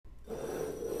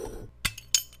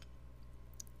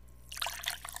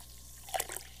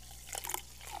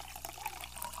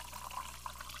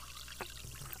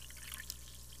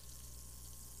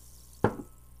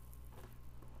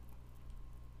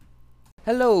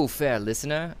Hello, fair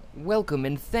listener. Welcome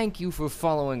and thank you for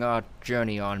following our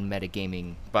journey on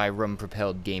metagaming by Rum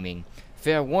Propelled Gaming.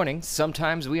 Fair warning,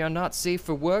 sometimes we are not safe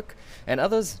for work, and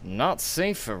others not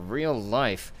safe for real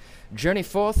life. Journey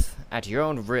forth at your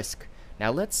own risk.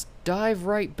 Now let's dive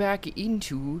right back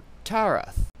into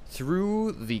Tarath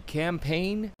through the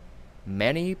campaign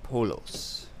Many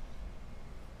Polos.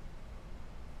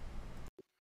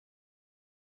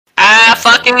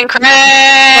 Fucking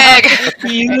Craig!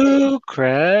 Fuck you,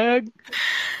 Craig.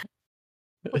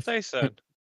 What they said.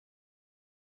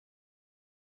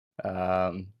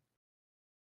 Um,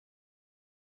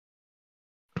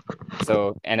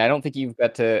 and I don't think you've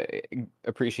got to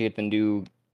appreciate the new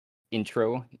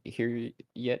intro here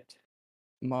yet,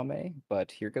 Mame,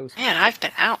 but here goes. Man, I've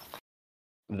been out.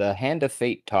 The hand of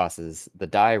fate tosses, the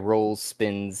die rolls,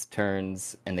 spins,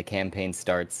 turns, and the campaign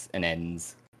starts and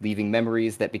ends, leaving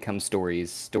memories that become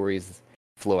stories. Stories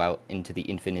flow out into the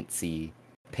infinite sea,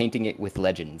 painting it with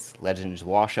legends. Legends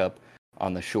wash up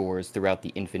on the shores throughout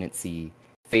the infinite sea,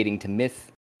 fading to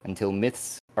myth until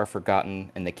myths are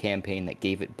forgotten and the campaign that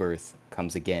gave it birth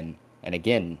comes again. And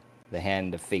again, the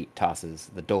hand of fate tosses,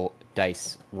 the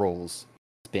dice rolls,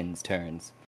 spins,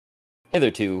 turns.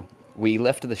 Hitherto, we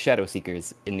left the Shadow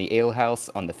Seekers in the alehouse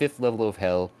on the 5th level of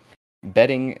Hell,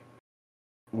 betting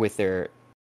with their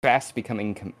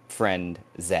fast-becoming friend,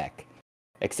 Zack,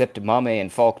 except Mame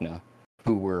and Falkner,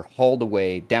 who were hauled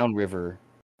away downriver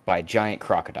by giant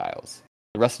crocodiles.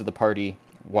 The rest of the party,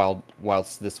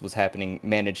 whilst this was happening,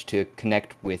 managed to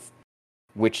connect with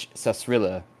Witch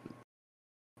Sasrilla,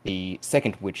 the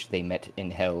second witch they met in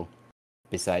Hell,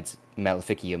 besides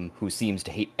Maleficium, who seems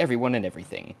to hate everyone and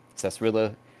everything.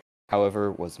 Sasrilla,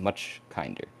 however, was much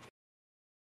kinder.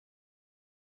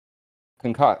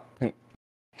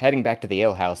 Heading back to the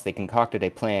alehouse, they concocted a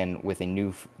plan with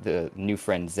the new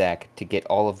friend Zack to get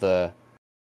all of the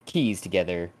keys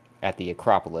together at the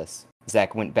Acropolis.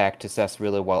 Zack went back to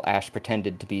Sasrilla while Ash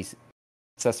pretended to be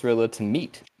Sasrilla to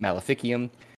meet Maleficium.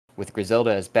 With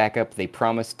Griselda as backup, they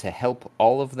promised to help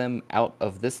all of them out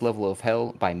of this level of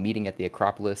hell by meeting at the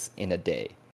Acropolis in a day.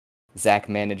 Zack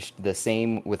managed the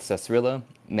same with Sasrilla.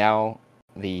 Now,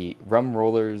 the Rum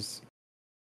Roller's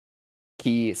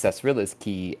key, Sasrilla's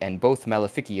key, and both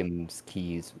Maleficium's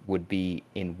keys would be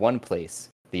in one place,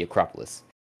 the Acropolis.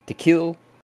 To kill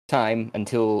time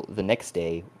until the next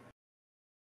day,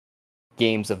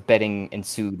 games of betting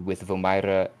ensued with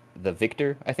Vomaira the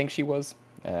victor, I think she was.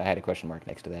 I had a question mark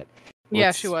next to that.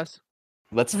 Yeah, she was.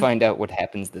 Let's find out what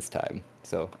happens this time.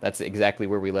 So that's exactly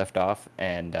where we left off,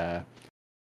 and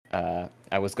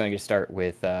I was going to start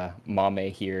with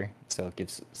Mame here, so it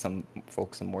gives some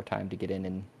folks some more time to get in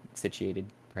and situated,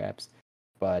 perhaps.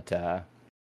 But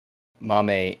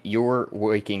Mame, you're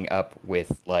waking up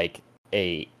with like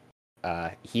a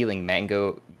healing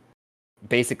mango,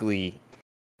 basically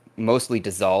mostly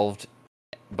dissolved,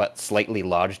 but slightly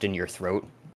lodged in your throat.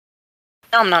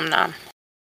 Nom nom nom.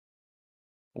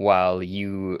 While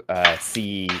you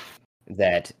see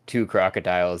that two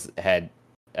crocodiles had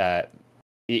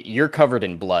you're covered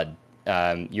in blood.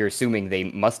 You're assuming they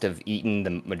must have eaten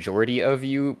the majority of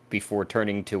you before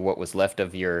turning to what was left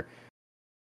of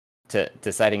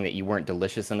deciding that you weren't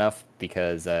delicious enough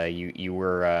because you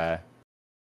were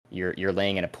you're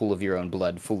laying in a pool of your own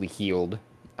blood, fully healed,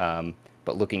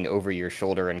 but looking over your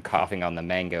shoulder and coughing on the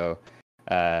mango,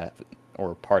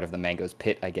 or part of the mango's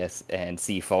pit, I guess, and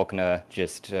see Falkner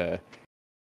just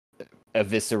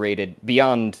eviscerated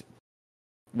beyond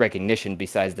recognition,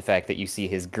 besides the fact that you see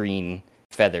his green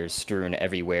feathers strewn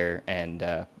everywhere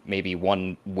and maybe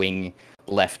one wing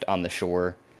left on the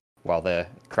shore while the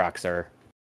crocs are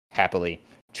happily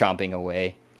chomping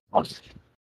away Oh on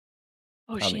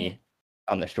shit.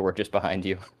 on the shore just behind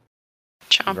you.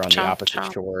 Chomp, You're on the chomp, opposite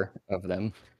chomp. shore of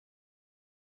them.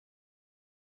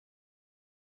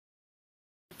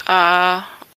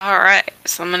 Alright.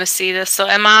 So I'm gonna see this. So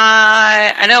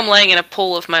I know I'm laying in a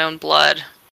pool of my own blood.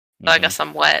 So I guess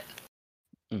I'm wet.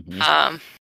 Mhm.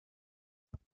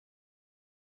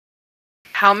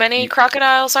 How many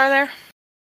crocodiles are there?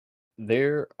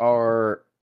 There are.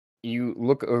 You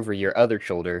look over your other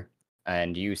shoulder,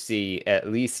 and you see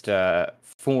at least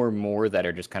 4 more that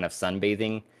are just kind of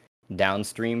sunbathing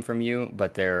downstream from you,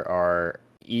 but there are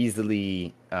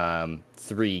easily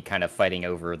 3 kind of fighting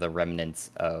over the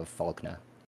remnants of Falkner.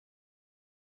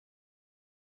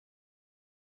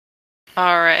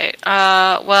 Alright.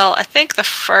 Well, I think the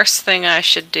first thing I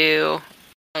should do,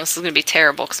 this is gonna be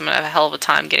terrible because I'm gonna have a hell of a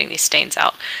time getting these stains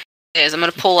out, is I'm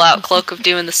gonna pull out Cloak of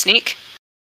Doom and the Sneak.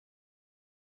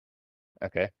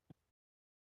 Okay.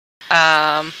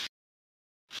 And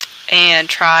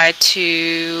try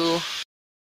to...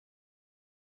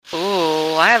 Ooh.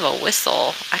 I have a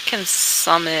whistle. I can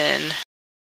summon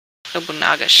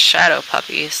Nobunaga shadow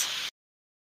puppies.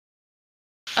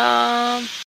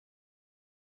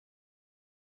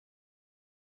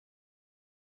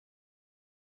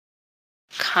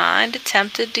 Kinda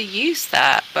tempted to use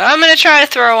that, but I'm gonna try to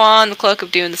throw on the Cloak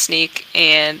of Doom the Sneak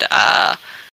and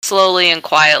slowly and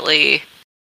quietly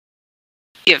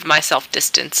give myself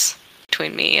distance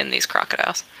between me and these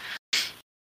crocodiles.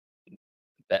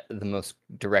 The most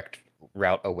direct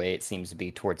route away, it seems to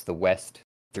be towards the west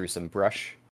through some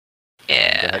brush. Go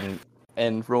Yeah. ahead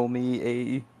and roll me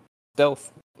a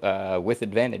stealth with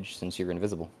advantage since you're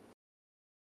invisible.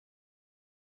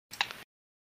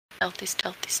 Stealthy,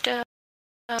 stealthy, stealth.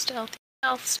 Stealthy,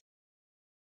 stealth.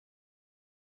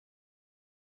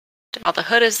 While the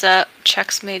hood is up,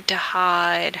 checks made to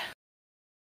hide.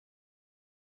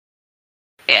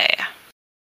 Yeah.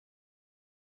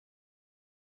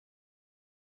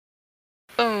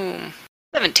 Boom.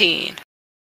 17.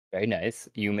 Very nice.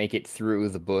 You make it through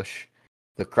the bush.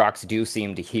 The crocs do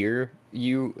seem to hear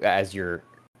you as it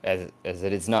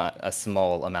is not a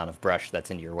small amount of brush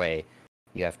that's in your way.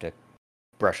 You have to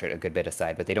brush it a good bit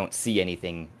aside, but they don't see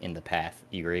anything in the path.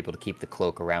 You're able to keep the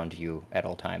cloak around you at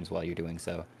all times while you're doing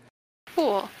so.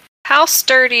 Cool. How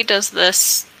sturdy does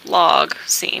this log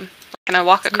seem? Can I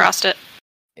walk across it?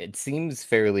 It seems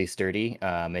fairly sturdy.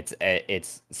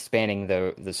 It's spanning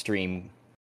the stream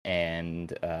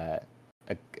and a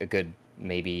good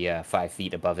maybe 5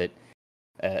 feet above it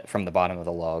from the bottom of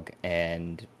the log,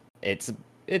 and it's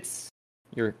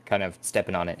you're kind of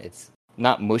stepping on it. It's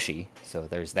not mushy, so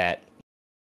there's that.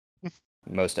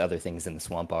 Most other things in the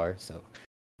swamp are so,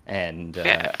 and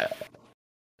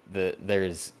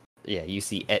there's you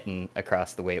see Etten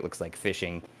across the way. It looks like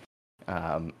fishing,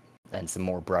 and some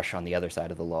more brush on the other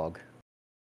side of the log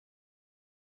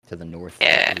to the north.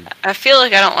 Yeah, I feel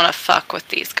like I don't want to fuck with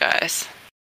these guys.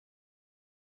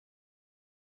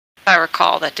 If I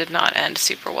recall, that did not end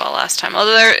super well last time.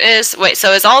 Although there is... Wait,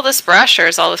 so is all this brush or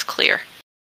is all this clear?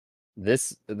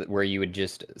 This, where you would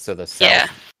just... So the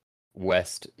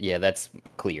southwest, that's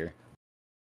clear.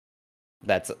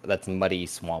 That's muddy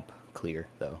swamp clear,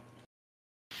 though.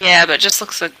 Yeah, but it just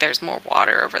looks like there's more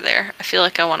water over there. I feel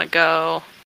like I want to go...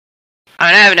 I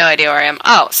mean, I have no idea where I am.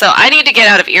 Oh, so I need to get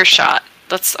out of earshot.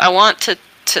 I want to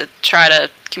try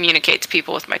to communicate to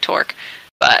people with my torque,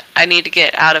 but I need to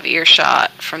get out of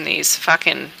earshot from these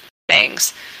fucking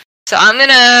things. So I'm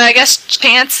gonna, I guess,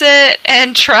 chance it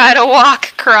and try to walk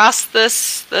across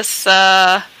this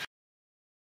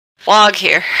log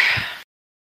here.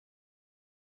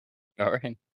 All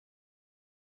right.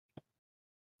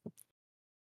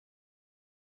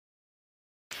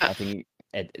 I think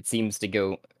it seems to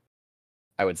go,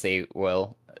 I would say,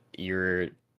 well, you're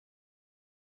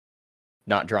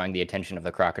not drawing the attention of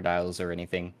the crocodiles or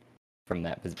anything from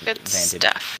that Good vantage.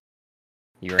 stuff.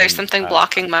 There's There's something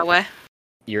blocking my way.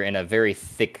 You're in a very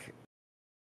thicket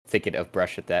of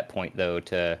brush at that point, though,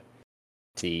 to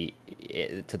the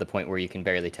point where you can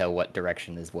barely tell what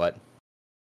direction is what.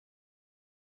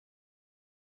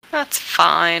 That's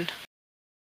fine.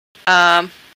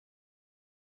 I'm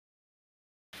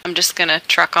just gonna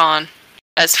truck on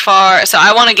as far. So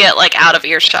I want to get like out of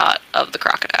earshot of the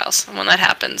crocodiles, and when that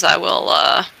happens, I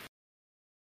will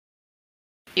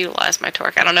utilize my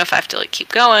torque. I don't know if I have to like keep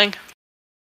going.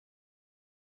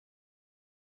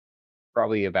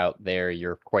 Probably about there.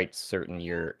 You're quite certain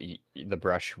the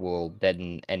brush will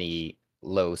deaden any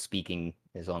low speaking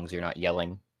as long as you're not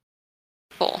yelling.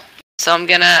 Cool. So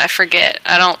I forget.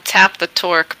 I don't tap the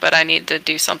torque, but I need to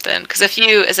do something. Because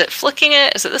is it flicking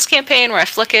it? Is it this campaign where I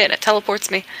flick it and it teleports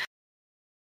me?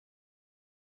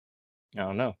 I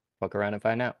don't know. Fuck around and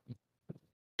find out.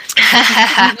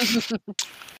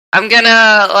 I'm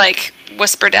gonna like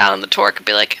whisper down the torque and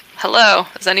be like, "Hello,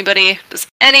 does anybody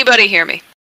hear me?"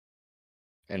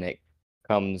 And it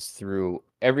comes through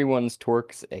everyone's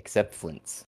torques except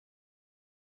Flint's.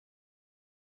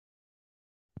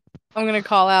 I'm gonna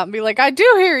call out and be like, "I do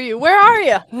hear you. Where are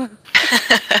you?"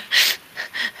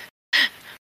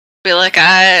 Be like,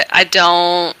 I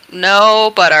don't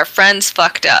know, but our friends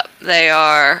fucked up.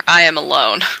 I am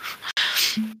alone.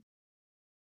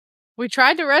 We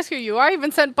tried to rescue you. I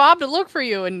even sent Bob to look for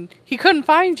you, and he couldn't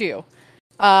find you.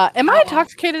 Am I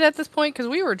intoxicated at this point? Because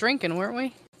we were drinking, weren't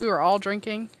we? We were all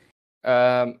drinking.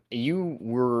 You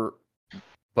were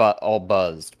all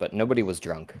buzzed, but nobody was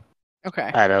drunk.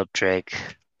 Okay. I don't drink.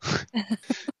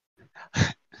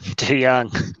 Too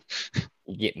young.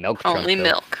 You get milk drunk. Only though.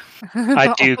 milk.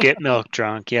 I do get milk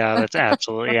drunk. Yeah, that's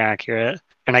absolutely accurate.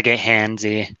 And I get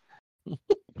handsy.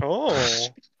 Oh.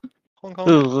 Honk, honk.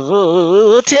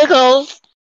 Ooh, tickles.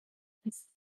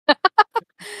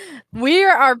 We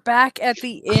are back at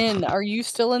the inn. Are you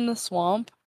still in the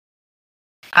swamp?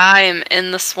 I am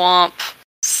in the swamp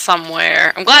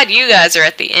somewhere. I'm glad you guys are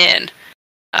at the inn.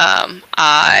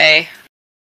 I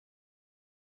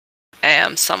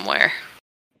am somewhere.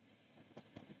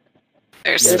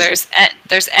 There's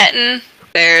Etten.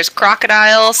 There's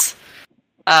crocodiles.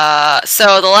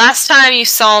 So the last time you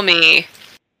saw me,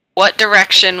 what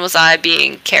direction was I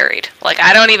being carried? Like,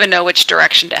 I don't even know which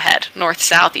direction to head. North,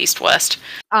 south, east, west.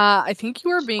 I think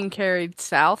you were being carried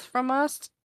south from us.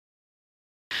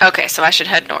 Okay, so I should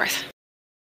head north.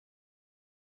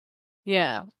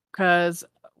 Yeah, because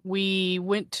we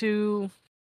went to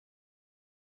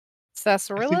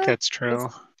Sarsaparilla. I think that's true.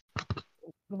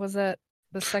 Was that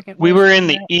the second? We witch were in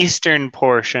the met? eastern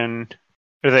portion,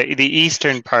 or the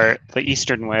eastern part, the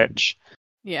eastern witch,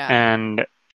 Yeah. and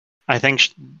I think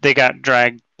they got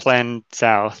dragged planned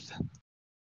south.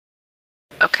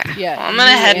 Okay. Yeah. Well, I'm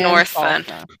gonna you head and north then.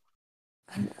 Falkner.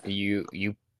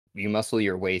 You muscle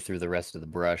your way through the rest of the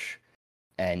brush,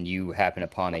 and you happen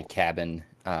upon a cabin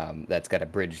that's got a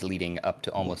bridge leading up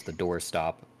to almost the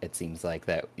doorstop. It seems like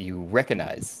that you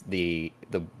recognize the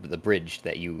bridge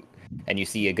that you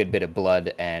see a good bit of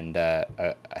blood and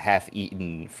a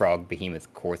half-eaten frog behemoth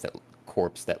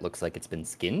corpse that looks like it's been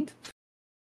skinned.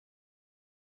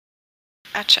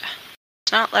 Gotcha.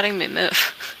 It's not letting me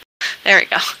move. There we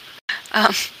go.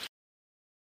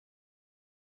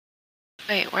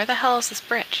 Wait, where the hell is this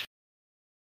bridge?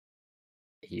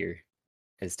 Here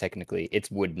is technically it's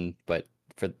wooden, but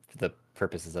for the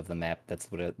purposes of the map, this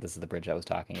is the bridge I was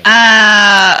talking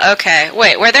about. Okay.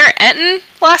 Wait, were there Enton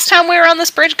last time we were on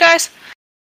this bridge, guys?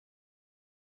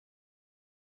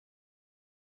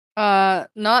 Not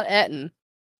Etten,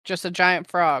 just a giant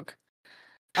frog.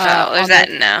 Oh, there's on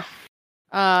Enton now.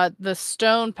 The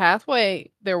stone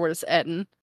pathway, there was Etten.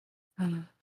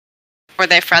 Were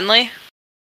they friendly?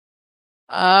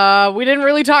 We didn't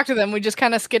really talk to them. We just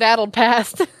kind of skedaddled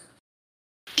past.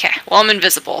 Okay. Well, I'm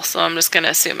invisible, so I'm just gonna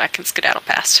assume I can skedaddle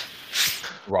past.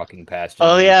 Walking past.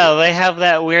 Oh yeah, they have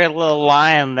that weird little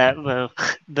line that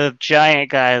the giant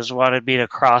guys wanted me to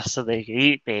cross so they could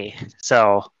eat me.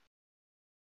 So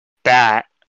that.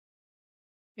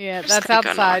 Yeah, just that's gonna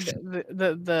go outside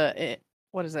the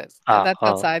what is it? Oh, That's oh.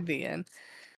 outside the inn.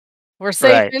 We're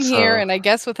safe Right, in here, so- and I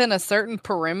guess within a certain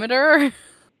perimeter.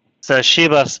 So she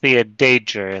must be a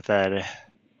danger then.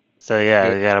 So yeah,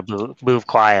 Yeah. we gotta move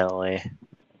quietly.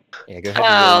 Yeah, go ahead and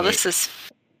roll Oh, me this is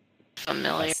a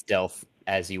familiar. stealth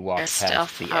as you walk past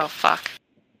Stealth. the Oh, fuck.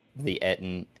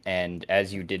 Etten, and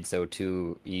as you did so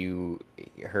too, you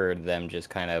heard them just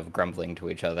kind of grumbling to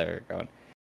each other, going,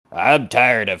 "I'm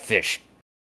tired of fish."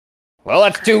 "Well,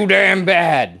 that's too damn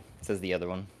bad," says the other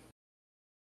one.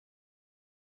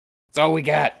 "That's all we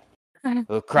got.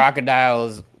 The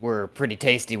crocodiles were pretty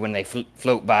tasty when they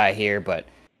float by here, but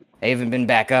they haven't been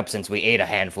back up since we ate a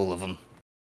handful of them."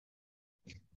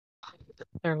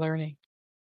 They're learning.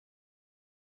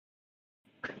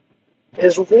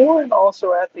 Is Warren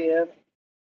also at the inn?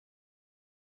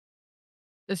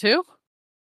 Is who?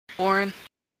 Warren.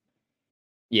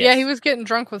 Yes. Yeah, he was getting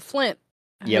drunk with Flint,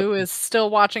 Yep. who is still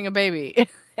watching a baby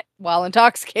while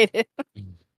intoxicated.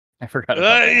 I forgot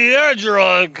about that. You're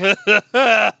drunk.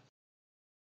 Let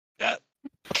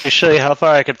me show you how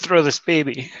far I could throw this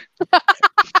baby.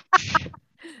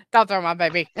 Don't throw my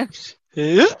baby.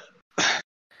 Yeah.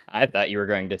 I thought you were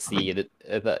going to see that.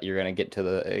 I thought you were going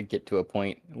to get to a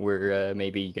point where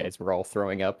maybe you guys were all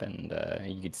throwing up, and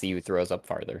you could see who throws up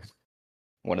farther.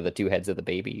 One of the two heads of the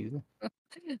baby.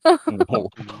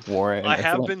 Warren. I or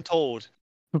have Flint. been told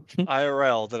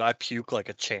IRL that I puke like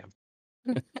a champ.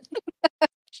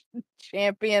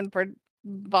 Champion for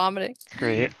vomiting.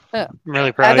 Great. Yeah. I'm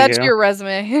really proud That's of you. your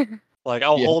resume. Like,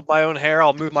 I'll Yeah. hold my own hair,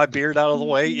 I'll move my beard out of the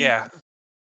way. Yeah.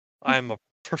 I'm a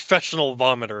professional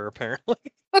vomiter, apparently.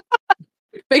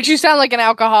 Makes you sound like an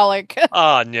alcoholic.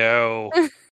 Ah, no.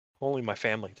 Only my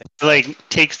family thinks. Like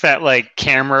takes that like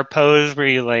camera pose where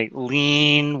you like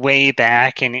lean way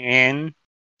back and in.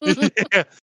 Yeah.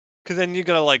 Because then you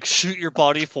gotta, like, shoot your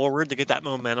body forward to get that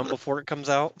momentum before it comes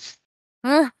out.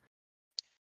 Huh?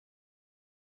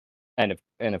 And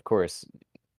of course,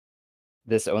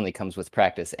 this only comes with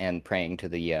practice and praying to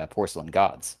the porcelain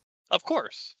gods. Of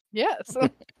course. Yes.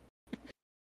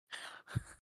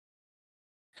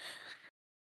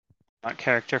 Not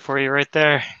character for you right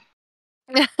there.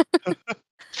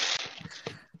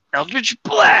 Eldritch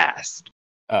Blast!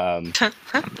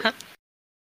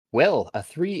 Well, a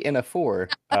 3 and a 4.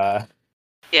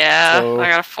 Yeah, So- I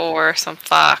got a 4, so I'm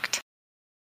fucked.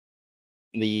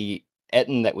 The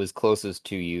Etten that was closest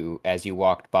to you as you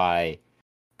walked by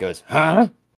goes, "Huh?"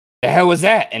 The hell was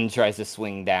that? And tries to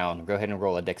swing down. Go ahead and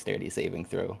roll a dexterity saving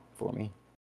throw for me.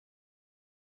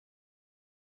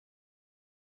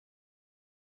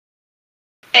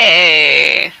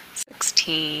 Hey,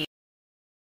 16.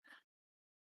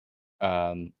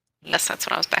 Um, Yes, that's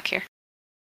when I was back here.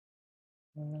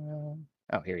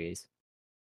 oh, here he is.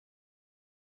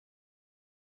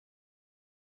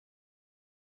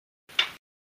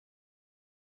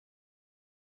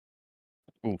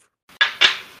 Oof.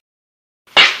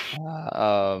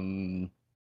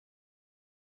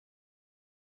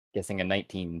 Guessing a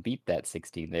 19 beat that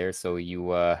 16 there, so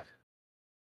you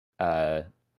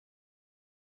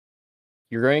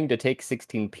you're going to take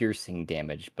 16 piercing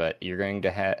damage, but you're going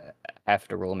to have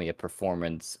to roll me a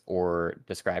performance or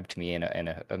describe to me in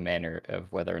a manner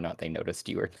of whether or not they noticed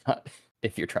you or not.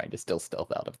 If you're trying to still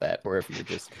stealth out of that, or if you're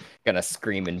just gonna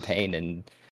scream in pain and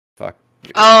fuck.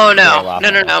 Oh wail no, off no,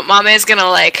 no, on no! Mame's gonna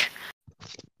like,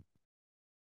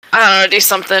 I don't know, do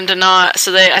something to not.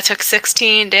 So I took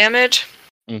 16 damage.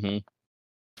 Mm-hmm.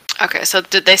 Okay, so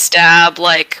did they stab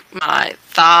like my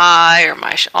thigh or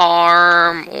my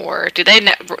arm, or do they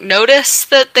notice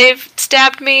that they've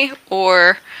stabbed me,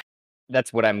 or?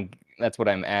 That's what I'm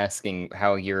asking.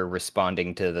 How you're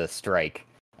responding to the strike?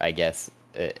 I guess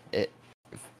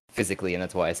physically, and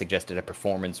that's why I suggested a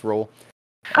performance roll.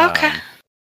 Okay.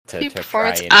 To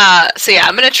Performance. try and... So yeah,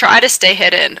 I'm gonna try to stay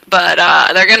hidden, but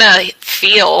they're gonna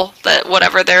feel that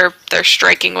whatever they're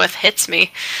striking with hits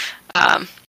me,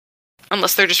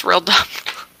 unless they're just real dumb.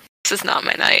 This is not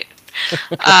my night.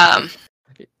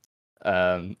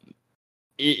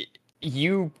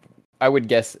 You, I would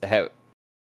guess,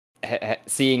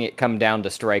 seeing it come down to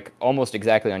strike almost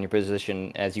exactly on your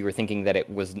position as you were thinking that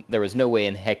there was no way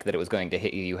in heck that it was going to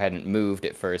hit you. You hadn't moved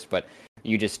at first, but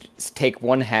you just take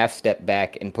one half step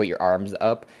back and put your arms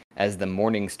up as the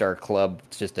Morningstar Club,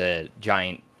 it's just a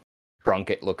giant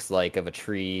trunk, it looks like, of a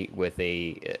tree with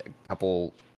a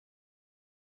couple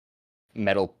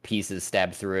metal pieces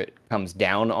stabbed through it, comes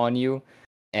down on you,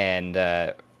 and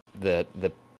the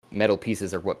metal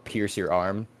pieces are what pierce your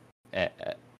arm.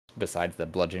 Besides the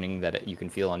bludgeoning that you can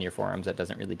feel on your forearms, that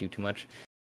doesn't really do too much.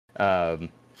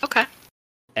 Okay.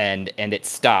 And it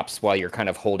stops while you're kind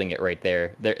of holding it right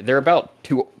there. They're about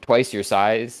twice your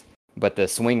size, but the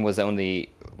swing was only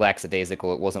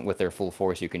lackadaisical. It wasn't with their full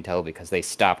force, you can tell, because they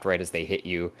stopped right as they hit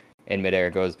you in midair.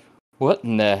 It goes, "What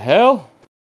in the hell?"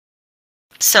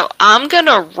 So I'm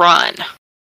gonna run.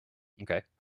 Okay.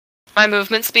 My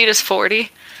movement speed is 40.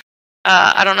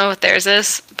 I don't know what theirs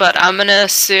is, but I'm gonna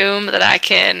assume that I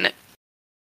can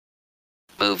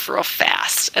move real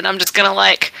fast, and I'm just gonna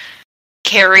like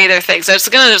carry their things. So it's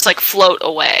gonna just like float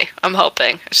away. I'm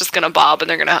hoping it's just gonna bob, and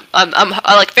they're gonna. I'm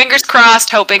like fingers crossed,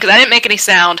 hoping, because I didn't make any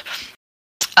sound.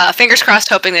 Fingers crossed,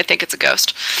 hoping they think it's a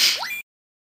ghost.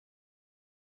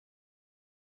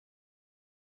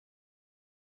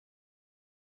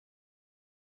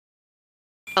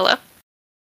 Hello?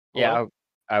 Yeah,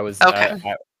 I was.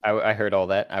 Okay. I heard all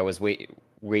that. I was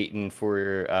waiting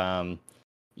for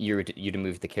you to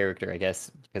move the character, I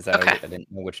guess, because Okay. I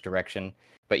didn't know which direction.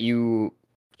 But you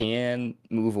can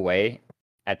move away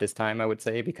at this time, I would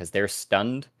say, because they're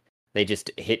stunned. They just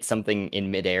hit something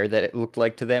in midair that it looked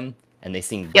like to them, and they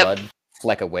seen blood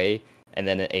fleck away, and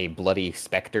then a bloody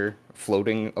specter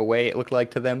floating away. It looked like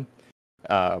to them,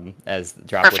 as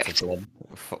droplets of blood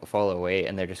fall away,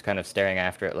 and they're just kind of staring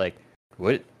after it, like,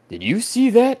 "What? Did you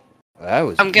see that? That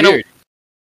was weird."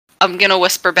 I'm gonna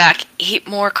whisper back, "Eat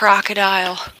more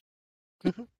crocodile."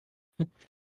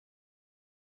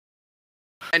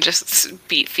 And just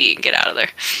beat feet and get out of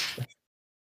there.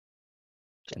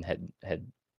 And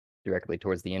head directly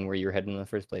towards the inn where you were heading in the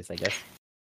first place, I guess.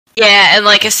 Yeah, and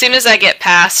like as soon as I get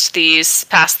past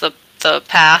the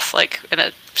path, like in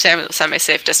a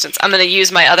semi-safe distance, I'm gonna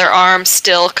use my other arm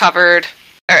still covered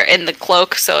or in the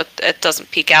cloak so it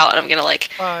doesn't peek out, and I'm gonna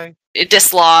like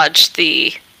dislodge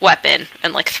the weapon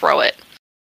and like throw it.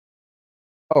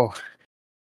 Oh,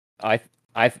 I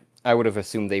would have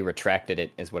assumed they retracted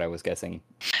it, is what I was guessing.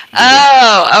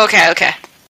 Oh, okay,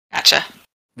 gotcha.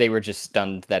 They were just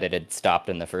stunned that it had stopped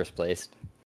in the first place.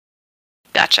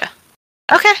 Gotcha.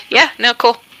 Okay, yeah, no,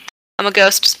 cool. I'm a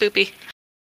ghost, spoopy.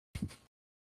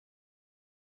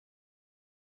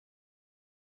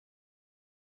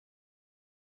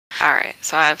 Alright,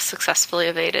 so I've successfully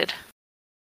evaded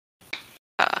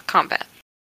combat.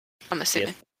 I'm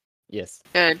assuming. Yes.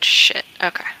 Good shit.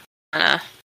 Okay. I'm gonna,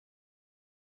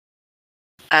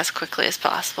 as quickly as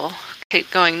possible, keep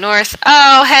going north.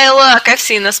 Oh, hey, look! I've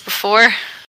seen this before.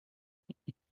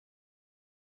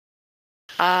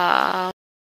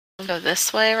 Go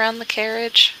this way around the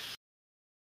carriage.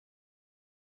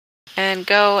 and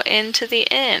go into the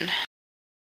inn.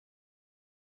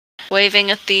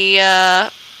 Waving at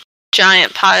the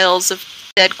giant piles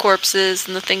of dead corpses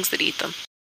and the things that eat them.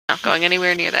 Not going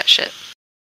anywhere near that shit.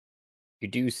 You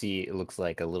do see, it looks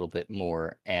like a little bit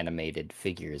more animated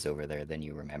figures over there than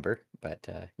you remember, but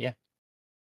yeah.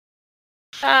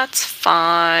 That's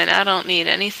fine. I don't need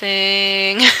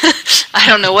anything. I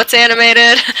don't know what's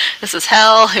animated. This is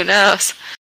hell. Who knows?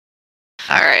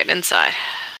 Alright, inside.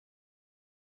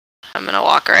 I'm gonna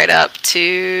walk right up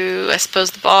to, I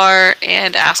suppose, the bar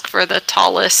and ask for the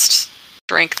tallest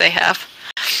drink they have.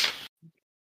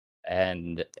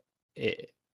 And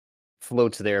it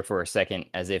floats there for a second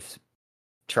as if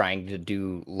trying to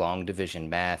do long division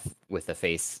math with a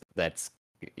face that's,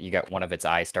 you got one of its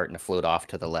eyes starting to float off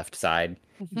to the left side,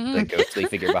 the ghostly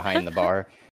figure behind the bar,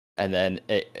 and then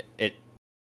it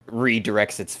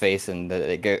redirects its face and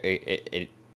it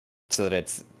so that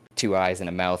it's two eyes and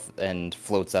a mouth, and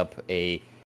floats up a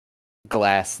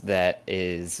glass that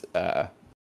is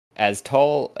as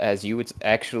tall as you. It's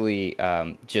actually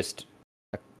just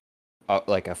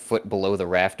like a foot below the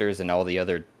rafters, and all the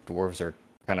other dwarves are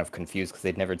kind of confused because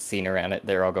they'd never seen around it.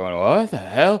 They're all going, "What the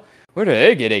hell? What are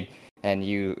they getting?" And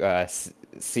you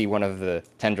see one of the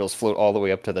tendrils float all the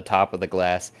way up to the top of the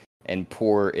glass and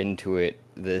pour into it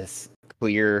this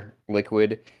clear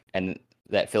liquid, and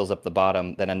that fills up the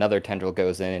bottom. Then another tendril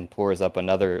goes in and pours up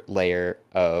another layer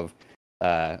of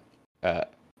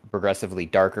progressively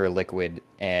darker liquid,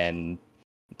 and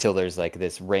until there's like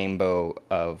this rainbow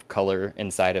of color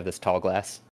inside of this tall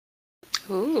glass.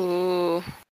 Ooh.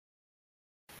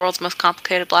 World's most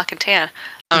complicated black and tan.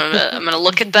 I'm gonna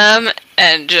look at them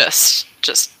and just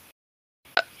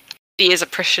be as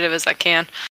appreciative as I can.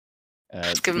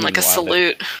 Just give them like a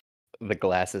salute. The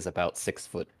glass is about 6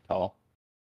 foot tall.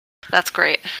 That's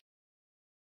great.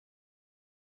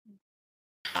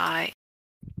 I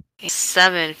am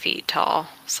 7 feet tall,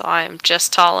 so I am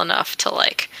just tall enough to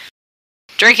like.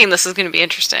 Drinking this is going to be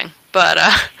interesting, but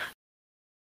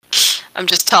I'm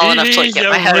just tall enough to like get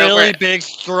my head over it. A really big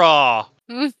straw.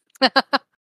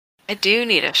 I do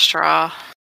need a straw.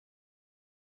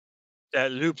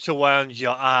 That loops around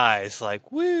your eyes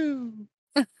like, woo.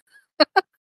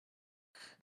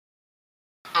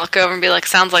 I'll look over and be like,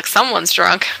 sounds like someone's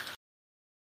drunk.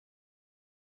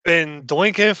 Been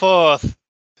drinking for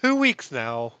 2 weeks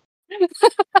now.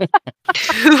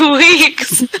 2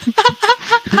 weeks.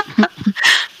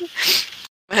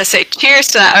 I'm gonna say cheers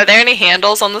to that. Are there any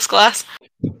handles on this glass?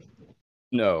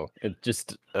 No, it's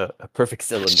just a perfect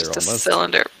cylinder. It's just almost. a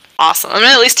cylinder. Awesome. I'm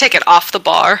gonna at least take it off the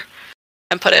bar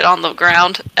and put it on the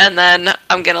ground, and then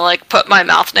I'm gonna like put my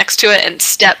mouth next to it and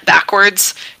step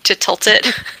backwards to tilt it,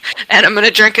 and I'm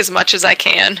gonna drink as much as I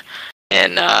can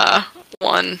in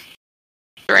one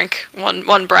drink,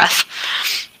 one breath.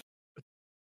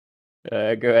 Go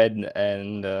ahead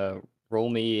and roll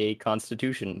me a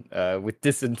Constitution with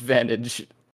disadvantage,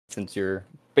 since you're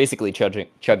basically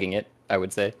chugging it. I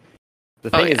would say the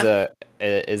thing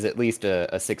is at least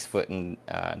a 6 foot in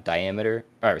diameter,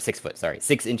 or 6 foot, sorry,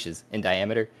 6 inches in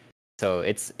diameter. So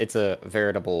it's a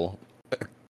veritable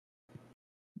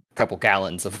couple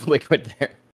gallons of liquid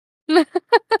there.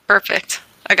 Perfect.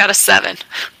 I got a 7.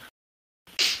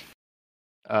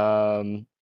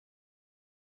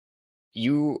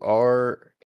 You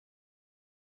are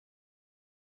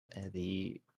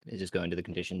just go into the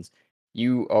conditions.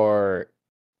 You are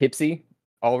tipsy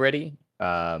already.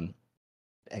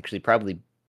 Actually, probably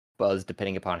buzzed,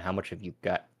 depending upon how much of you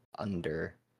got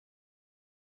under.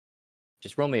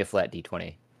 Just roll me a flat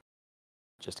d20,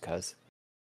 just cause.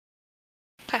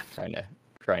 Okay.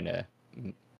 Trying to.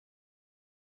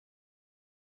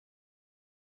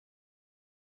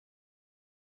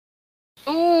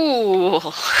 Ooh.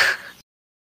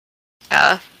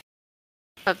 A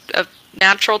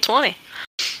natural 20.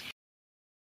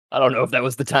 I don't know if that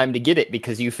was the time to get it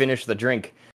because you finished the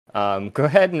drink. Go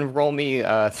ahead and roll me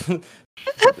 4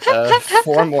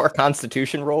 more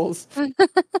Constitution rolls. 4?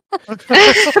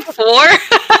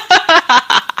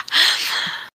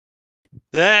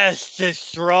 That's just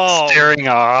strong. Staring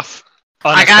off.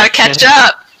 I gotta catch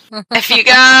up. If you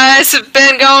guys have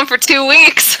been going for 2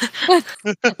 weeks, I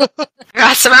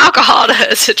got some alcohol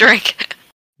to drink.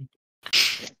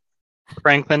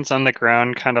 Franklin's on the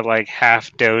ground, kind of like half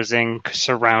dozing,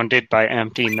 surrounded by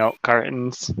empty milk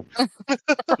cartons.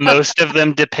 Most of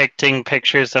them depicting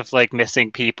pictures of like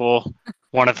missing people.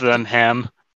 One of them him.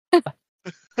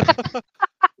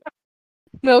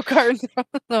 Milk cartons from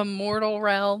the mortal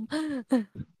realm.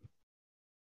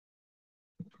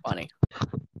 Funny.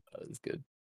 That was good.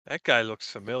 That guy looks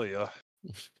familiar.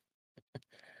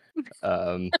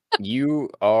 You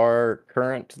are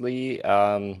currently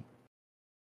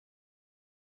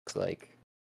looks like.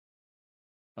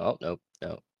 Oh, no.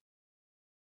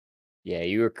 Yeah,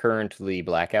 you are currently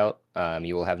blackout.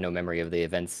 You will have no memory of the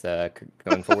events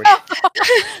going forward.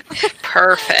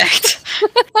 Perfect.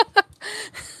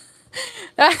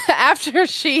 After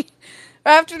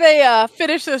they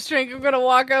finish this drink, I'm gonna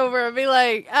walk over and be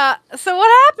like, "So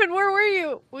what happened? Where were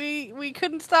you? We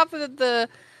couldn't stop the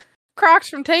Crocs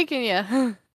from taking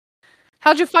you.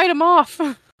 How'd you fight them off?"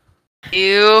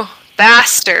 You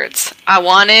bastards. I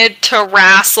wanted to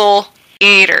wrestle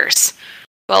gators.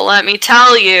 But let me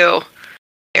tell you,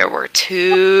 there were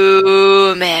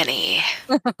too many.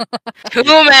 Too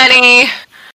many.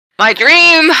 My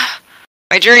dream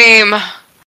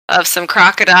of some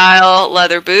crocodile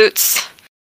leather boots,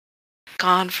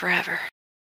 gone forever.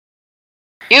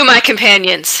 You, my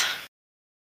companions,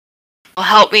 will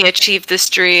help me achieve this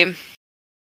dream.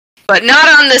 But not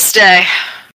on this day.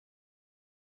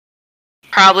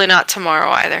 Probably not tomorrow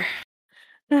either.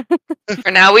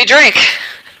 For now, we drink.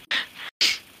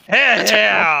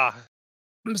 Yeah.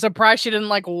 I'm surprised she didn't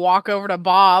walk over to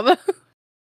Bob.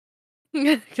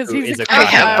 Because Who he's is a a Oh yeah,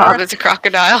 crocodile. Bob is a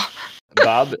crocodile.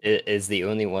 Bob is the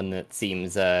only one that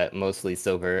seems mostly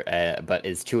sober, but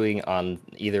is chewing on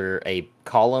either a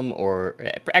column or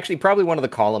actually probably one of the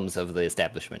columns of the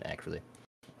establishment. Actually,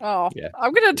 Oh, Yeah.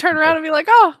 I'm gonna turn around and be like,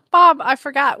 "Oh, Bob, I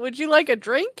forgot. Would you like a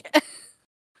drink?"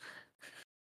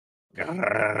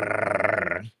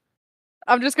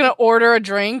 I'm just gonna order a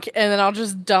drink and then I'll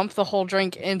just dump the whole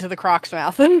drink into the Croc's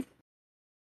mouth.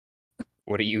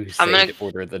 what do you I'm say gonna- to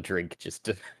order the drink? Just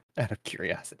out of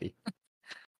curiosity.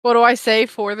 What do I say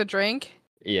for the drink?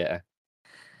 Yeah.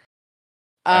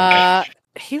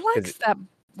 He likes that.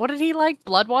 What did he like?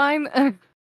 Blood wine.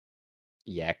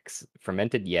 Yaks,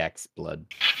 fermented yak's blood.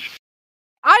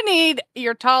 I need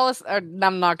your tallest.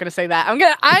 I'm not gonna say that. I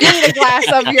need a glass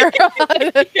of your of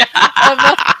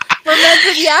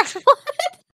fermented yak's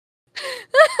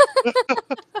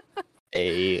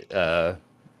blood.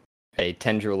 A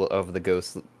tendril of the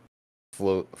ghost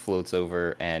floats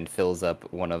over and fills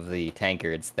up one of the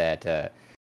tankards that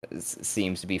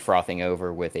seems to be frothing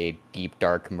over with a deep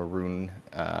dark maroon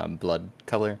blood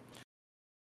color.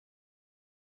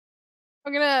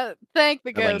 I'm gonna thank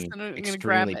the ghost Smelling and I'm gonna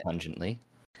grab extremely it. pungently.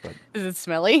 Is it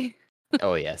smelly?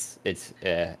 Oh yes, it's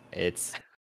as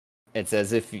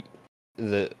if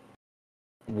the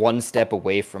one step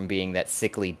away from being that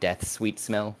sickly death sweet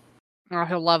smell. Oh,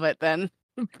 he'll love it then.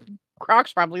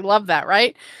 Crocs probably love that,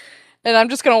 right? And I'm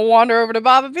just gonna wander over to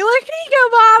Bob and be like, "Here you go,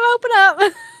 Bob. Open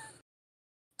up."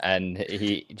 And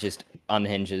he just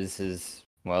unhinges his.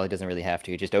 Well, he doesn't really have to.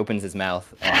 He just opens his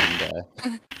mouth and.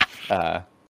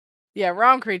 Yeah,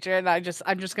 wrong creature, and I'm just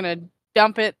gonna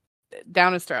dump it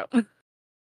down his throat.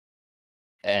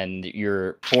 And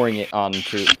you're pouring it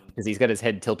onto because he's got his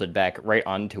head tilted back right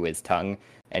onto his tongue,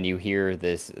 and you hear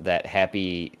that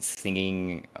happy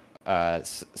singing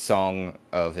song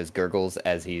of his gurgles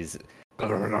as he's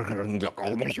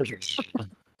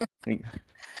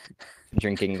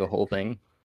drinking the whole thing.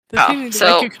 Does he Oh, need to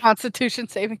so- make a Constitution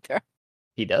saving throw?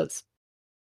 He does.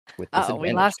 With Oh, we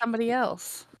disadvantage. lost somebody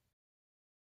else.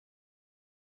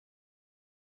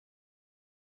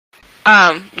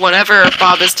 Whenever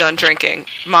Bob is done drinking,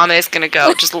 Mame's gonna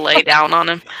go just lay down on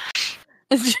him.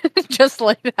 Just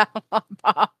lay down on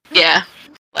Bob. Yeah.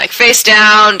 Like face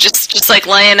down, just like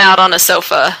laying out on a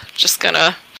sofa. Just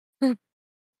gonna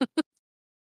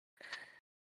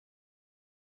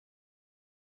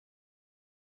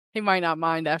He might not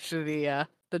mind after the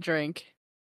drink.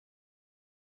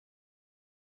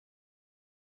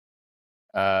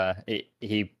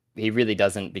 He really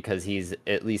doesn't because he's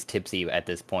at least tipsy at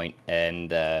this point,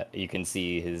 and you can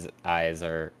see his eyes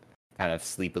are kind of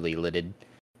sleepily lidded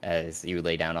as you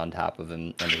lay down on top of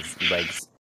him, and his legs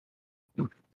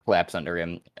collapse under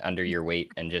him, under your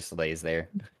weight, and just lays there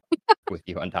with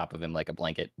you on top of him like a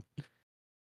blanket.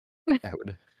 I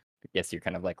would guess you're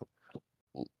kind of like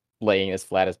laying as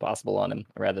flat as possible on him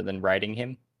rather than riding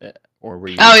him, or were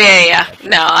you? Oh yeah.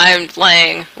 No, I'm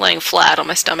laying flat on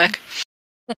my stomach.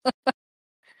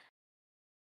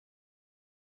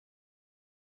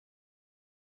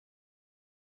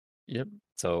 Yep.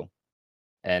 So,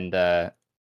 and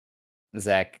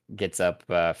Zach gets up,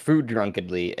 food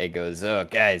drunkenly, and goes, "Oh,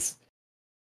 guys,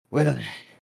 well,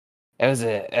 that was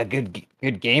a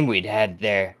good game we'd had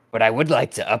there, but I would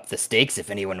like to up the stakes if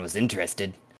anyone was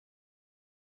interested."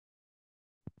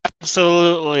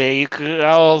 Absolutely.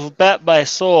 I'll bet my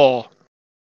soul.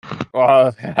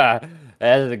 Well,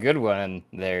 that's a good one.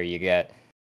 There you got.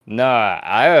 No,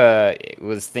 I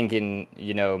was thinking,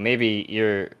 maybe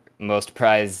your most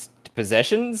prized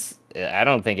possessions, I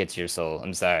don't think it's your soul.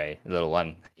 I'm sorry, little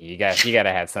one. You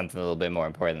gotta have something a little bit more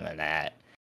important than that.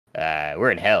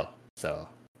 We're in hell, so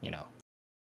you know.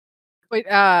 Wait,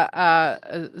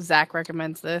 Zach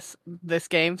recommends this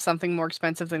game, something more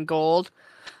expensive than gold.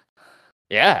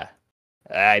 Yeah,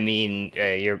 I mean,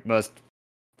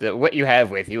 what you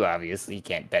have with you. Obviously, you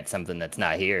can't bet something that's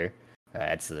not here.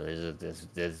 This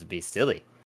would be silly.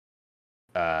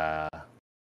 But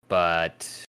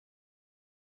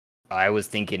I was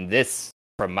thinking this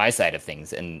from my side of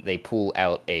things, and they pull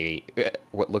out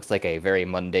what looks like a very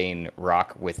mundane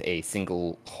rock with a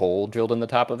single hole drilled in the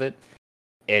top of it.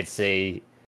 It's a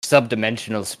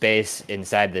subdimensional space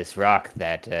inside this rock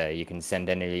that you can send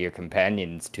any of your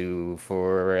companions to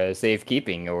for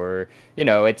safekeeping, or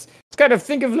it's kind of,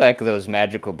 think of like those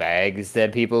magical bags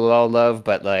that people all love,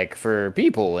 but like for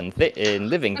people and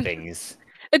living things.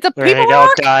 It's a Where they people don't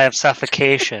rock? die of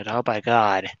suffocation. Oh my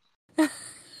god.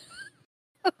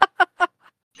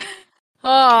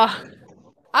 Oh,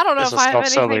 I don't know This if will I have solve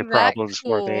so many anything that problems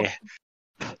cool. for me.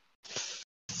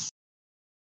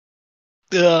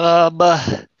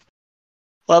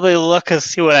 Let me look and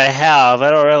see what I have.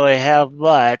 I don't really have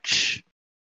much.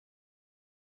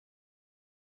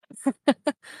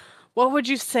 What would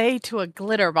you say to a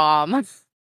glitter bomb?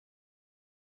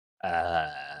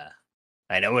 I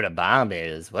know what a bomb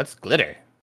is. What's glitter?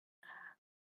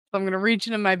 I'm going to reach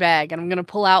into my bag and I'm going to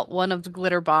pull out one of the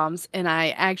glitter bombs. And I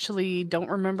actually don't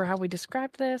remember how we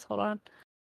described this. Hold on.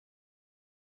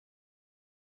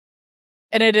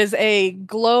 And it is a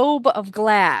globe of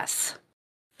glass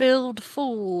filled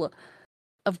full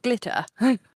of glitter.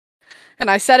 And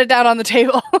I set it down on the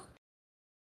table.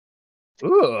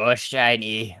 Ooh,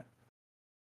 shiny.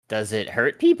 Does it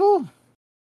hurt people?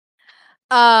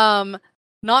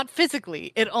 Not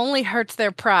physically. It only hurts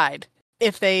their pride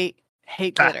if they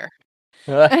hate glitter.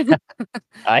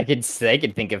 I could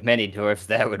think of many dwarfs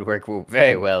that would work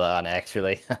very well on,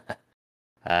 actually.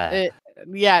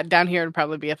 Yeah, down here would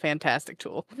probably be a fantastic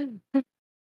tool.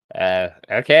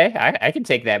 Okay, I can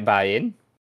take that buy-in.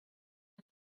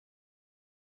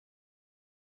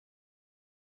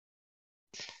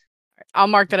 I'll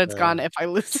mark that it's gone if I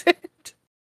lose it.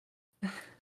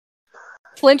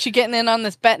 Flint, you getting in on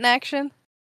this betting action?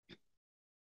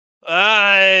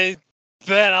 I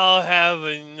bet I'll have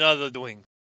another wing.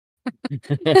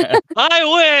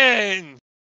 I win!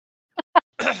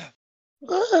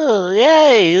 Ooh,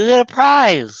 yay, you get a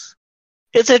prize.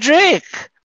 It's a drink.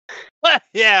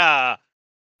 Yeah!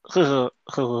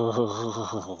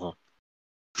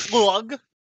 Slug.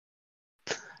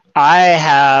 I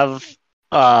have,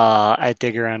 I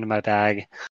dig around in my bag.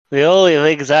 The only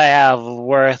things I have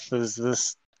worth is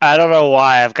this. I don't know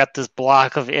why. I've got this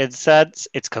block of incense.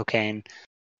 It's cocaine.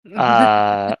 You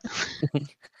mean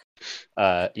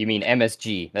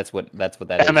MSG? That's what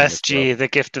that is. MSG, the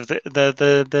gift of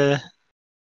the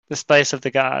spice of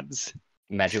the gods.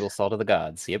 Magical salt of the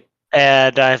gods. Yep.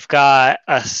 And I've got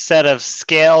a set of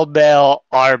scale mail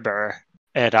armor,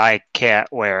 and I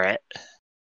can't wear it.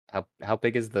 How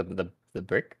big is the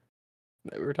brick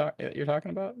that you're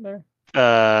talking about there?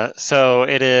 So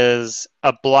it is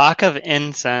a block of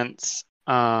incense,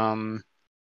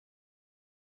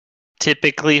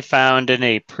 typically found in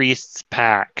a priest's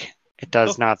pack. It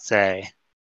does not say.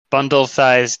 Bundle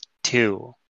size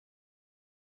 2.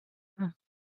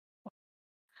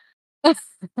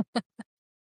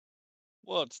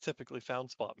 Well, it's typically found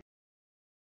spot.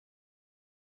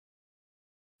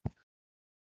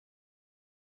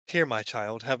 Here, my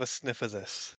child, have a sniff of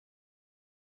this.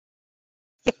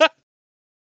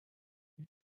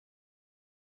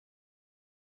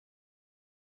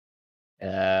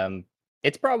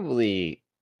 It's probably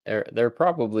they're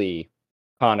probably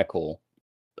conical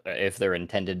if they're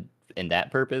intended in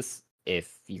that purpose.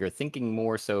 If you're thinking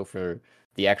more so for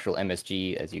the actual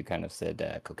MSG, as you kind of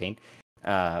said, cocaine,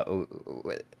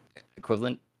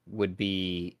 equivalent would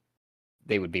be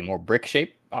they would be more brick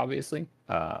shaped, obviously.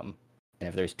 And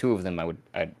if there's 2 of them,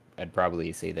 I'd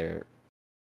probably say they're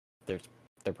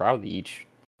probably each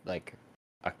like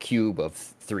a cube of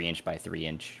 3" by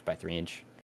 3" by 3".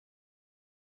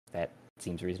 That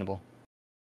seems reasonable.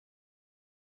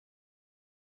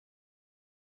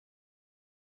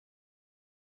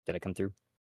 Did I come through?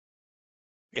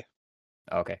 Yeah.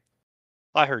 Okay.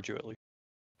 I heard you at least.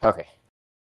 Okay.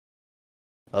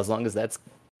 Well, as long as that's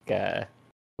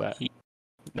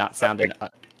not sounding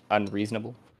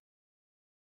unreasonable.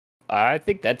 I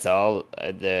think that's all.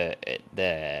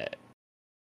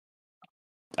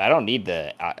 I don't need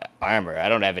the armor. I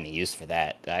don't have any use for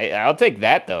that. I'll take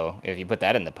that though. If you put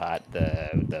that in the pot,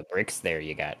 the bricks there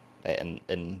you got, and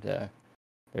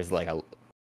there's like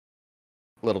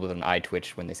little bit of an eye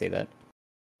twitch when they say that.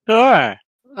 Sure.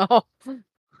 Oh,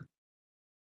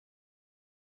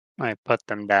 I put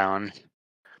them down.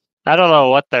 I don't know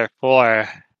what they're for.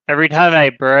 Every time I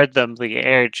burn them, the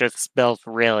air just smells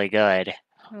really good.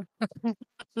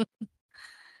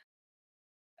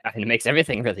 It makes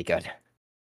everything really good.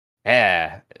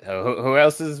 Yeah. Who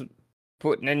else is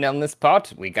putting in on this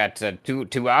pot? We got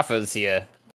two offers here.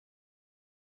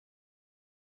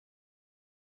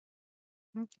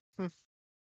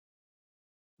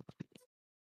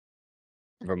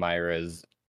 Vermeer is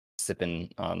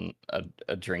sipping on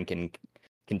a drink and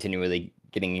continually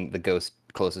getting the ghost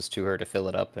closest to her to fill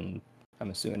it up, and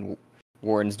I'm assuming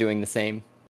Warren's doing the same.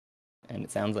 And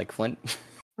it sounds like Flint.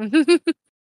 I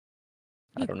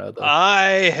don't know though.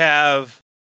 I have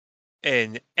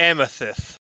an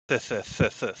amethyst that Just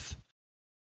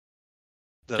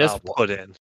I'll one. put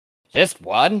in. Just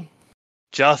one?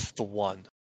 Just the one.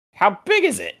 How big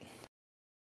is it?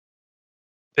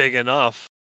 Big enough.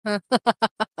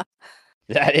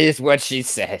 That is what she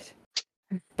said.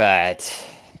 But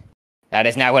that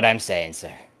is not what I'm saying,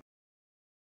 sir.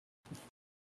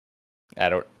 I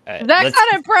don't. Zach's let's,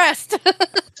 not impressed.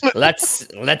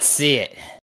 let's see it.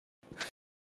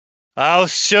 I'll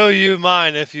show you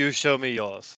mine if you show me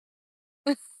yours.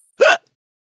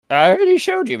 I already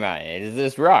showed you mine. It is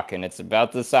this rock, and it's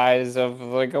about the size of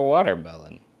like a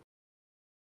watermelon.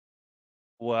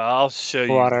 Well, I'll show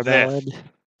you Watermelon. this.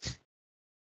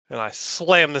 And I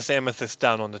slam this amethyst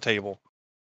down on the table.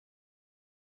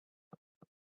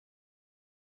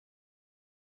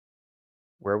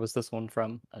 Where was this one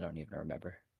from? I don't even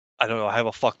remember. I don't know. I have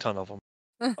a fuck ton of them.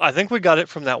 I think we got it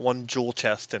from that one jewel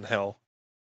chest in hell.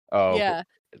 Oh, Yeah,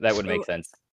 that would make sense.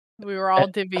 we were all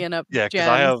divvying up. Yeah,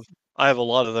 because I have a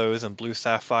lot of those and blue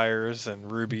sapphires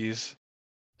and rubies.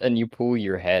 And you pull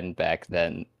your hand back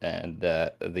then, and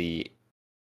the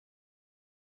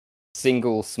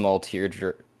single small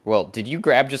teardrop. Well, did you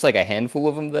grab just like a handful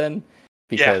of them then?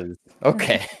 Because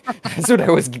okay, that's what I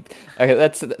was. Okay,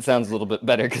 that sounds a little bit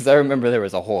better because I remember there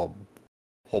was a whole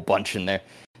bunch in there.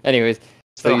 Anyways,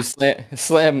 so you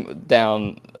slam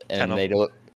down, and they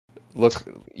look.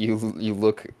 You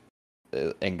look,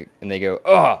 and they go,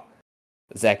 oh.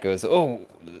 Zach goes, oh,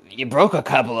 you broke a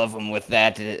couple of them with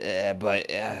that, but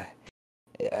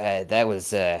that was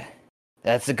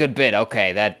that's a good bit.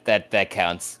 Okay, that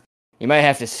counts. You might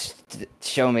have to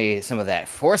show me some of that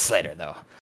force later, though.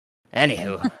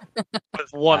 Anywho,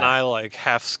 With one eye like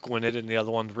half squinted and the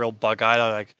other one real bug-eyed,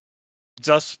 I like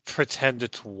just pretend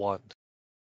it's one.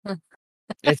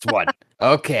 it's one.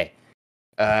 Okay.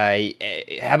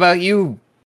 How about you,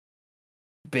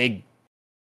 big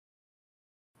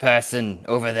person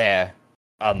over there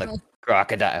on the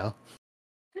crocodile?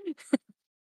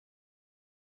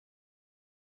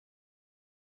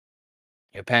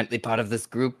 You're apparently part of this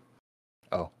group.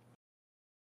 Oh.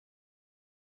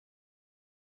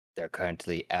 They're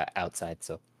currently outside,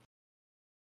 so.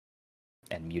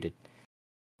 And muted.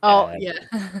 Oh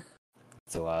yeah.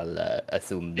 So I'll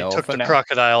assume He no took for the now.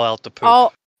 crocodile out to poop.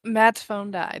 Oh, Matt's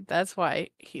phone died. That's why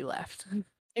he left.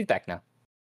 He's back now.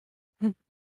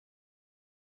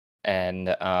 And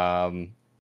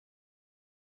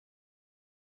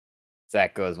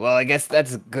Zach goes, well, I guess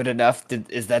that's good enough.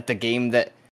 Is that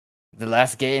the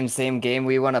last game, same game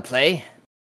we want to play?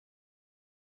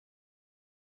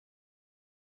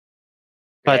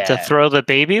 But to throw the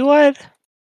baby what?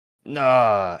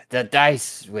 No, the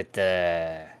dice with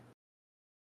the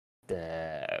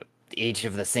each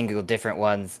of the single different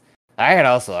ones. I could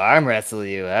also arm wrestle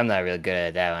you. I'm not real good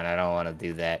at that one. I don't want to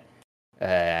do that.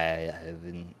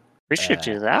 We should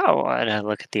do that one.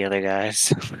 Look at the other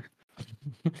guys.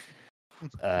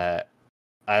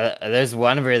 There's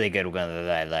one really good one that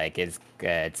I like. It's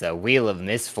a Wheel of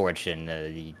Misfortune.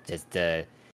 The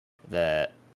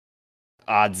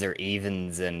odds or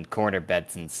evens and corner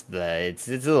bets and it's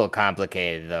a little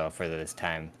complicated though for this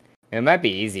time. It might be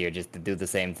easier just to do the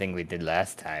same thing we did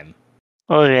last time.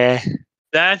 Okay.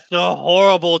 That's a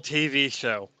horrible TV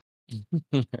show.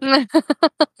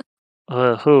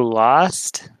 Who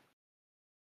lost?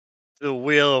 The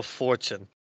Wheel of Fortune.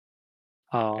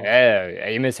 Oh.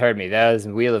 You misheard me. That was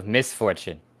Wheel of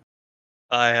Misfortune.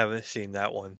 I haven't seen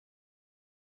that one.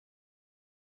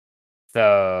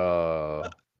 So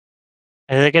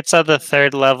I think it's on the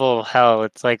 3rd level of hell.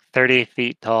 It's like 30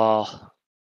 feet tall.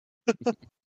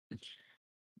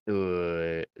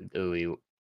 do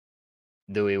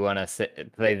we want to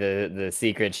play the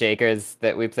secret shakers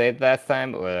that we played last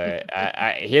time, or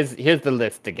here's the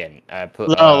list again. I put.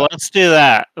 No, let's do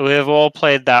that. We've all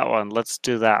played that one. Let's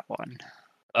do that one.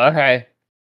 Okay.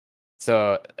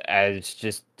 So I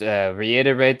just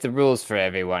reiterate the rules for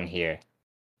everyone here.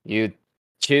 You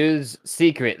choose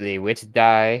secretly which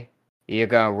die you're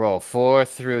gonna roll. 4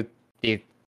 through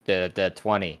the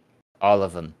 20. All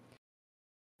of them.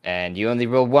 And you only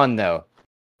roll 1, though,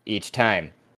 each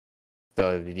time.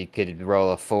 So you could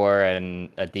roll a 4 and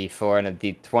a d4 and a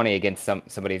d20 against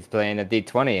somebody who's playing a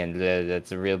d20, and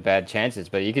that's a real bad chances.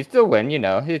 But you can still win, you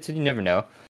never know.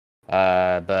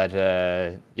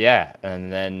 Yeah,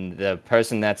 and then the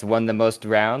person that's won the most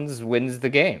rounds wins the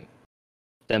game.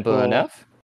 Simple Cool. enough.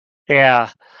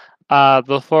 Yeah.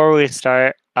 Before we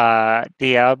start,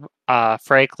 DM,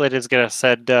 Franklin is gonna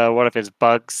send one of his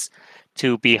bugs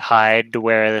to be hide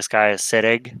where this guy is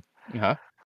sitting, Uh-huh.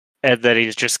 and then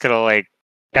he's just gonna like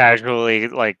casually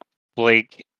like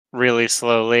blink really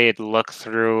slowly and look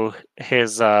through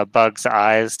his bug's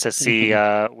eyes to see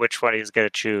which one he's gonna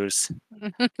choose.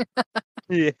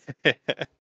 Yeah.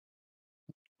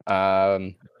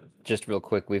 Just real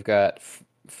quick, we've got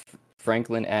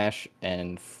Franklin, Ash,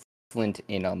 and Flint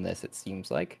in on this. It seems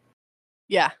like.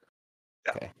 Yeah.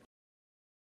 Okay.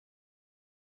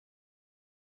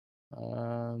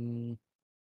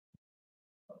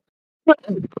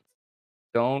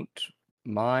 Don't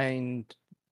mind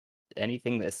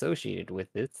anything associated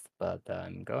with this, but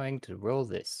I'm going to roll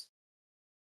this.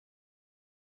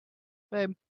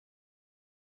 Babe.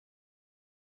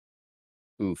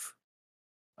 Oof.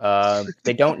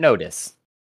 They don't notice.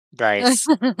 Nice.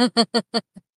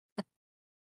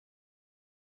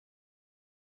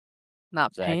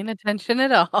 Not Zach. paying attention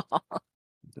at all.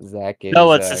 Zach is No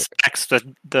one suspects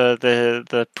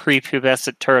the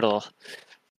prepubescent turtle.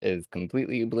 is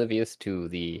completely oblivious to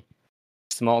the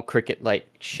small cricket-like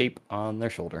shape on their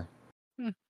shoulder.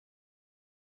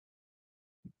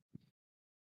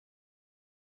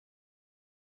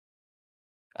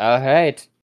 All right,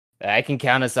 I can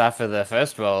count us off for the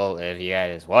first roll if you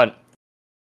guys want.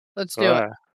 Let's do it.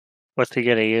 What's he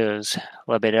gonna use?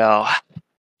 Let me know.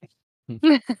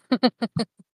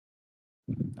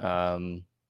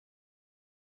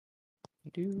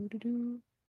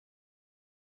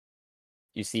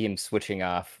 You see him switching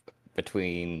off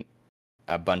between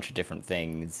a bunch of different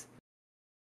things.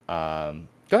 Go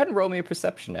ahead and roll me a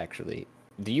perception. Actually,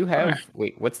 do you have? Alright.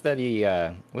 Wait, what's that?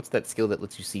 What's that skill that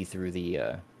lets you see through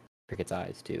the cricket's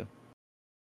eyes too?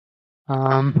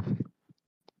 Let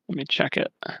me check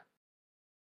it.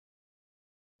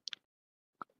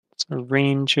 It's a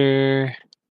ranger,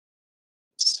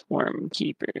 swarm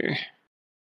keeper.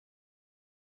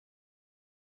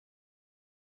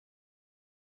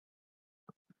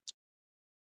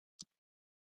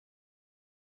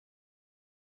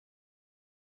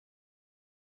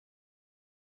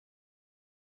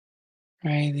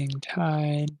 Writhing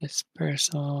tide,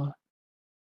 dispersal.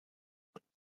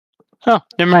 Oh,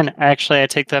 never mind. Actually, I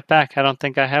take that back. I don't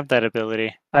think I have that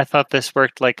ability. I thought this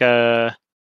worked like a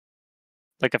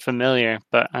familiar,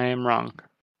 but I am wrong.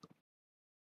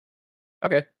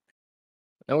 Okay,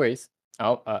 no worries.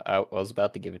 I was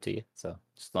about to give it to you, so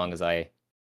as long as I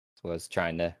was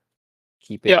trying to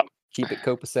keep it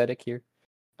copacetic here.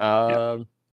 All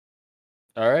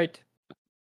right.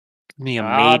 Give me a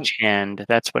mage hand.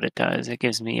 That's what it does. It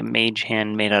gives me a mage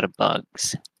hand made out of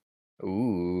bugs.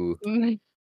 Ooh.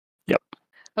 Yep.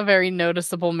 A very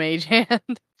noticeable mage hand.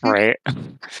 Right.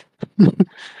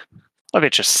 Let me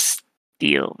just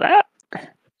steal that. All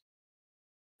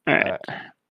right.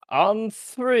 On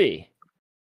 3.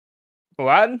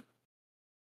 1,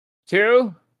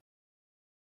 2,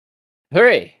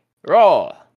 3.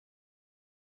 Roll.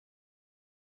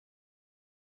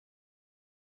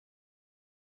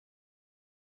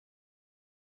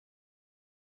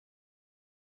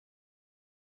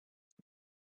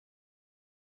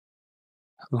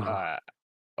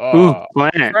 Ooh,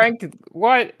 Flint. Frank,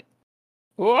 what?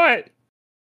 What?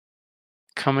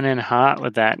 Coming in hot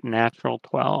with that natural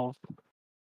 12.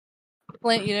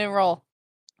 Flint, you didn't roll.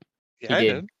 Yeah, I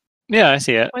did. Yeah, I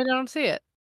see it. Why don't see it?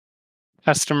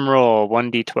 Custom roll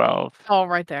 1d12. Oh,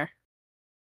 right there.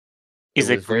 Is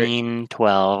It a was very- green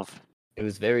 12. It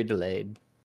was very delayed.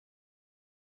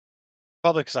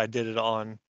 Probably because I did it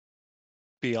on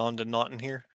Beyond and not in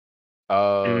here.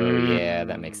 Oh, yeah,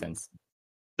 that makes sense.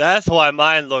 That's why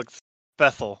mine looks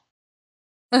special.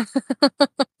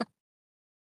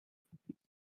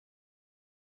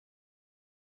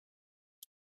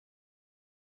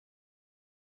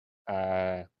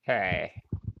 Okay.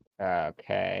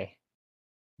 Okay.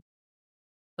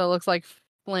 So it looks like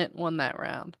Flint won that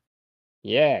round.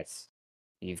 Yes.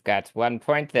 You've got 1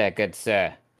 point there, good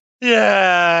sir.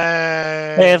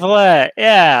 Yeah. Hey, Flint.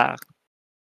 Yeah.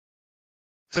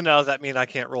 So now does that mean I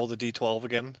can't roll the d12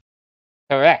 again?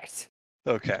 Correct.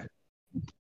 Okay.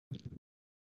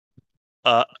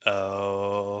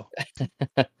 Uh-oh.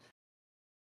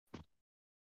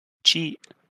 Cheat.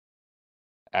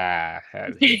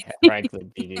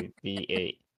 Franklin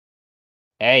D8.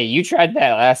 Hey, you tried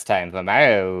that last time, but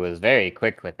Mario was very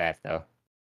quick with that, though.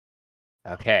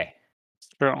 Okay.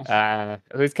 True.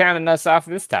 Who's counting us off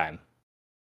this time?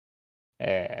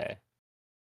 I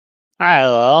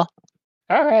will.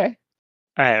 Okay.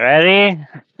 Alright, ready?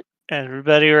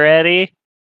 Everybody ready?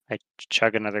 I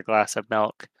chug another glass of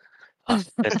milk.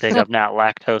 Good thing I'm not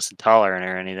lactose intolerant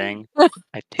or anything.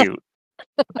 I toot.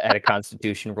 Add a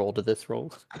constitution roll to this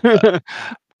roll. Gonna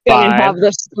have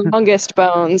the strongest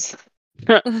bones.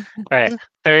 Alright,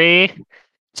 3,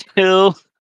 2,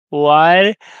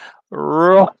 1,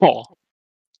 roll.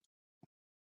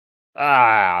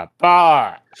 Bollocks.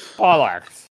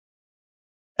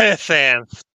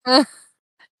 Pissants.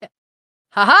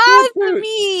 Ha for Dude.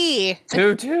 me!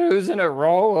 2 2s in a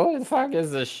row? What the fuck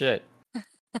is this shit?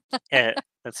 Yeah,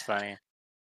 that's funny.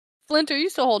 Flint, are you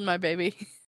still holding my baby?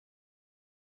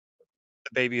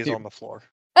 The baby is Dude. on the floor.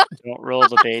 Don't roll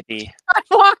the baby. I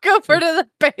walk over to the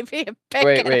baby and pick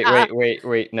Wait, it up.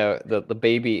 wait. No, the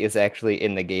baby is actually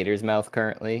in the gator's mouth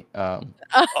currently. Oh.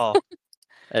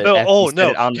 After No, you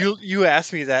set it no. on You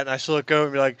asked me that, and I should look over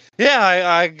and be like, yeah,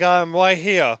 I got him right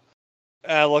here.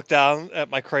 And I look down at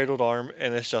my cradled arm,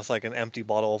 and it's just like an empty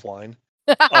bottle of wine.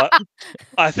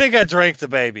 I think I drank the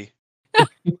baby.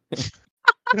 God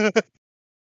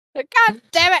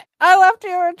damn it! I left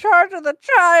you in charge of the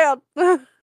child. I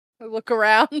look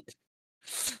around,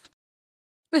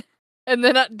 and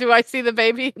then do I see the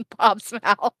baby in Bob's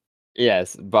mouth?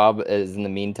 Yes, Bob is in the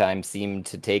meantime seemed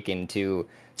to take into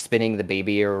spinning the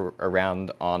baby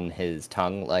around on his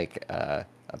tongue like a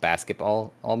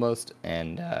basketball almost,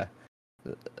 and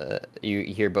you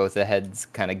hear both the heads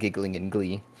kind of giggling in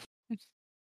glee.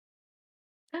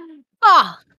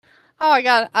 Oh, I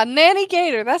got a nanny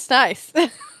gator. That's nice.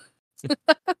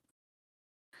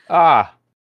 Well,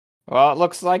 it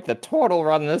looks like the turtle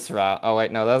run this route. Oh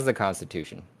wait, no, that was the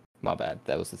Constitution. My bad.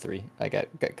 That was the 3. I got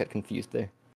confused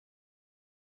there.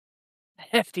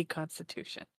 Hefty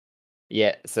constitution.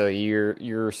 Yeah, so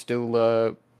you're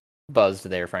still buzzed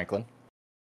there, Franklin.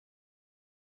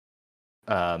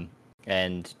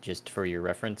 And just for your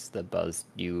reference, the buzz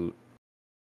you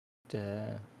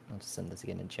I'll just send this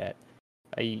again in chat.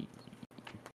 I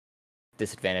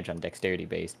disadvantage on dexterity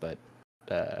based, but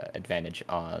advantage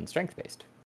on strength based.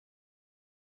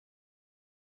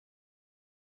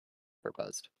 For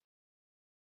buzzed.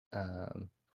 And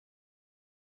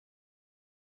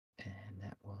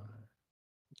that one.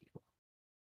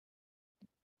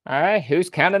 All right, who's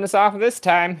counting us off this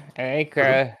time? I think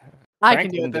I can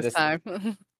do Franklin it did this time.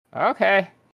 Okay,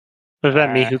 Was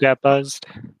that me who got buzzed?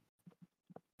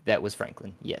 that was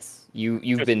Franklin. Yes,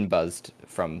 you've been buzzed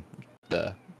from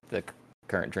the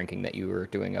current drinking that you were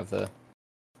doing of the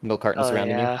milk carton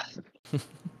surrounding you.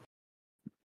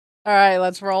 All right,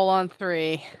 let's roll on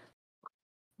 3.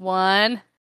 1,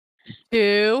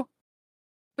 2,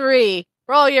 3.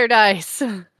 Roll your dice.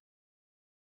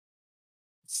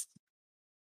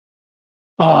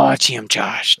 Oh, GM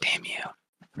Josh, damn you.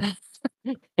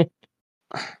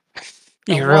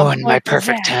 You A ruined 1 my point for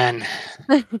perfect that.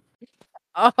 10.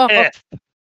 Oh, Eh.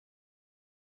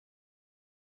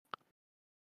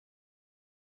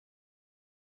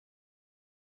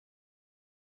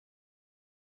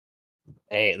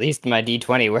 Hey, at least my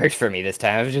D20 worked for me this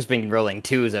time. I've just been rolling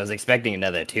 2s. I was expecting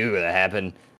another 2 to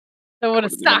happen. that would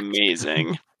have Would've been sucked.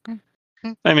 amazing.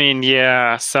 I mean,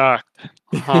 yeah, sucked.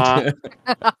 Huh?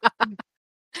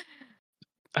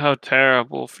 How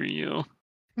terrible for you.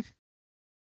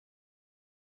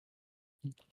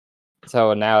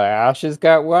 So now Ash has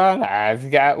got 1, I've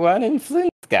got 1, and Flint's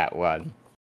got 1.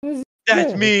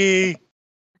 That's me.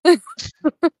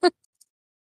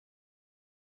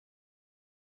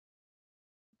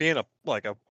 Being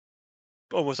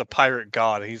almost a pirate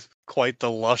god, he's quite the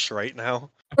lush right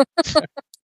now.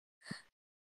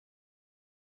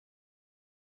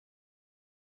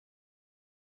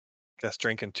 Guess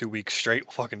drinking 2 weeks straight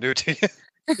will fucking do it to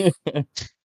you.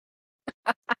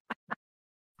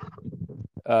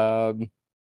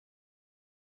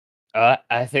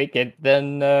 I think it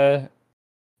then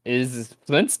is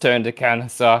Flint's turn to count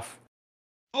us off.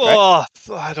 Oh,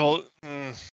 I don't.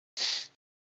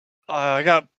 I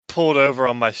got pulled over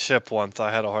on my ship once.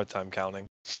 I had a hard time counting.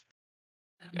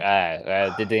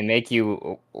 Did they make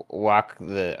you walk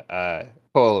the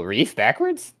coral reef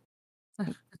backwards?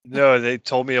 No, they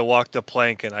told me to walk the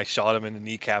plank, and I shot him in the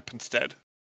kneecap instead.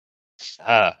 That's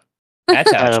how a true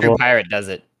Incredible. pirate does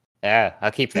it. Yeah,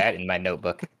 I'll keep that in my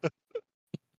notebook.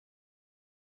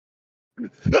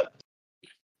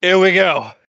 Here we go.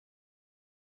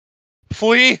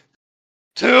 Flee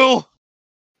to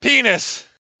penis.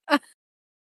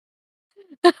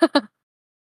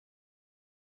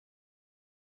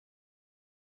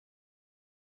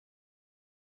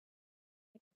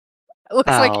 Looks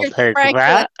like I'll it's take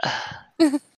Franklin.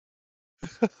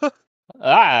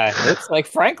 that. Looks like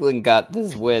Franklin got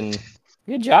this win.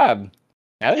 Good job.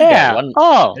 Now he's Yeah. got one.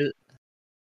 Oh.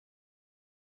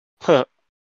 Huh.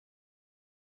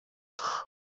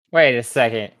 Wait a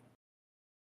second.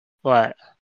 What?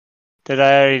 Did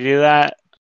I already do that?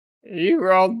 You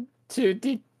rolled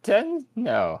 2d10?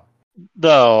 No.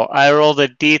 No, I rolled a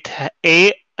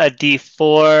D8, a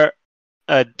D4,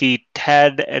 a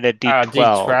D10, and a Oh, D12.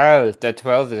 D12. The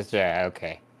 12 is there.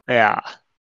 Okay. Yeah.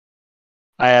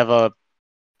 I have a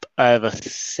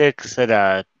 6 and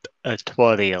a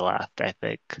 20 left, I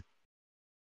think.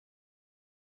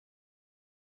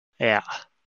 Yeah.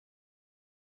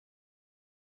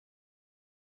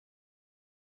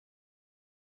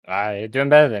 You're doing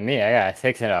better than me. I got a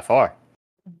 6 and a 4.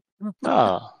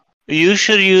 Oh. You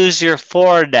should use your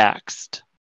 4 next.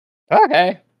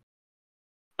 Okay.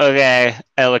 Okay.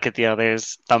 I look at the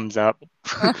others. Thumbs up.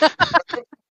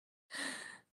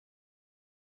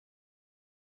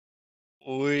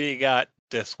 We got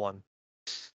this one.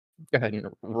 Go ahead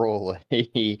and roll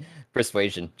a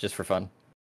persuasion just for fun.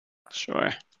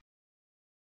 Sure.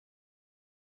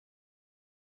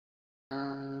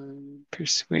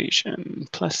 Persuasion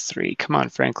 +3. Come on,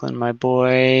 Franklin, my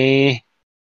boy.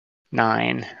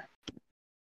 9.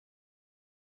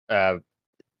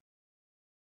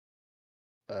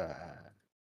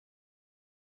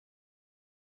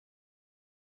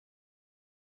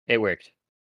 It worked.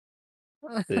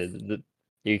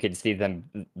 You can see them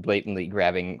blatantly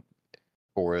grabbing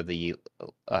for the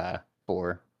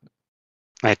 4.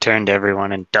 I turned to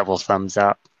everyone and double thumbs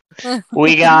up.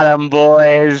 We got them,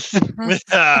 boys.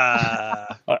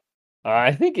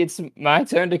 I think it's my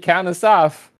turn to count us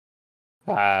off.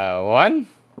 1,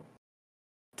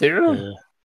 2,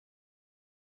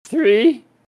 3,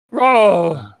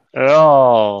 roll!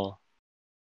 Oh.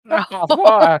 Oh,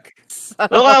 fuck!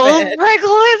 Oh,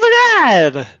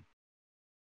 Franklin,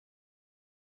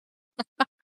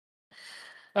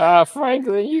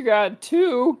 Franklin, you got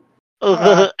 2.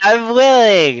 I'm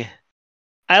willing.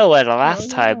 I went last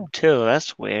no. time too.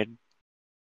 That's weird.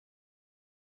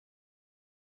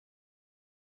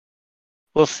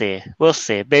 We'll see. We'll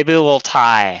see. Maybe we'll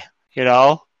tie. You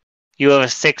know? You have a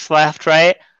 6 left,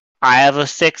 right? I have a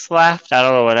 6 left. I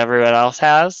don't know what everyone else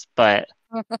has, but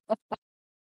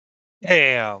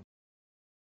Damn.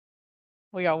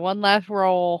 We got one last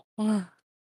roll.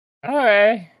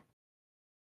 Alright.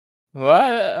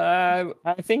 Well,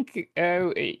 I think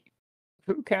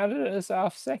who counted us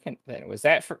off second then? Was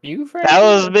that for you, Franklin? that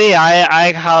was me.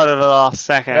 I counted it off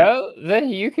second. Well, then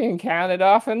you can count it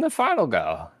off in the final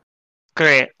go.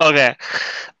 Great. Okay.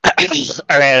 All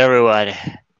right, everyone.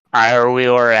 Are we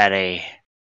ready?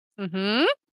 Mm-hmm.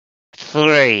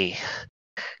 3,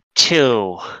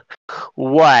 2,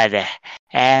 1,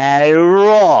 and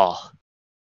roll.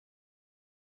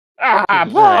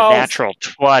 Balls! Natural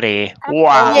 20.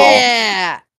 Wow.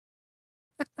 Yeah.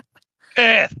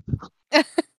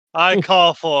 I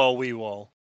call for a wee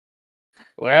roll.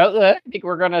 Well, I think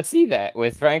we're gonna see that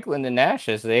with Franklin and Nash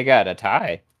as they got a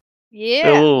tie.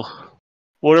 Yeah. Ooh.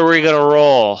 What are we gonna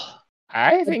roll?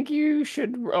 I think you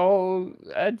should roll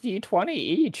a d20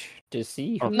 each to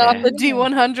see who. Okay. Not the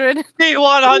D100.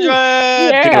 D100!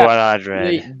 Yeah.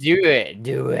 100.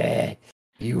 Do it.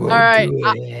 You will All right, do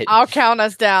it. I'll count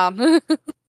us down.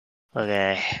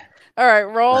 Okay. All right,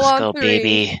 roll Let's on go, 3.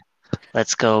 baby.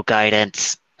 Let's go,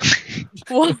 guidance.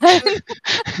 1,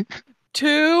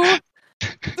 2,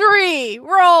 3.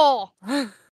 Roll.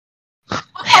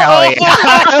 Hell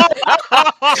yeah.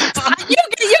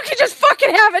 You can just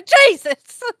fucking have it,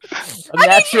 Jesus. A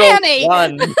natural Annie.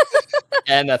 1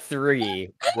 and a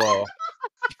 3. Whoa.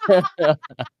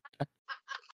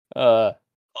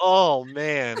 Oh,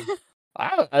 man.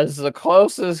 Wow, that's the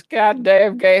closest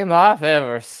goddamn game I've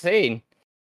ever seen.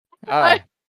 I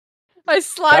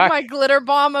slide Fuck. my glitter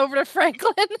bomb over to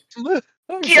Franklin. Looks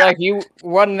like you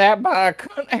won that by a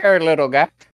cunt hair, little guy.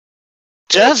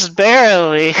 Just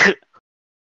barely.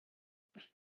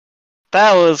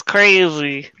 That was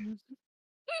crazy.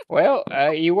 Well,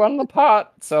 you won the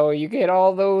pot, so you get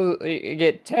all those. You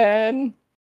get 10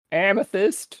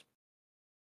 amethyst.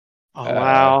 Oh,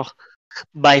 wow.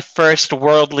 My first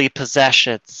worldly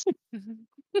possessions.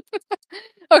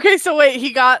 Okay, so wait,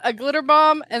 he got a glitter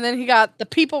bomb, and then he got the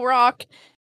people rock,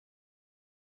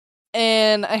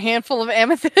 and a handful of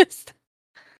amethyst.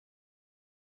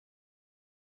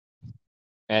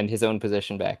 And his own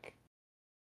possession back.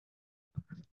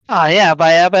 Ah, yeah,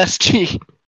 by MSG.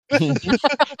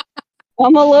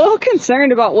 I'm a little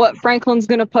concerned about what Franklin's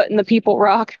gonna put in the People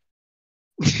Rock.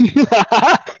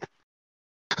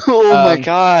 Oh my Um,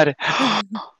 god.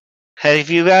 Have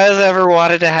you guys ever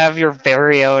wanted to have your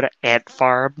very own ant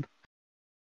farm?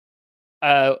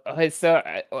 There's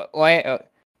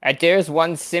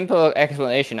one simple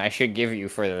explanation I should give you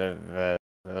for the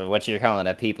what you're calling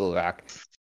a people rock.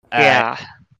 Yeah.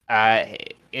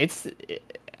 It's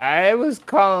I was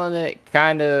calling it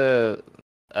kind of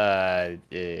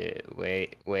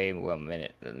wait 1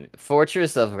 minute,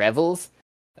 Fortress of Revels,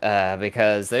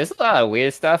 because there's a lot of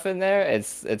weird stuff in there.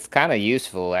 It's kind of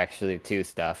useful actually to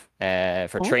stuff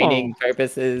for training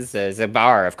purposes. There's a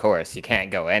bar, of course. You can't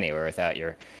go anywhere without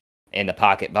your in the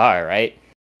pocket bar, right?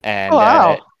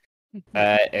 And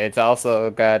it's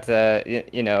also got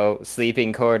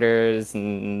sleeping quarters,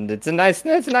 and it's a nice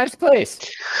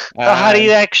place. So how do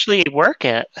you actually work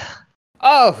it?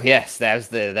 Oh yes, that was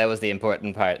the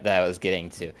important part that I was getting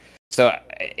to. So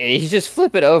you just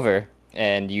flip it over,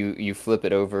 and you flip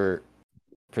it over,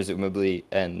 presumably,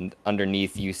 and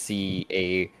underneath you see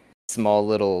a small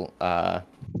little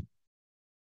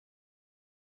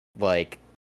like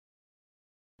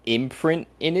imprint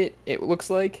in it. It looks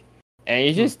like, and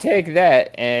you just take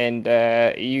that and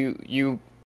you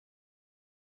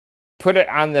put it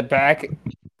on the back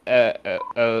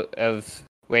of.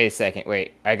 Wait a second.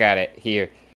 Wait, I got it here.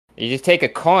 You just take a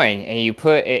coin and you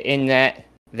put it in that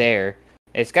there.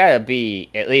 It's gotta be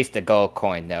at least a gold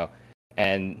coin though,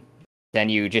 and then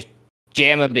you just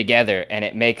jam them together, and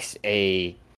it makes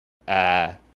a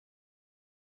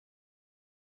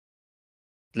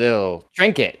little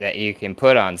trinket that you can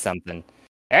put on something.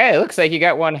 Hey, it looks like you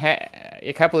got one.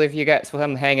 A couple of you got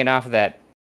some hanging off of that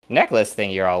necklace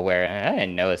thing you're all wearing. I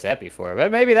didn't notice that before,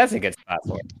 but maybe that's a good spot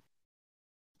for it.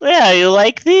 Yeah, you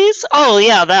like these? Oh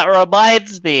yeah, that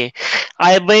reminds me.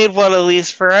 I made one of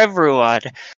these for everyone.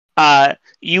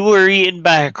 You were eaten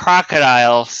by a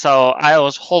crocodile, so I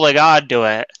was holding on to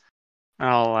it.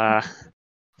 I'll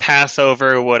pass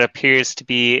over what appears to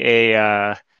be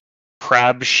a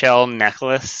crab shell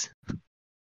necklace.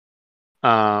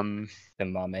 The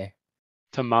mummy.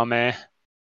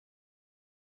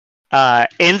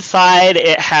 Inside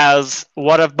it has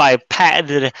one of my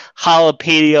patented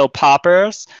jalapeno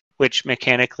poppers, which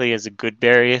mechanically is a good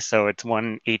berry, so it's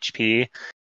 1 HP.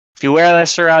 If you wear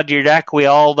this around your neck, we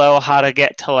all know how to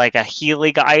get to like a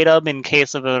healing item in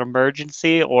case of an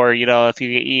emergency, or if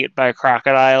you get eaten by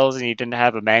crocodiles and you didn't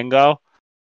have a mango.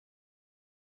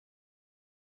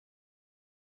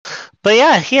 But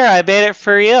yeah, here, I made it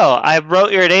for you. I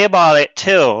wrote your name on it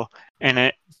too, and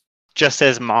it just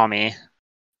says mommy.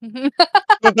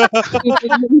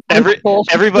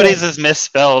 Everybody's is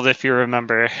misspelled, if you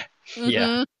remember.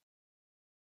 Yeah.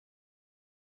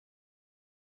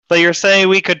 But you're saying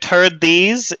we could turn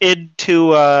these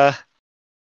into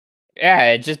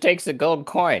Yeah, it just takes a gold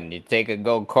coin. You take a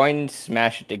gold coin,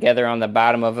 smash it together on the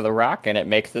bottom of the rock, and it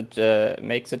makes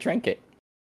a trinket.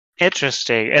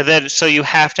 Interesting. And then so you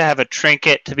have to have a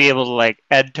trinket to be able to like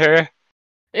enter?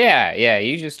 Yeah,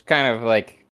 you just kind of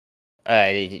like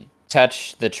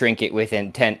touch the trinket with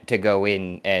intent to go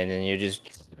in, and then you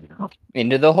just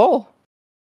into the hole.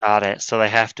 Got it. So they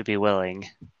have to be willing.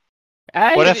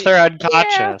 What if they're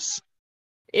unconscious? Yeah.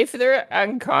 If they're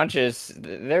unconscious,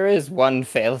 there is one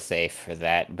failsafe for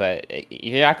that, but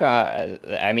you're not gonna.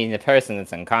 I mean, the person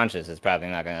that's unconscious is probably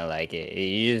not gonna like it.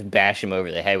 You just bash them over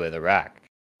the head with a rock.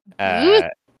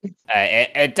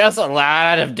 It does a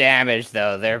lot of damage,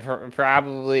 though. They're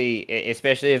probably,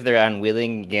 especially if they're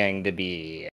unwilling, going to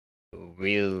be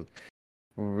real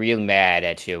mad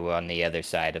at you on the other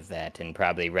side of that, and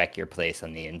probably wreck your place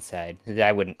on the inside.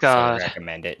 I wouldn't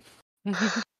recommend it.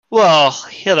 Well,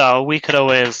 we could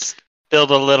always build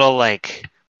a little like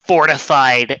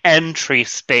fortified entry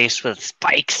space with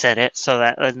spikes in it, so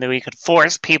that then we could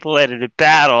force people into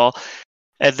battle.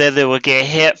 And then they would get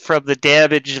hit from the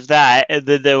damage of that, and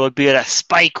then they would be in a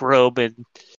spike room. And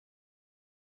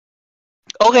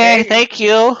okay, thank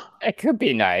you. It could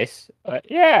be nice, but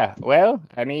yeah. Well,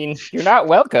 I mean, you're not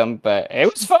welcome, but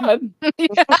it was fun.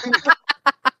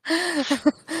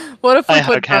 What if we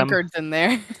put bunkards in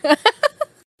there? That's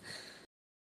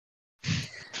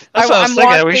what I was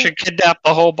thinking. We should kidnap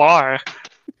the whole bar.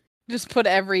 Just put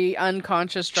every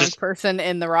unconscious drunk person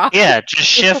in the rock. Yeah, just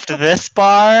shift this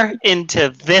bar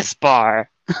into this bar.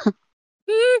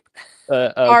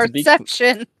 Our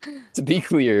section. To be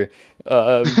clear,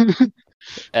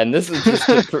 and this is just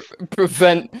to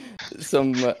prevent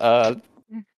some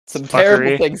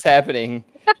terrible things happening.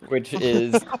 which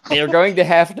is they're going to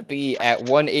have to be at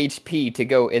 1 HP to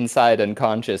go inside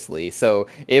unconsciously. So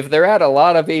if they're at a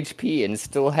lot of HP and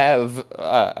still have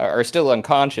are still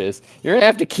unconscious, you're gonna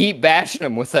have to keep bashing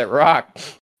them with that rock.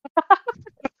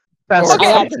 That's Or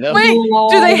Okay, something else. wait,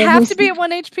 do they have to be at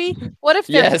 1 HP? What if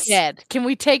they're Yes. dead? Can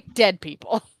we take dead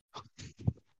people?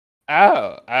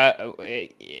 Oh,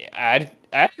 I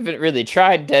haven't really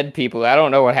tried dead people. I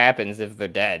don't know what happens if they're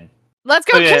dead. Let's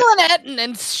go Okay. killing it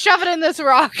and shove it in this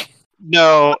rock.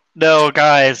 No,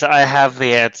 guys, I have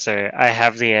the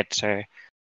answer.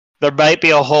 There might be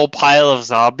a whole pile of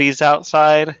zombies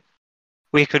outside.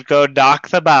 We could go knock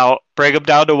them out, bring them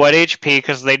down to 1 HP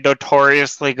because they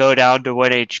notoriously go down to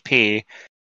 1 HP.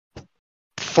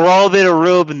 Throw them in a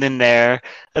room in there,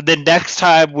 and then next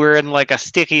time we're in like a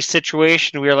sticky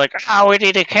situation, we're like, we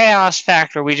need a chaos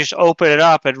factor. We just open it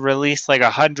up and release like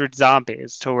 100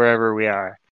 zombies to wherever we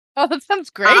are. Oh, that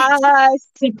sounds great. I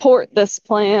support this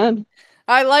plan.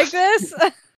 I like this.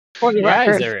 For the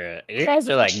You guys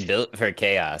are like built for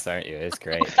chaos, aren't you? It's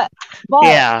great. But,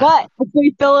 Yeah. but if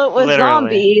we fill it with Literally.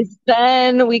 zombies,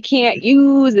 then we can't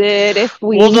use it if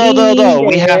we Well, no. need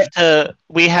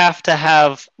We have to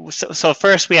have. So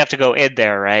first, we have to go in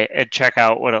there, right, and check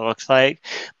out what it looks like.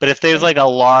 But if there's like a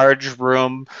large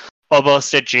room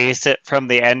almost adjacent from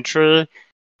the entry,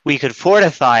 we could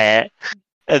fortify it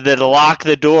and then lock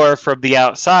the door from the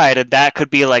outside, and that could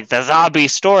be like the zombie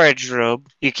storage room.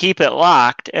 You keep it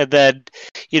locked, and then,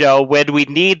 when we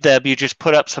need them, you just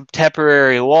put up some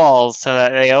temporary walls so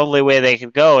that the only way they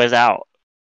can go is out.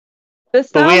 This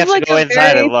But we sounds have to like go a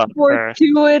inside very and look first.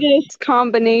 fortuitous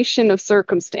combination of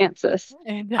circumstances.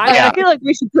 And, Yeah. I feel like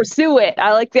we should pursue it.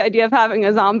 I like the idea of having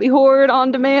a zombie horde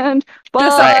on demand, but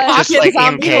Just a Right, just pocket like in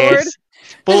zombie horde. case.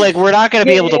 But like, we're not going to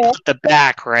be able to Yeah. put them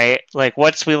back, right? Like,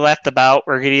 once we let them out,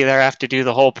 we're going to either have to do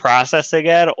the whole process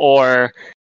again, or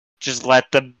just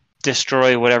let them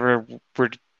destroy whatever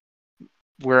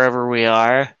wherever we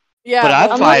are. Yeah, But I'm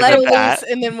well, fine we let with it that.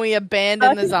 loose and then we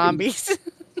abandon the zombies.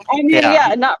 I mean,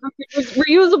 Yeah. not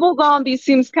reusable zombies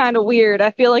seems kind of weird.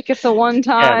 I feel like it's a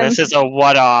one-time. Yeah, this is a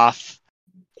one-off.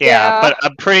 Yeah, Yeah. but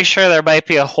I'm pretty sure there might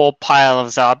be a whole pile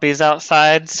of zombies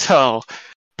outside, so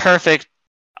perfect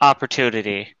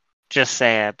opportunity. Just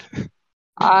saying.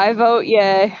 I vote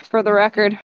yay for the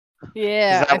record.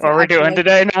 Yeah, Is that what we're doing actually,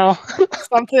 today now?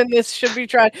 something this should be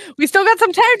tried. We still got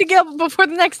some time to get before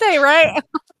the next day, right?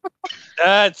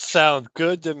 That sounds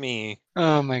good to me.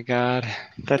 Oh my god.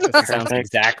 That's That sounds perfect.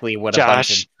 exactly what a Josh.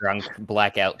 bunch of drunk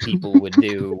blackout people would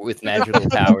do with magical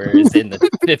powers in the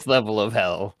 5th level of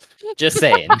hell. Just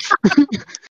saying.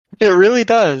 It really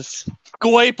does.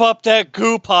 Swipe up that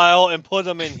goo pile and put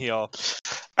them in here.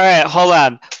 Alright, hold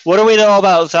on. What do we know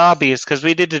about zombies? Because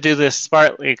we need to do this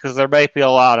smartly, because there might be a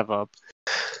lot of them.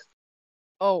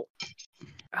 Oh.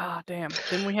 Ah, damn.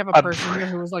 Didn't we have a I'm person here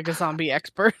who was like a zombie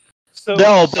expert? So,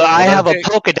 No, but I have a okay,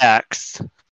 Pokedex.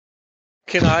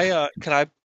 Can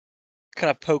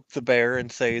I poke the bear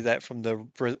and say that from the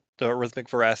rhythmic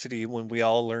veracity, when we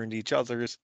all learned each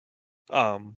other's,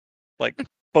 like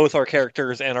both our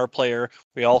characters and our player,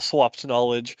 we all swapped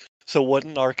knowledge. So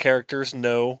wouldn't our characters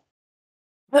know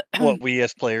what we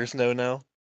as players know now?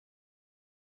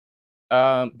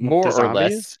 More The or zombies?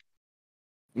 less.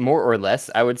 More or less,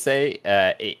 I would say.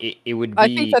 It would be I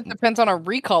think that depends on our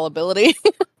recall ability.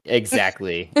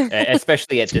 exactly,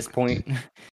 especially at this point.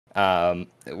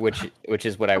 Which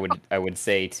is what I would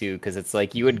say too, because it's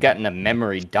like you had gotten a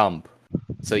memory dump,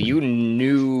 so you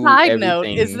knew. Side note,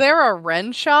 everything. is there a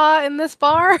Renshaw in this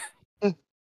bar?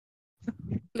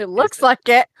 It looks like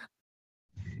it.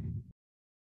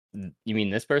 You mean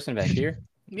this person back here?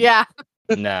 Yeah.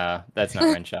 No, that's not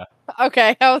Renshaw.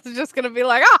 Okay. I was just gonna be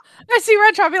like, I see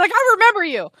Renshaw. I'll be like, I remember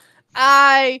you.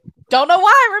 I don't know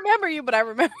why I remember you, but I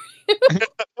remember.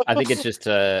 I think it's just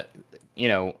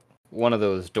one of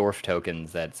those dwarf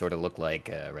tokens that sort of look like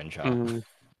Renshaw. Mm.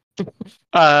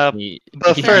 He-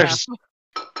 But he- first,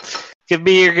 give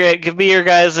me your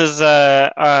guys'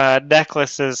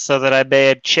 necklaces so that I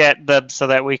may enchant them so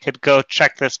that we could go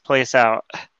check this place out.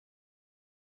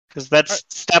 Because that's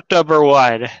step number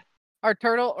 1. Our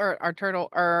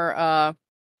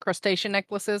crustacean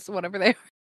necklaces, whatever they are.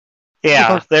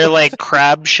 Yeah, they're like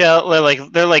crab shell.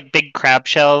 They're like big crab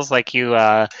shells. Like you,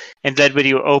 and then when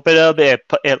you open them,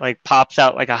 it like pops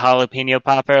out like a jalapeno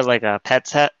popper, like a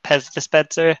Pez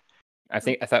dispenser. I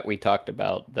thought we talked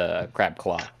about the crab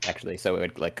claw actually, so it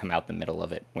would like come out the middle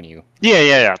of it when you.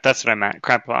 Yeah. That's what I meant.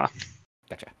 Crab claw.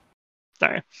 Gotcha.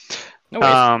 Sorry. No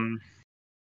worries.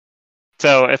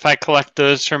 So if I collect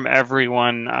those from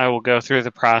everyone, I will go through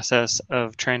the process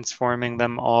of transforming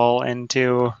them all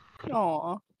into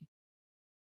Aw.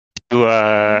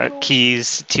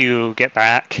 keys to get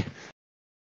back,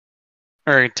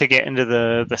 or to get into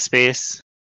the space.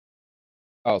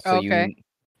 Oh, so Okay.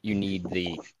 you need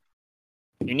the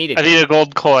you need I it. need a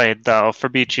gold coin though for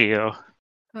Bichiyu.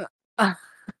 I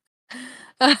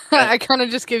kind of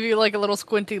just give you like a little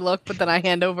squinty look, but then I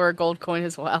hand over a gold coin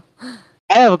as well.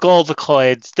 I have gold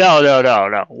coins.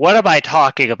 No. What am I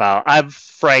talking about? I'm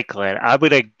Franklin. I'm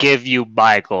gonna give you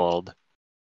my gold.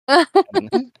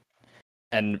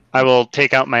 And I will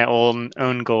take out my own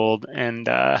gold and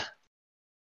I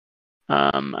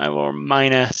will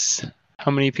minus.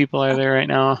 How many people are there right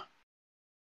now?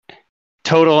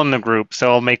 Total in the group,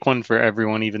 so I'll make one for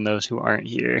everyone, even those who aren't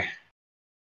here.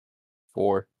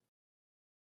 4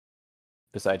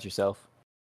 besides yourself,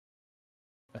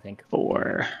 I think.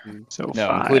 4. So No,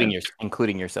 5.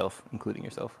 including yourself.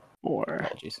 4.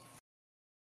 Apologies.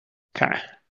 Okay.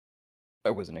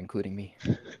 That wasn't including me.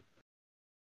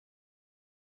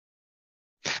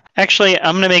 Actually,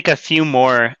 I'm gonna make a few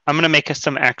more. I'm gonna make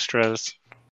some extras,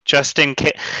 just in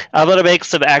case. I'm gonna make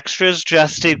some extras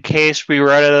just in case we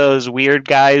run into those weird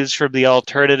guys from the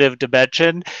alternative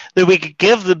dimension. Then we could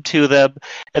give them to them,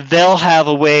 and they'll have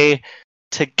a way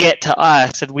to get to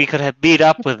us, and we could meet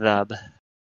up with them.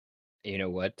 You know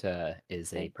what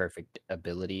is a perfect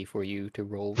ability for you to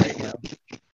roll right now?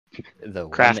 The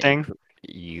one that Crafting?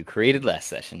 you created last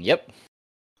session. Yep.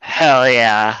 Hell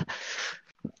yeah!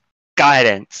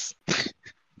 Guidance.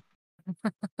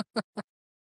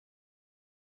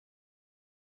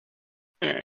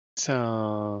 Alright,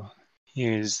 so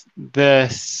here's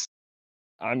this,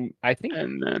 I think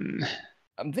and then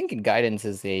I'm thinking guidance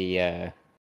is a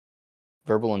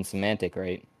verbal and semantic,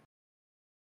 right?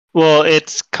 well,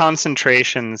 it's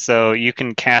concentration, so you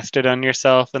can cast it on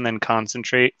yourself and then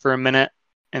concentrate for a minute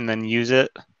and then use it.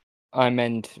 I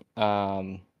meant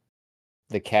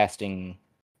the casting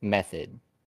method.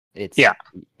 It's Yeah.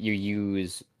 You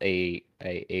use a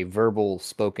verbal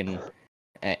spoken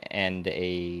and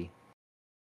a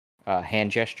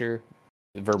hand gesture,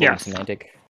 verbal and Yes.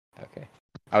 semantic. Okay.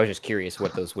 I was just curious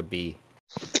what those would be.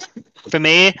 For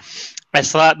me, I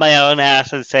slap my own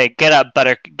ass and say, "Get up,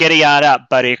 get on up,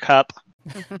 Buttercup."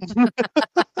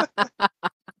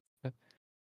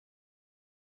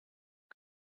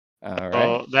 All right.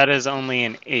 Well, that is only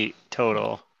an 8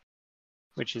 total,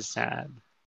 which is sad.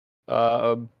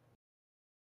 The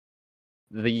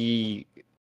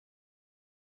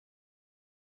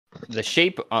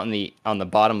shape on the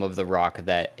bottom of the rock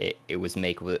that it was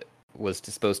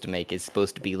supposed to make is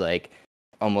supposed to be like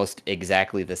almost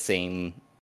exactly the same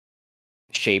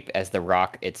shape as the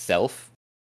rock itself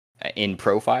in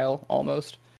profile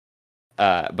almost.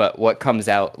 But what comes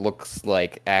out looks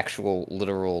like actual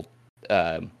literal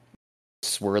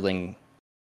swirling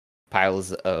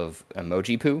piles of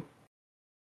emoji poo.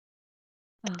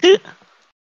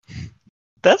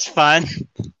 That's fun.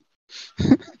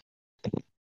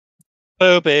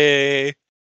 Poopy.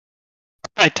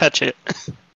 I touch it.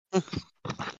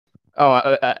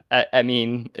 Oh, I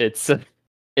mean, it's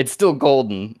still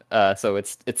golden, so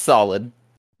it's solid.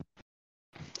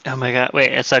 Oh my god!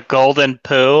 Wait, it's a golden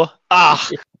poo. Ah,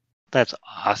 that's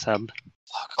awesome.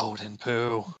 Golden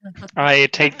poo. I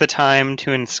take the time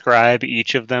to inscribe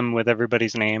each of them with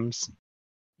everybody's names.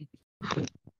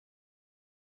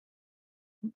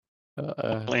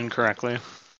 Incorrectly.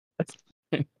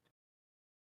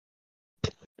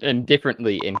 And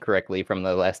differently incorrectly from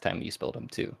the last time you spelled them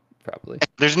too, probably.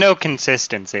 There's no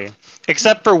consistency.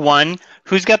 Except for one.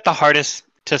 Who's got the hardest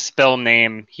to spell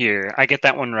name here? I get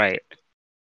that one right.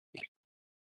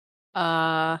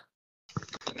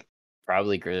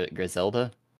 Probably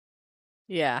Griselda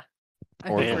Yeah. I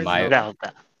Or think Vomaya.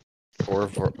 Zelda. or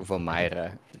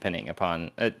Vomaira, depending upon.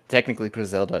 Technically,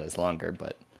 Griselda is longer,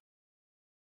 but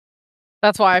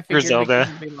That's why I figured Griselda. it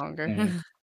would be longer. Mhm.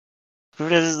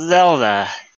 Zelda.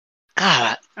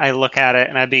 God, I look at it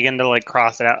and I begin to like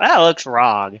cross it out. That looks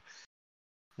wrong.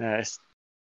 Just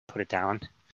put it down.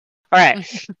 All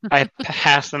right, I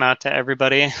pass them out to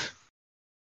everybody.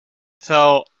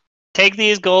 So take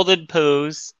these golden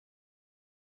poos,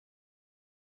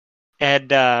 and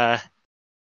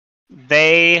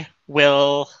they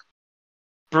will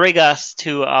bring us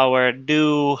to our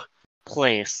new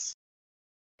place.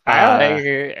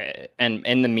 and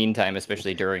in the meantime,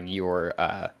 especially during your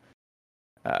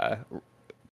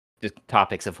the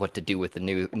topics of what to do with the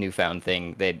newfound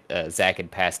thing, that Zach had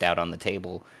passed out on the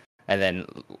table, and then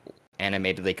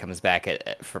animatedly comes back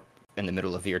in the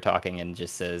middle of your talking and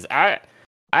just says, "I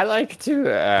like to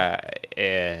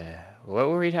what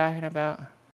were we talking about?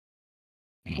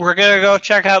 We're gonna go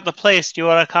check out the place. Do you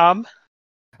want to come?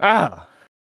 Oh,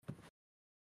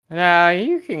 No,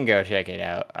 you can go check it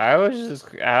out. I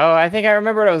think I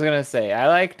remember what I was gonna say. I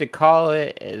like to call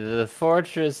it the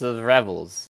Fortress of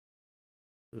Rebels.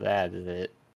 That is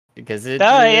it. Because it.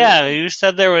 Oh yeah, you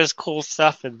said there was cool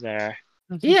stuff in there.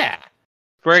 Yeah.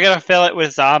 We're gonna fill it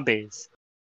with zombies.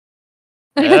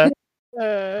 Good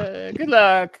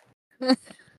luck.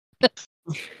 It's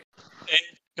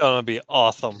gonna be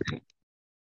awesome.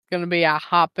 Gonna be a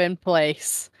hopping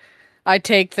place. I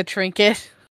take the trinket.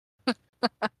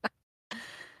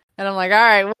 And I'm like, all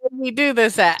right, where do we do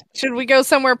this at? Should we go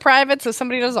somewhere private so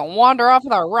somebody doesn't wander off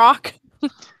with our rock?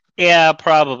 Yeah,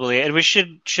 probably. And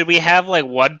should we have like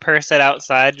one person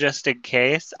outside just in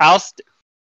case?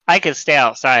 I could stay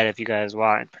outside if you guys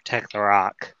want and protect the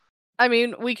rock. I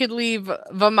mean, we could leave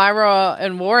Vamira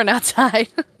and Warren outside.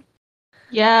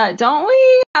 Yeah, don't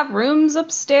we have rooms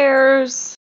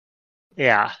upstairs?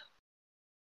 Yeah.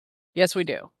 Yes, we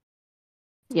do.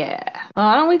 Yeah. Well,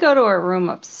 why don't we go to our room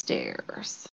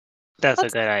upstairs? That's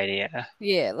Let's- a good idea.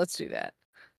 Yeah, let's do that.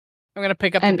 I'm gonna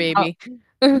pick up And, the baby.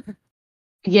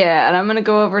 Yeah, and I'm gonna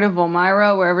go over to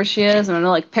Volmyra, wherever she is. I'm gonna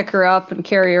like pick her up and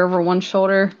carry her over one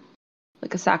shoulder,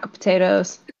 like a sack of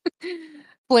potatoes.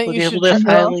 Flint, We'll you be should, able to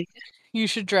finally. you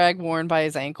should drag Warren by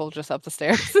his ankle just up the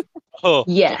stairs. Oh,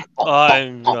 Yeah.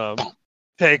 I'm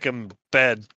take him to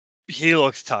bed. He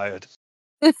looks tired.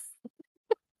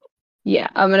 Yeah,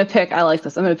 I like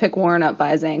this. I'm gonna pick Warren up by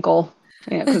his ankle.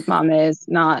 Yeah, because Mame is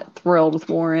not thrilled with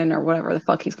Warren or whatever the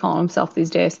fuck he's calling himself these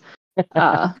days.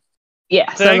 Yeah,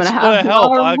 so I'm Thanks gonna for the have help.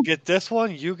 Warren- I'll get this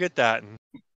one. You get that.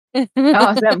 Oh, so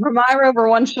Vermira over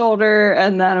one shoulder,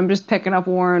 and then I'm just picking up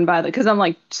Warren by because I'm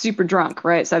like super drunk,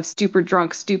 right? So I have super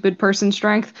drunk, stupid person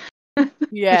strength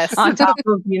Yes. on top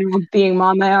of being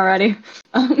Mame already.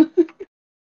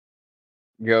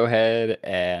 Go ahead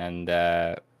and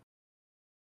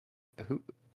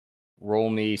roll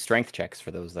me strength checks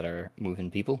for those that are moving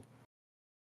people.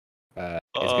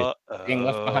 Is being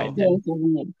left behind? There's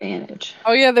an advantage.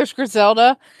 Oh yeah, there's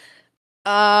Griselda.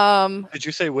 Did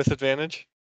you say with advantage?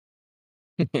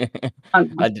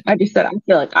 I just said I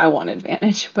feel like I want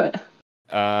advantage, but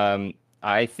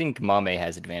I think Mame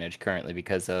has advantage currently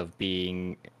because of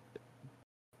being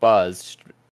buzzed,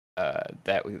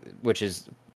 which is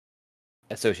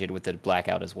associated with the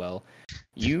blackout as well.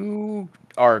 You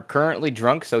are currently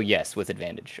drunk, so yes, with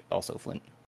advantage. Also, Flint.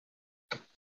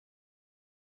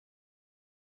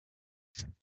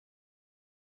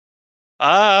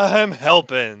 I'm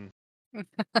helping.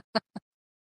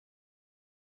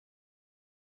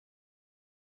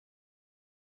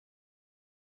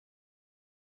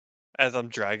 As I'm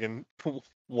dragging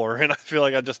Warren, I feel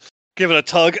like I just give it a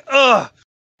tug.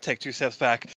 Take 2 steps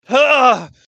back.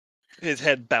 His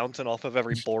head bouncing off of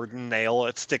every board and nail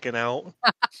that's sticking out.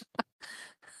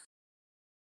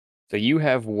 So you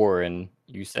have Warren,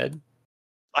 you said,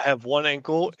 I have one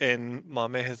ankle, and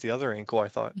Mame has the other ankle, I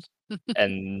thought.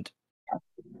 and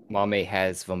Mame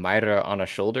has Vamira on a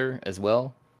shoulder as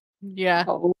well. Yeah,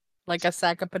 like a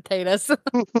sack of potatoes.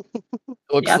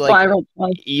 Looks yeah, like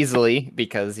like easily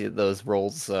because those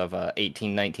rolls of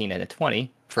 18, 19, and a 20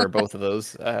 for both of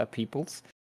those peoples.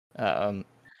 And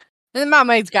my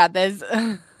mate's got this.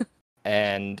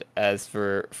 And as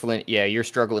for Flint, yeah, you're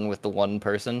struggling with the one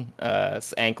person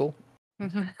ankle.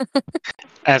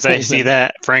 As I see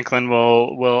that, Franklin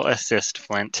will assist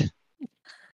Flint.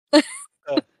 Thanks,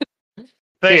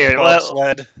 Here,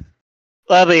 Bobsled.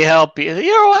 Let me help you.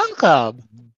 You're welcome.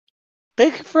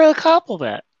 Thank you for the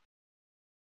compliment.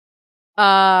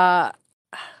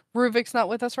 Ruvik's not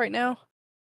with us right now.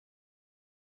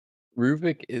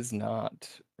 Ruvik is not.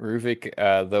 Ruvik,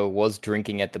 though, was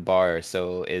drinking at the bar,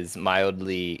 so is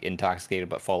mildly intoxicated,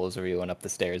 but follows everyone up the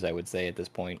stairs, I would say, at this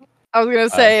point. I was gonna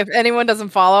say, if anyone doesn't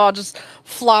follow, I'll just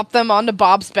flop them onto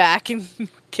Bob's back and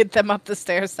get them up the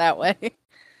stairs that way.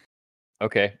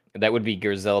 Okay, that would be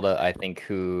Griselda, I think,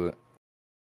 who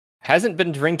hasn't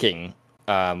been drinking,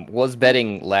 was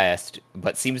betting last,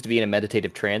 but seems to be in a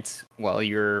meditative trance while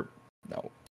you're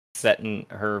setting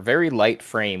her very light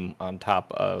frame on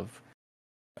top of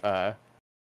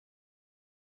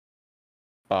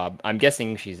Bob. I'm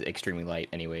guessing she's extremely light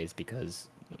anyways, because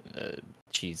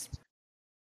she's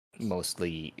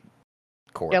mostly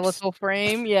corpse. Skeletal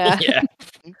frame, yeah. Yeah,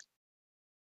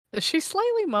 Is she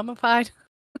slightly mummified?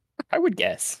 I would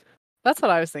guess. That's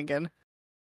what I was thinking.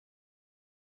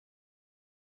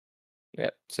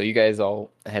 Yeah. So you guys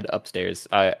all head upstairs.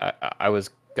 I was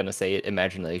gonna say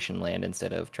Imagination Land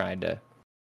instead of trying to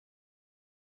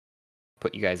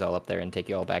put you guys all up there and take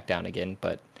you all back down again,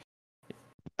 but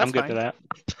I'm That's good fine. for that.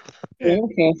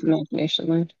 okay, it's Imagination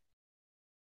Land.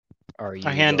 are you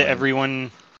I hand going-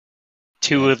 everyone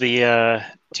two of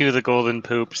the golden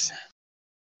poops.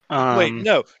 Wait,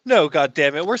 no, God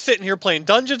damn it! We're sitting here playing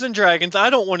Dungeons and Dragons. I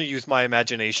don't want to use my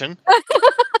imagination.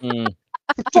 Mm.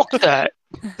 Fuck that.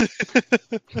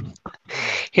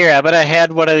 Here, I'm gonna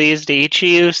hand one of these to each of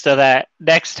you so that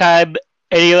next time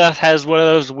any of us has one of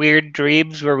those weird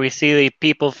dreams where we see the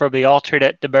people from the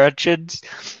alternate dimensions,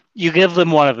 you give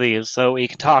them one of these so we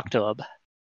can talk to them.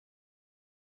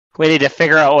 We need to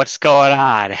figure out what's going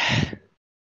on.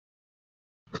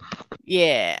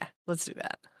 Yeah, let's do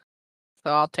that.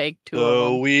 So I'll take two of So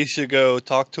them. we should go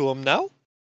talk to him now.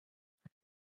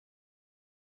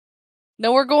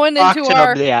 No, we're going Talk into to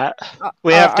our them, yeah.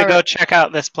 We have to our- go check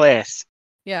out this place.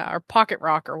 our pocket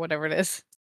rock or whatever it is.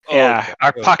 Yeah, Okay, our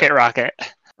okay. pocket rocket.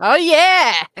 Oh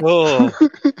yeah! Oh,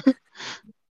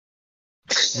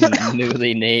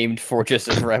 Newly named Fortress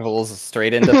of Revels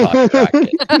straight into Pocket Rocket.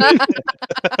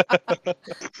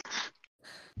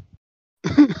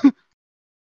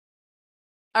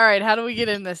 All right, how do we get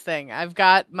in this thing? I've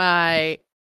got my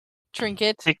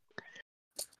trinket.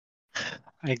 I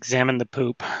examine the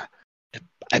poop.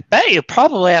 I bet you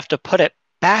probably have to put it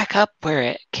back up where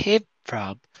it came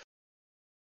from.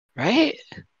 Right?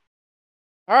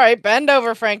 All right, bend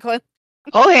over, Franklin.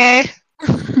 Okay.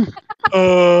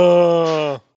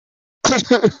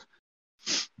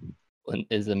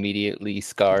 Is immediately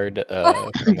scarred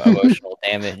from emotional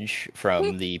damage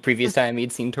from the previous time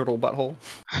he'd seen Turtle Butthole.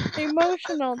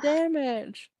 Emotional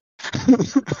damage.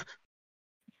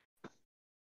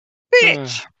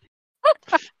 bitch!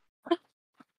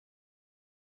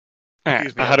 Alright,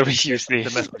 Excuse me, how do we use these?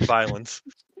 Domestic violence.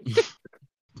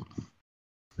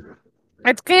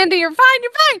 It's candy. You're fine.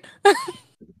 You're fine.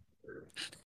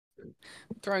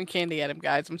 Throwing candy at him,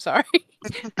 guys. I'm sorry.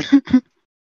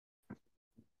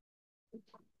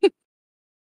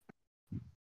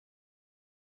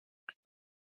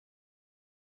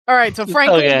 All right, so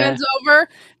Franklin Okay. bends over.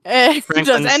 Does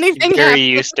Franklin's anything very happen?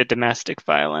 used to domestic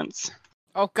violence.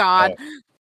 Oh God!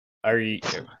 Are you?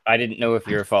 I didn't know if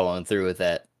you were following through with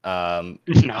that. No.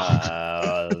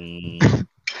 Um,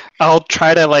 I'll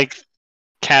try to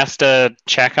cast a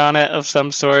check on it of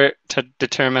some sort to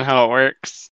determine how it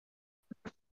works.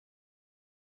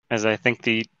 As I think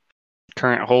the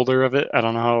current holder of it, I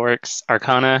don't know how it works.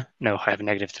 Arcana? No, I have a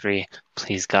 -3.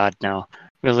 Please God, no.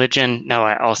 Religion? No,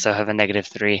 I also have a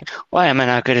 -3. Why am I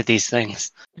not good at these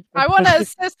things? I want to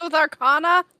assist with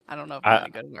Arcana. I don't know if I'm I-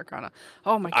 any good at Arcana.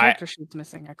 Oh, my character sheet's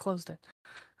missing. I closed it.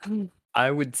 I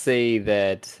would say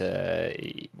that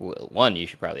well, one, you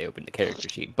should probably open the character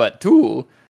sheet, but two,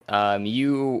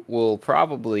 you will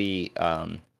probably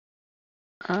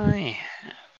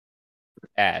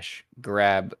Ash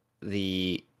grab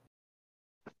the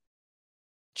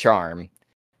charm,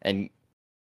 and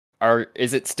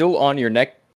is it still on your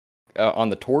neck on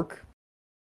the torque,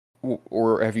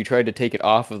 or have you tried to take it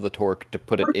off of the torque to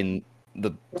put it in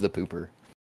the pooper?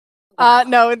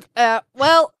 No.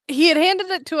 Well, he had handed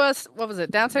it to us. What was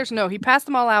it? Downstairs? No, he passed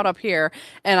them all out up here.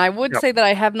 And I would say that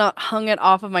I have not hung it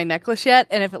off of my necklace yet.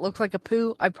 And if it looks like a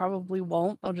poo, I probably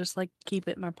won't. I'll just keep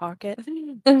it in my pocket.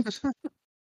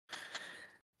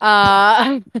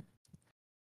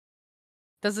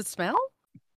 Does it smell?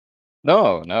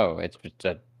 No, it's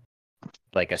just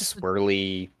a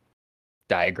swirly,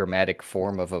 diagrammatic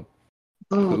form of a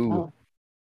poo,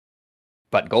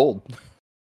 but gold.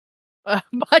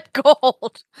 But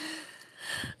gold.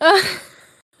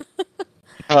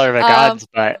 Color of a god's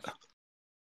butt.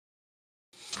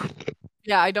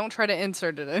 Yeah, I don't try to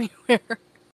insert it anywhere.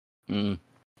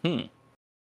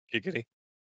 Giggity.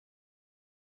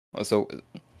 So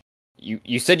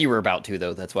you said you were about to,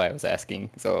 though. That's why I was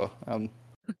asking. So I'm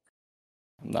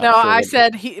not No, sure I what-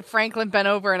 said Franklin bent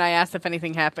over and I asked if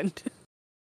anything happened.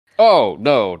 Oh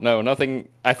no, nothing.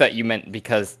 I thought you meant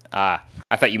because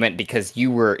you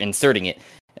were inserting it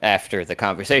after the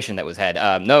conversation that was had.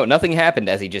 No, nothing happened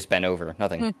as he just bent over.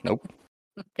 Nothing. Nope.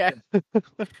 Okay.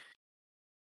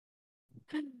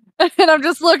 And I'm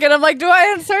just looking. I'm like, do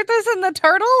I insert this in the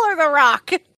turtle or the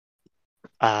rock?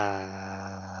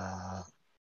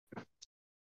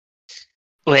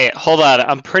 Wait, hold on.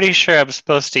 I'm pretty sure I'm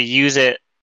supposed to use it.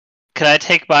 Can I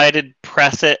take mine and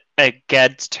press it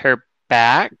against her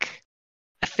back?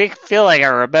 I feel like I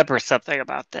remember something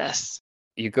about this.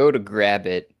 You go to grab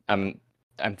it. I'm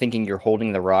thinking you're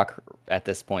holding the rock at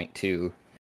this point too,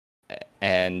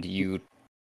 and you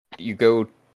go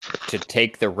to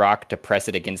take the rock to press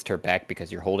it against her back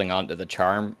because you're holding onto the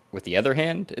charm with the other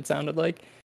hand. It sounded like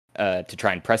to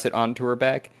try and press it onto her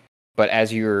back, but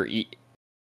as you're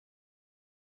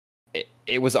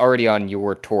it was already on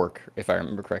your torque, if I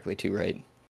remember correctly too, right?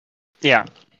 Yeah.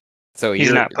 So He's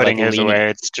you're not putting his leaning, away.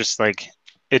 It's just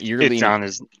it's You're it's leaning- on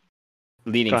his.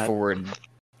 leaning Go ahead. forward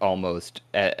almost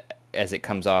as it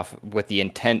comes off with the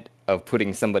intent of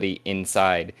putting somebody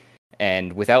inside.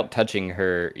 And without touching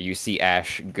her, you see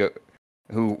Ash go,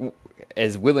 who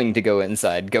is willing to go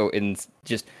inside. Go in.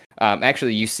 Just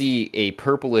actually, you see a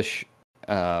purplish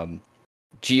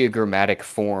geogrammatic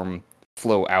form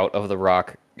flow out of the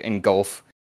rock, engulf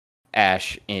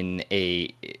Ash in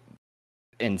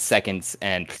seconds,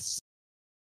 and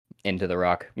into the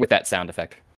rock with that sound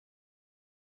effect.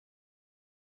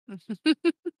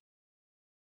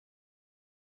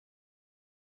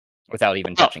 Without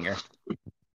even touching her.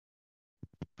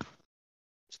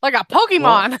 Like a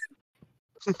Pokemon.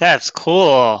 That's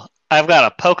cool. I've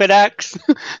got a Pokedex.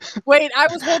 Wait, I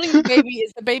was holding the baby.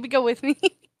 Is the baby go with me?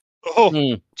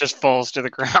 Oh, just falls to the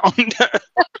ground.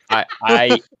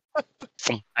 I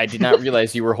did not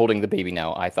realize you were holding the baby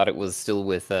now. I thought it was still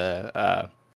with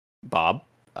Bob.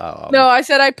 No, I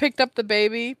said I picked up the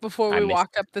baby before I we missed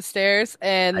walked up the stairs,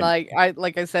 and I-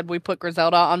 like I said, we put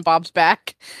Griselda on Bob's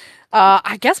back.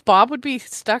 I guess Bob would be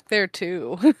stuck there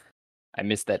too. I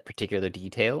missed that particular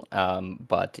detail.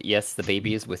 But yes, the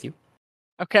baby is with you,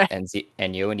 Okay. and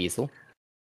Enyo and Easel.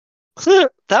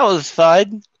 That was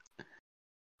fun.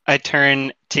 I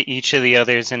turn to each of the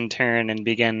others in turn and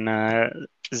begin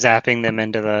zapping them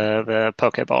into the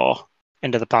Pokeball,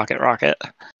 into the pocket rocket.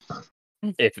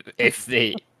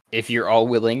 If you're all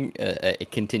willing,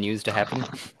 it continues to happen.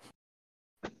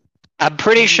 I'm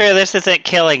pretty sure this isn't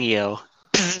killing you.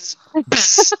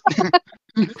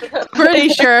 Pretty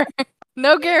sure.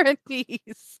 No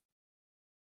guarantees.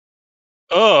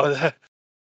 Oh, that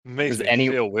makes Does me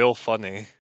feel real funny.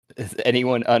 Is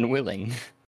anyone unwilling?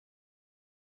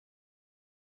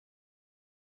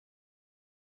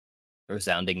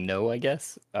 Resounding no, I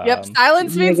guess. Yep,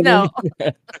 silence means no.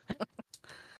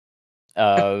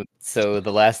 So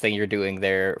the last thing you're doing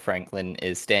there, Franklin,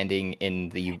 is standing in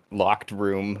the locked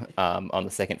room on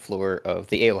the second floor of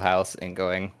the ale house and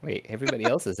going, wait, everybody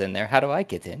else is in there. How do I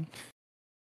get in?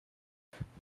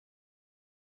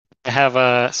 I have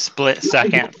a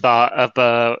split-second thought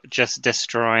about just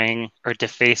destroying or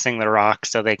defacing the rock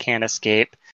so they can't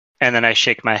escape, and then I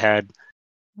shake my head,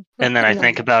 and then I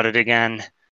think about it again,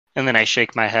 and then I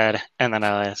shake my head, and then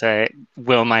I say,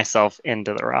 will myself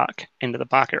into the rock, into the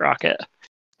pocket rocket.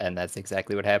 And that's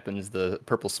exactly what happens. The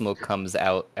purple smoke comes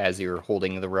out as you're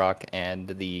holding the rock and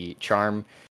the charm,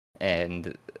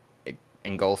 and it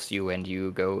engulfs you, and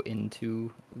you go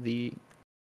into the...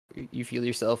 You feel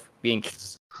yourself being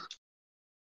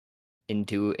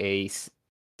into a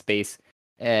space,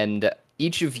 and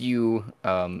each of you,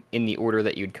 in the order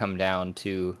that you'd come down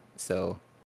to, so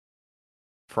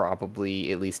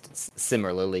probably at least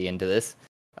similarly into this,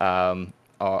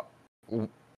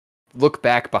 look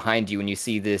back behind you and you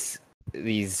see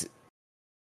these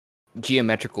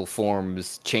geometrical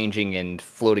forms changing and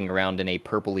floating around in a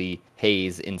purpley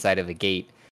haze inside of a gate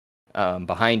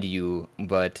behind you,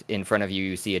 but in front of you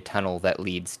you see a tunnel that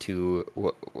leads to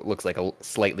what looks like a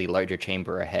slightly larger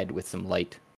chamber ahead with some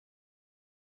light.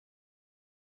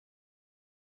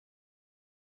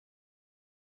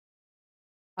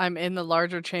 I'm in the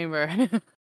larger chamber.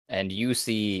 And you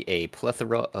see a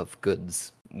plethora of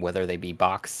goods, whether they be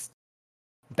boxed,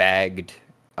 bagged,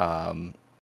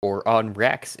 or on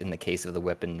racks in the case of the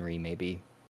weaponry, maybe.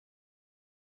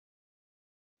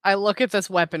 I look at this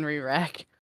weaponry rack.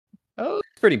 Oh,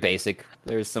 it's pretty basic.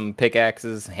 There's some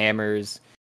pickaxes, hammers,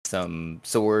 some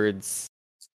swords,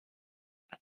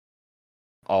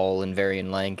 all in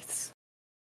varying lengths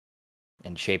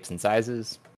and shapes and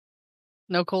sizes.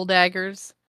 No cool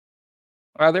daggers.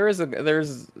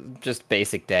 There's just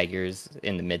basic daggers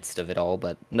in the midst of it all,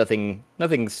 but nothing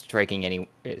striking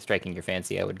your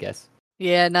fancy, I would guess.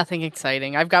 Yeah, nothing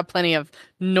exciting. I've got plenty of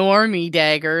normie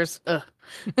daggers. Ugh.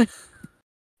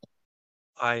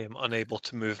 I am unable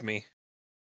to move me.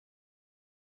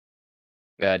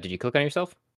 Did you click on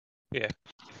yourself?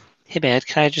 Hey man,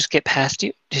 can I just get past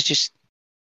you?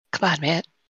 Come on, man.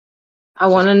 I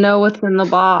want to know what's in the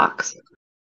box.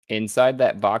 Inside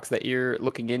that box that you're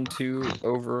looking into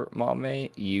over Mame,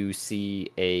 you see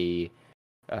a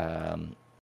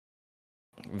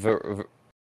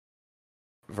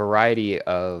variety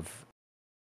of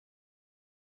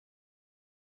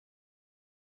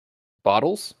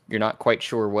bottles. You're not quite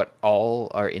sure what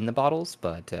all are in the bottles,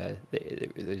 but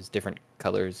there's different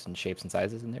colors and shapes and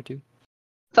sizes in there too.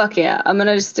 Fuck yeah. I'm going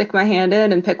to just stick my hand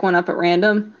in and pick one up at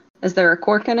random. Is there a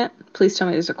cork in it? Please tell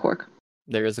me there's a cork.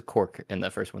 There is a cork in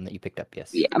the first one that you picked up, yes.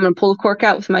 Yeah, I'm going to pull the cork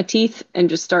out with my teeth and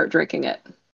just start drinking it.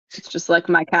 It's just like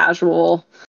my casual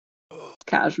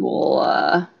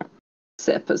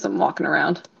sip as I'm walking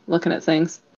around looking at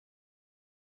things.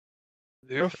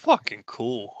 You're fucking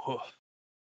cool.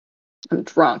 I'm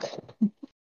drunk.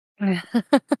 I'm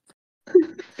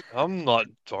not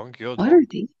drunk. You're What drunk. are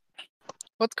these?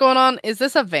 What's going on? Is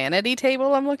this a vanity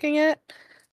table I'm looking at?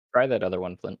 Try that other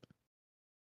one, Flint.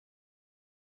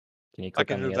 Can you I click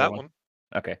can on do the that other one?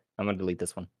 Okay, I'm gonna delete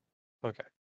this one. Okay.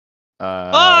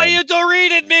 Um, You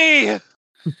deleted me!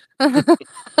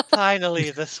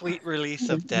 Finally, the sweet release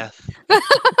of death.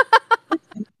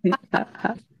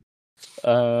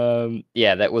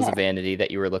 yeah, that was a vanity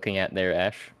that you were looking at there,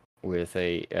 Ash, with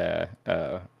a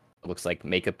looks like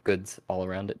makeup goods all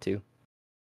around it too.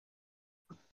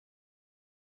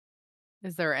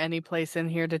 Is there any place in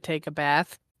here to take a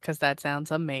bath? Because that sounds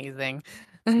amazing.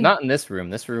 Not in this room.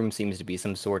 This room seems to be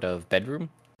some sort of bedroom,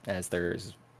 as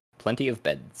there's plenty of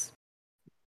beds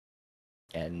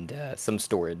and some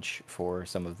storage for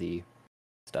some of the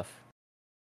stuff.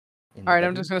 in the All right,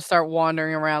 I'm bedroom. just gonna start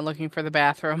wandering around looking for the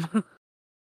bathroom.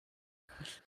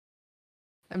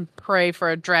 And pray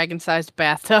for a dragon-sized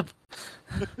bathtub.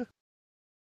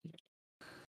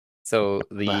 So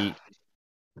the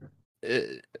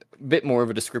bit more of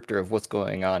a descriptor of what's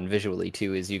going on visually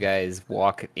too is you guys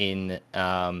walk in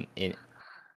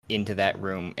into that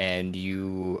room and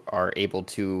you are able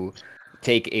to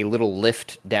take a little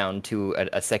lift down to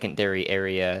a secondary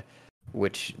area,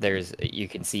 which you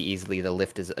can see easily the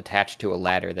lift is attached to a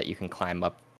ladder that you can climb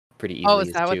up pretty easily. Oh,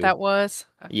 is that what that was?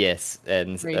 Yes,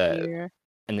 and Right here.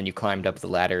 and then you climbed up the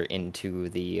ladder into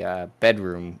the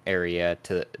bedroom area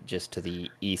to the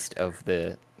east of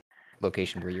the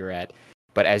location where you're at.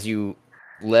 But as you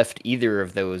left either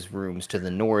of those rooms to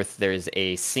the north, there's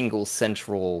a single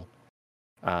central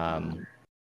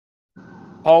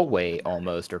hallway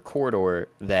almost, or corridor,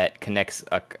 that connects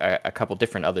a couple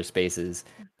different other spaces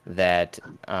that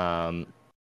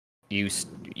you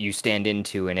stand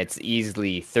into, and it's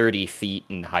easily 30 feet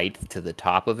in height to the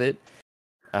top of it.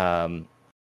 And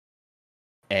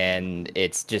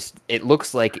it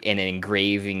looks like an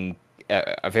engraving,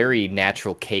 a very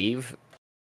natural cave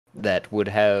that would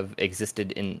have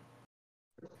existed in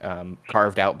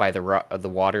carved out by the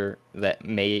water that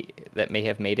may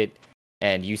have made it.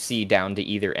 And you see down to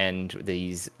either end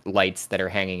these lights that are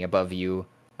hanging above you,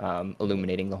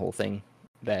 illuminating the whole thing,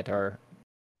 that are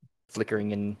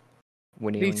flickering and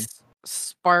winnowing. These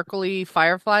sparkly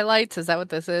firefly lights, is that what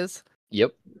this is?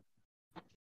 Yep.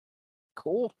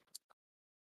 Cool.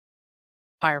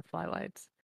 Firefly lights.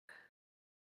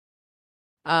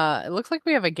 It looks like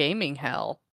we have a gaming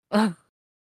hell.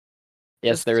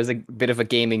 Yes, there is a bit of a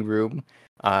gaming room,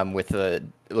 with it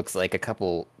looks like a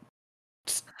couple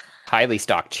highly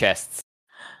stocked chests.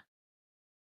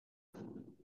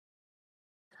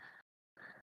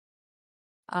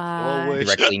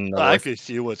 Directly I north. can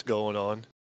see what's going on.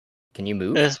 Can you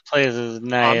move? This place is I'm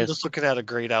nice. just looking at a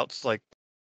grayed out, like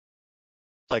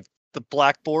the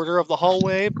black border of the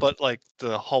hallway, but like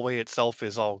the hallway itself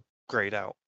is all grayed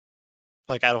out.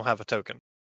 Like I don't have a token.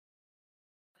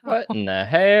 What in the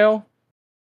hell?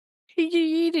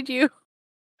 He yeeted you.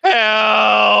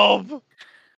 Help!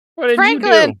 What did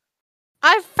Franklin! you do?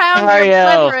 I found How are your you?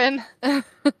 brethren. How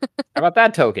about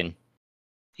that token?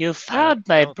 You found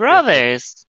my I don't think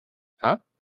brothers. Huh?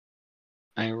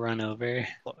 I run over.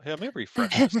 Well, yeah, maybe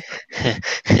refresh this.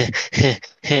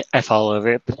 I fall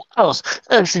over. Oh,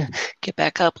 get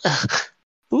back up.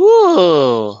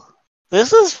 Ooh,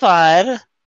 this is fun. How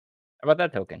about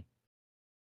that token?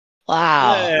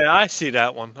 Wow. Yeah, I see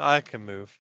that one. I can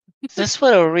move. Is this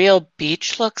what a real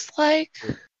beach looks like?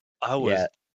 I was Yeah.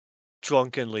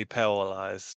 drunkenly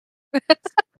paralyzed.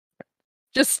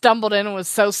 Just stumbled in and was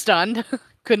so stunned.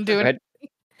 Couldn't do Go it. ahead.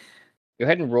 Go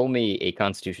ahead and roll me a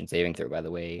Constitution saving throw. By the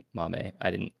way, Mame,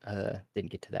 I didn't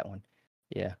get to that one.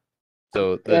 Yeah.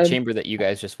 So the Good. chamber that you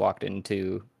guys just walked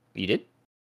into, you did?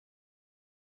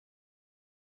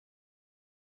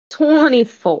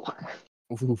 24.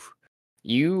 Oof.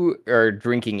 You are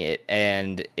drinking it,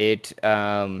 and it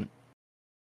Does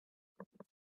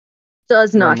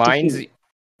not reminds defeat.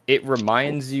 it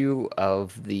reminds you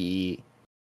of the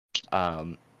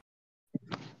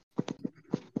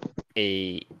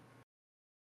a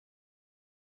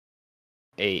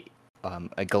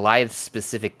Goliath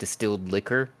specific distilled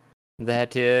liquor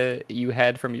that you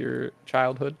had from your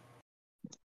childhood.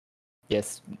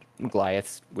 Yes,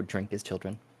 Goliaths would drink his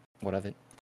children. What of it?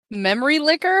 Memory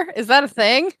liquor? Is that a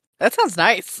thing? That sounds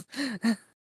nice.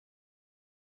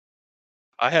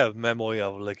 I have memory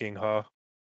of licking her.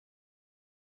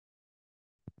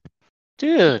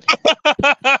 Dude,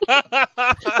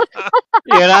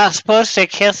 you're not supposed to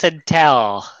kiss and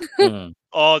tell. Hmm.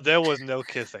 Oh, there was no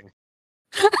kissing.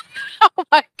 Oh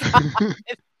my god.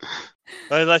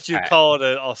 I let you Alright. call it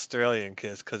an Australian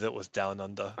kiss because it was down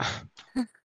under.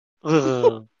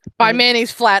 Ugh. By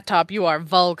Manny's flat top, you are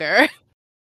vulgar.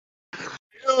 You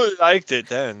really liked it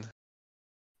then.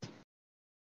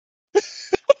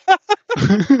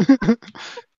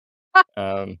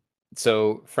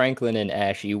 So Franklin and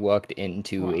Ash, you walked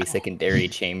into a secondary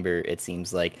chamber. It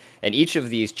seems like, and each of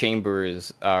these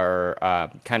chambers are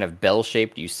kind of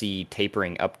bell-shaped. You see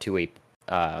tapering up to a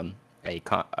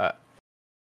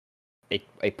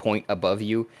point above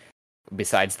you,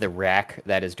 besides the rack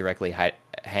that is directly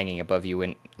hanging above you,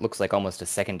 and looks like almost a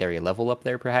secondary level up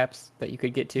there, perhaps, that you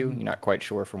could get to. You're not quite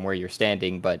sure from where you're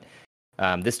standing, but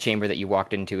this chamber that you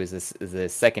walked into is the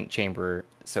second chamber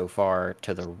so far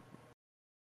to the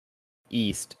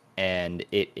east, and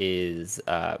it is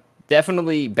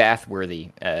definitely bath-worthy,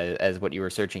 as what you were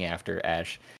searching after,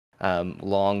 Ash.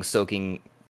 Long soaking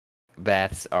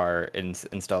baths are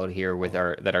installed here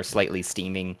that are slightly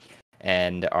steaming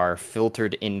and are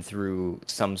filtered in through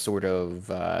some sort of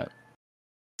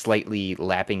slightly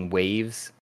lapping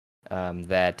waves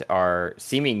that are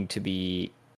seeming to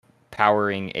be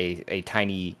powering a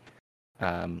tiny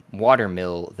water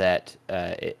mill that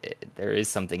there is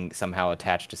something somehow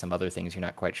attached to some other things. You're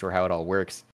not quite sure how it all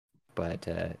works, but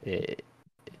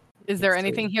Is there it's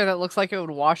anything here that looks like it would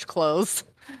wash clothes?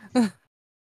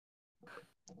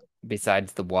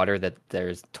 besides the water that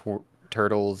there's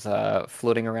turtles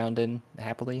floating around in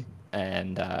happily,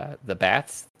 and the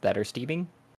baths that are steaming.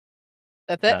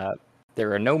 That's it?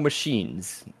 There are no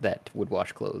machines that would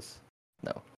wash clothes.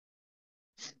 No.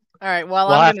 All right, well,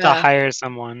 We'll I'm have gonna... to hire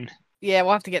someone. Yeah,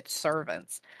 we'll have to get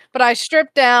servants. But I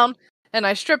strip down, and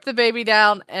I strip the baby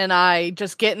down, and I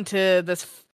just get into this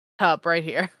tub right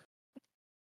here.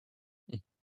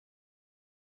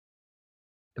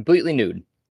 Completely nude.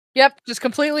 Yep, just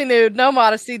completely nude, no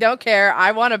modesty, don't care.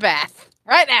 I want a bath.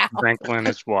 Right now. Franklin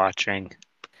is watching.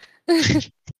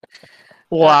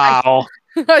 Wow.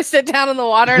 I sit down in the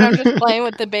water and I'm just playing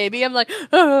with the baby. I'm like,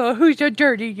 oh, who's a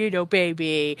dirty little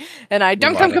baby? And I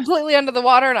dunk them completely under the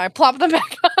water and I plop them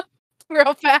back up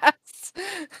real fast.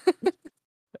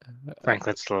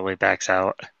 Franklin slowly backs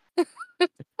out.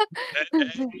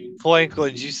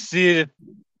 Franklin, did you see the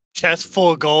chest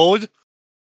full of gold?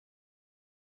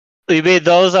 You made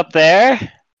those up there?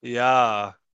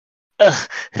 Yeah. Is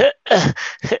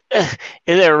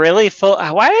it really full?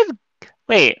 Why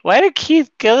did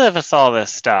Keith give us all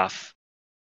this stuff?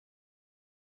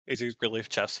 It's a really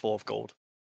chest full of gold.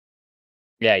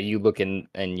 Yeah, you look in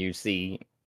and you see.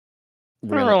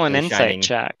 Roll an insight shining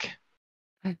check.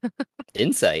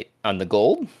 Insight on the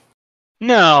gold?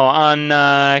 No,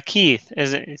 on Keith.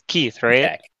 Is it Keith,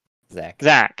 right?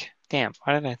 Zach. Damn,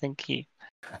 why did I think Keith?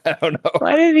 I don't know.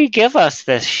 Why did he give us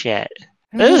this shit?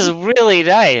 This is really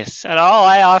nice. And all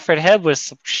I offered him was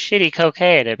some shitty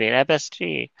cocaine. I mean,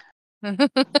 MSG.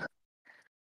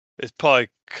 It's probably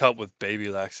cut with baby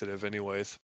laxative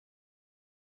anyways.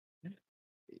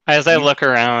 As I look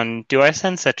around, do I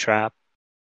sense a trap?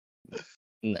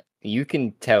 You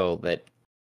can tell that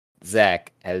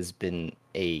Zach has been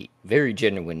a very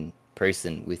genuine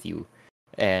person with you,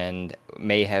 and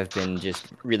may have been just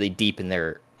really deep in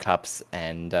their cups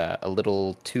and a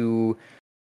little too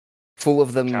full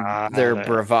of their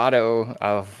bravado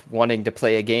of wanting to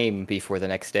play a game before the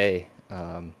next day.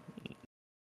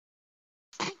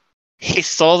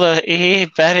 He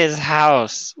bet his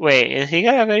house. Wait, is he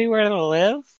gonna have anywhere to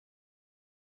live?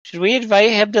 Should we invite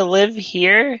him to live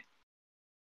here?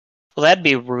 Well, that'd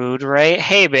be rude, right?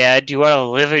 Hey, man, do you want to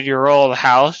live in your old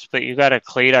house, but you gotta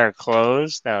clean our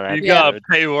clothes? No, You gotta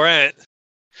pay rent.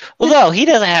 Well, no, he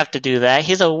doesn't have to do that.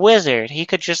 He's a wizard. He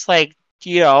could just, hang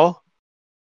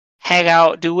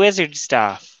out, do wizard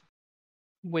stuff.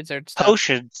 Wizard stuff.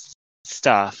 Potions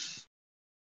stuff.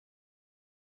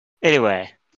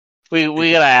 Anyway, we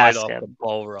gotta ask Off him. the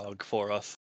Balrog for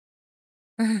us.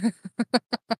 I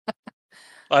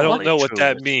don't know what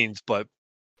that means, but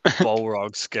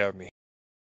Balrogs scare me.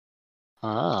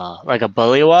 Ah, like a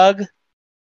bullywug?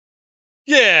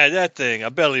 Yeah, that thing, a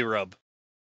belly rub.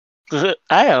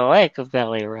 I don't like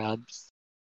belly rubs.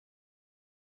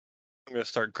 I'm gonna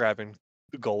start grabbing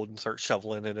the gold and start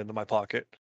shoveling it into my pocket.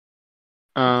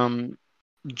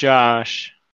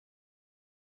 Josh,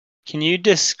 can you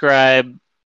describe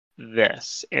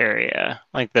this area,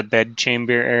 like the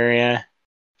bedchamber area?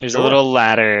 There's a little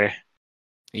ladder,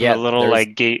 Yeah, a little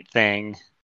gate thing.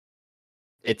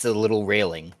 It's a little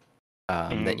railing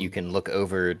that you can look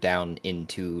over down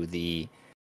into the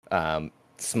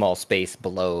small space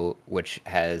below, which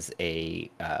has a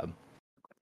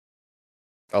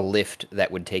lift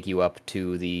that would take you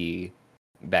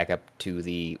back up to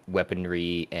the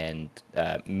weaponry and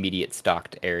immediate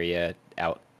stocked area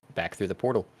out back through the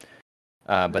portal.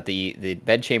 But the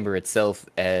bedchamber itself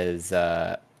is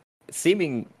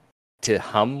seeming to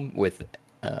hum with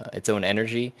its own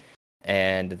energy,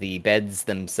 and the beds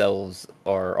themselves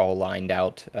are all lined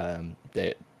out.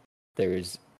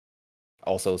 There's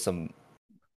also some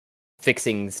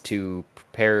fixings to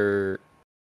prepare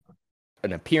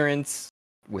an appearance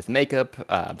with makeup,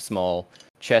 small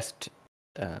chest,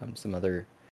 some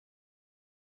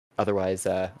otherwise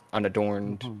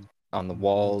unadorned on the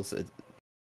walls.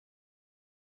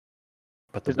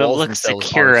 But the It walls looks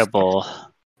themselves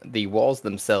securable. the walls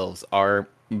themselves are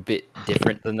a bit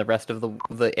different than the rest of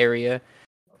the area.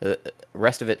 The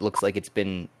rest of it looks like it's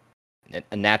been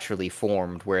naturally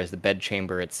formed, whereas the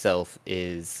bedchamber itself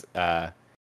is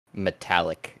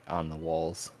metallic on the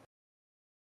walls.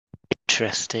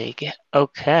 Interesting.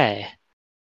 Okay.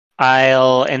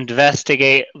 I'll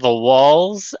investigate the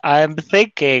walls. I'm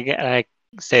thinking, and I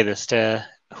say this to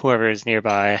whoever is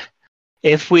nearby,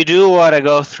 if we do want to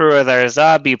go through with our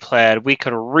zombie plan, we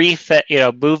could refit,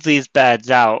 move these beds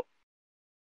out,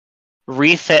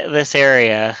 refit this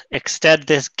area, extend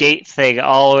this gate thing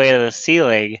all the way to the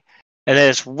ceiling, and then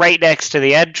it's right next to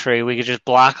the entry. We could just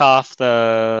block off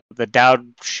the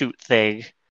down shoot thing,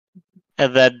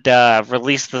 and then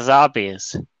release the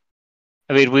zombies.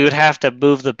 I mean, we would have to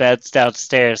move the beds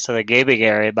downstairs, so the gaming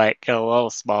area might get a little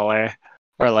smaller,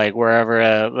 or like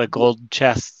wherever the gold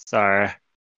chests are.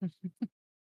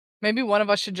 Maybe one of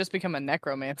us should just become a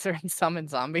necromancer and summon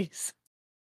zombies.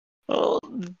 Well,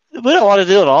 we don't want to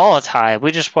do it all the time.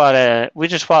 We just want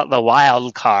the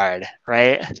wild card,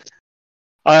 right?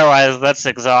 Otherwise, that's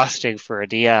exhausting for a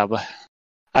DM.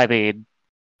 I mean,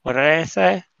 what did I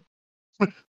say?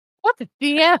 What the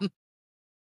DM?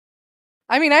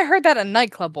 I mean, I heard that at a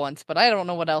nightclub once, but I don't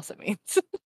know what else it means.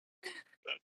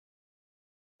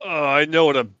 I know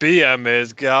what a BM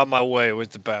is. Get out of my way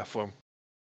with the bathroom.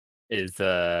 Is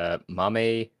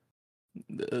Mame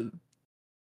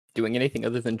doing anything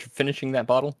other than finishing that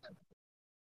bottle?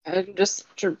 I'm just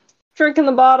drinking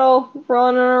the bottle,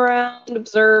 running around,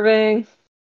 observing.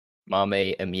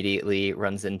 Mame immediately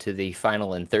runs into the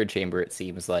final and third chamber, it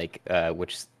seems like,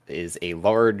 which is a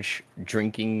large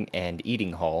drinking and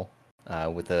eating hall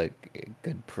with a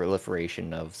good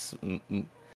proliferation of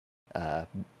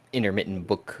intermittent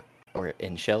book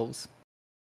in shelves.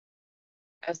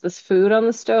 Is this food on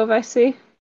the stove I see?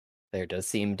 There does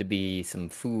seem to be some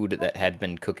food that had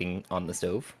been cooking on the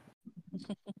stove.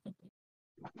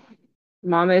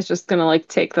 Mama is just gonna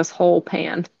take this whole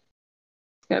pan.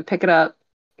 She's gonna pick it up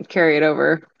and carry it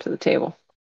over to the table.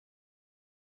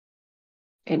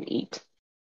 And eat.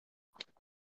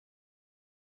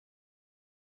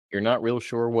 You're not real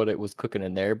sure what it was cooking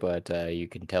in there, but you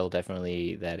can tell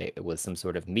definitely that it was some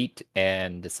sort of meat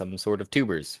and some sort of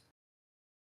tubers.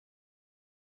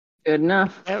 Good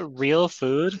enough. Is that real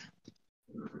food?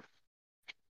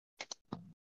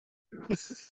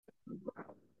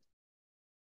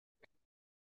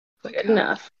 Good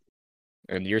enough.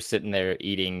 And you're sitting there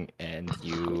eating, and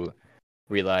you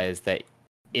realize that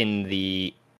in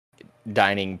the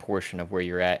dining portion of where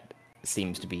you're at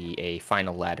seems to be a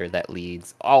final ladder that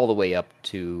leads all the way up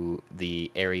to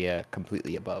the area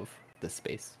completely above the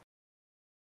space.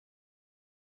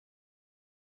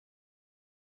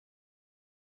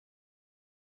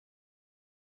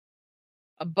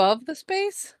 Above the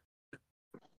space?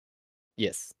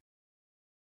 Yes.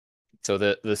 So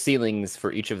the ceilings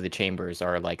for each of the chambers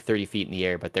are like 30 feet in the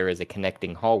air, but there is a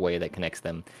connecting hallway that connects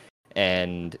them.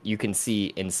 And you can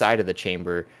see inside of the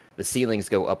chamber, the ceilings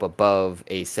go up above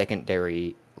a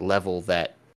secondary level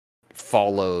that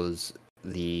follows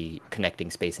the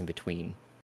connecting space in between.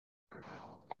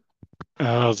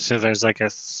 Oh, so there's like a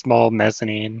small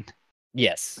mezzanine.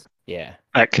 Yes. Yeah.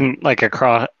 That can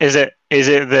across. Is it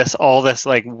this all this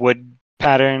like wood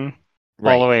pattern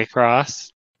all the way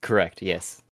across? Correct.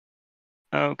 Yes.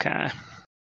 Okay.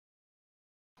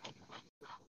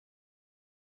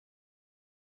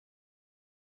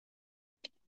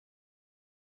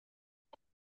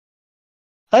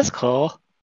 That's cool.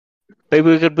 Maybe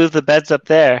we could move the beds up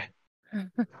there.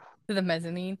 To the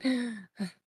mezzanine.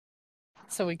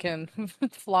 So we can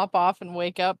flop off and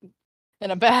wake up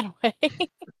in a bad way.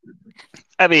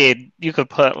 I mean, you could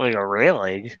put like a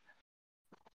railing.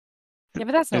 Yeah,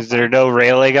 but that's no Is there fun. no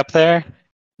railing up there?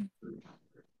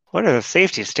 What are the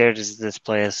safety standards of this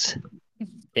place?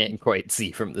 Can't quite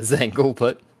see from this angle,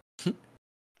 but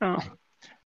Oh.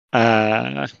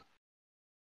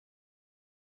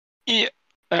 Yeah.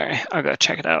 Alright, I'll go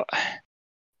check it out.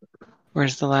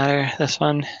 Where's the ladder? This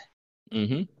one?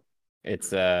 it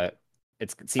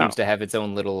seems to have its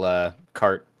own little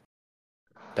cart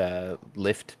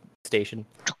lift station.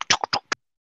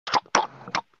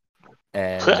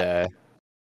 And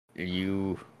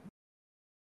you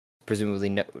presumably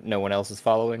no one else is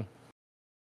following.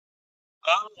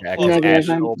 Yeah, 'cause Negative, Ash-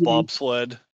 I'm- Little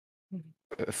bobsled.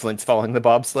 Flint's following the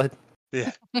bobsled.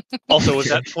 Yeah. Also, was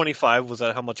that 25? Was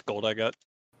that how much gold I got?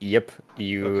 Yep,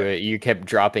 you kept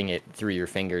dropping it through your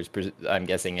fingers. I'm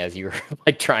guessing as you were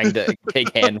like trying to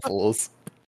take handfuls.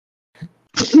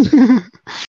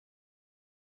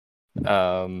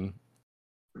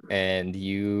 And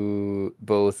you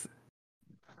both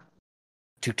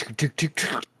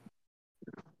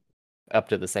up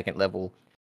to the second level,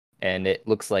 and it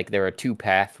looks like there are two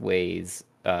pathways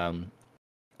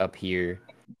up here.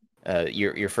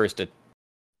 You're first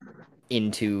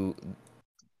into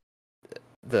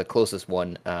the closest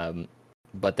one,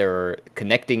 but there are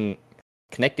connecting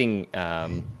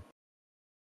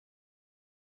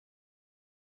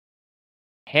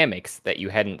hammocks that you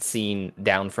hadn't seen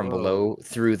down from below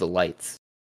through the lights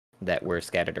that were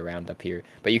scattered around up here.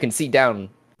 But you can see down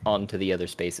onto the other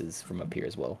spaces from up here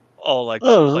as well. Oh, like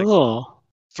Oh,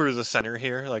 through the center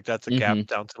here? Like that's a Mhm. gap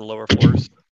down to the lower floors?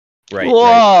 Right.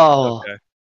 whoa! Okay.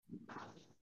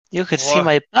 You could see Wha-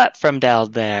 my butt from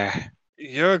down there.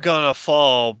 You're gonna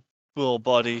fall, little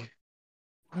buddy.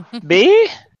 Me?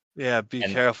 Yeah, be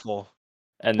And- careful.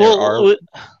 And there Well,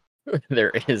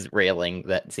 there is railing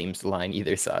that seems to line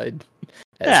either side.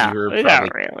 As yeah, you're we probably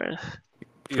got really.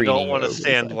 You preening don't want to over the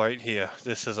stand side. right here.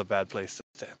 This is a bad place to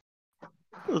stand.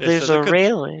 There's is a a good-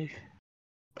 railing.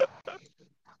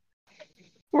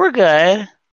 We're good.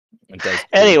 It does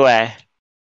Anyway,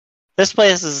 this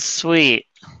place is sweet.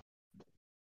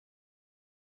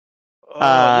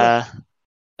 Oh,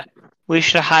 We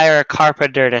should hire a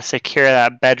carpenter to secure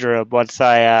that bedroom once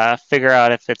I figure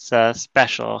out if it's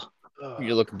special.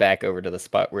 You look back over to the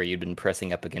spot where you'd been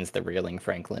pressing up against the railing,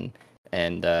 Franklin,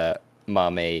 and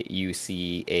Mame, you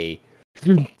see a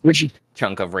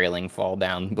chunk of railing fall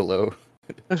down below.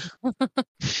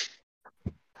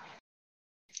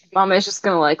 Mama is just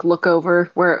gonna like look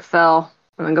over where it fell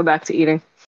and then go back to eating.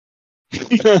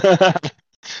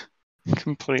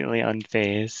 Completely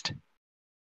unfazed.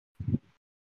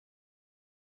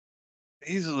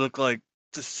 These look like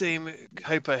the same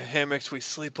type of hammocks we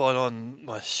sleep on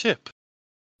my ship.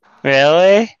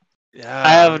 Really? Yeah. I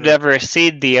have never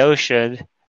seen the ocean.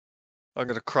 I'm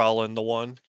gonna crawl into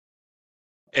one,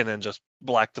 and then just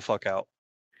black the fuck out.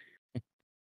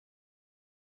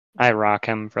 I rock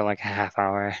him for like a half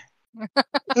hour.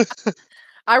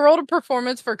 I rolled a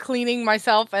performance for cleaning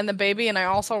myself and the baby, and I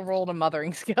also rolled a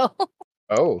mothering skill.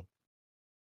 Oh.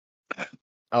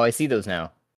 Oh, I see those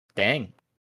now. Dang.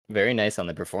 Very nice on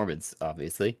the performance,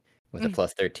 obviously. With a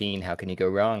plus 13, how can you go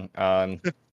wrong?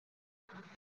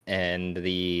 And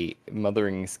the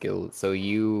mothering skill. So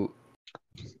you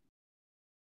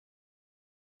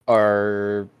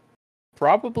are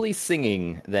probably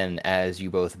singing then as you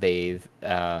both bathe,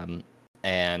 and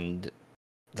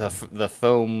the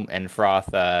foam and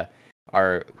froth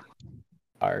are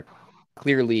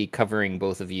clearly covering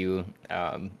both of you,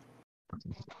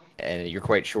 and you're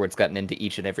quite sure it's gotten into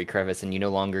each and every crevice, and you no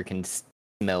longer can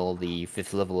smell the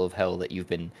fifth level of hell that you've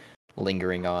been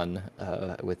lingering on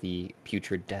with the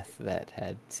putrid death that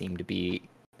had seemed to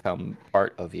become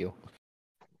part of you.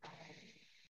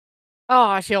 Oh,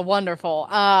 I feel wonderful.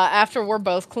 After we're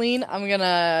both clean, I'm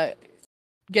gonna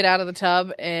get out of the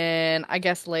tub and I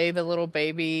guess lay the little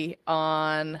baby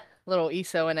on little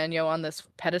Iso and Enyo on this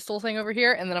pedestal thing over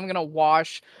here, and then I'm gonna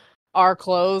wash our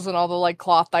clothes and all the like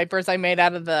cloth diapers I made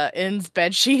out of the inn's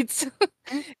bed sheets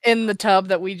in the tub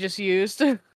that we just used.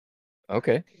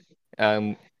 Okay.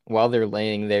 While they're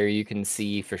laying there, you can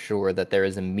see for sure that there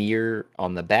is a mirror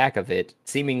on the back of it,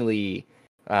 seemingly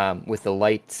with the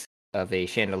light of a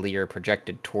chandelier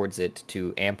projected towards it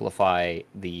to amplify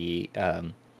the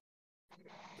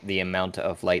amount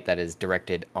of light that is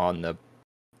directed on the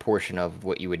portion of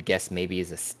what you would guess maybe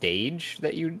is a stage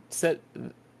that you'd set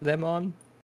them on.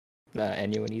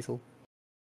 Enyo and Easel.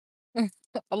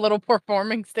 A little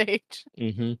performing stage.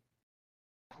 Mm-hmm.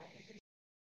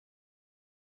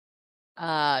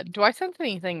 Do I sense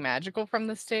anything magical from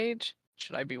the stage?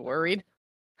 Should I be worried?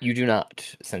 You do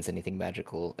not sense anything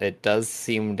magical. It does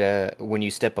seem to, when you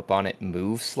step up on it,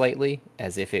 move slightly,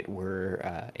 as if it were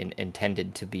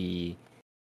intended to be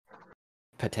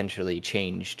potentially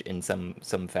changed in some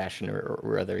fashion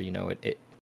or other. You know, it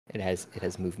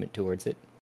has movement towards it,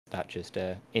 not just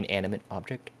a inanimate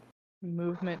object.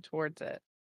 Movement towards it.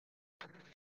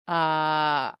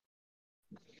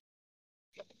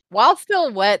 While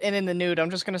still wet and in the nude, I'm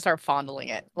just gonna start fondling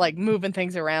it, like moving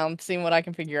things around, seeing what I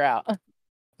can figure out.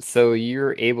 So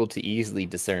you're able to easily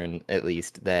discern, at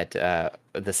least, that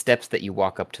the steps that you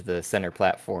walk up to the center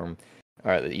platform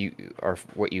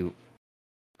what you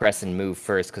press and move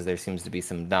first, because there seems to be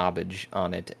some knobbage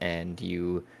on it, and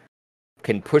you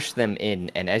can push them in.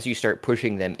 And as you start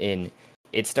pushing them in,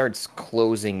 it starts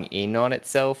closing in on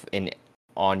itself and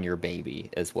on your baby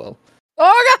as well. Oh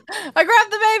my god! I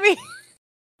grabbed the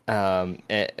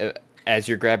baby. As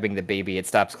you're grabbing the baby, it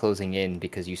stops closing in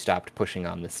because you stopped pushing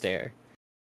on the stair,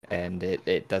 and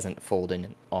it doesn't fold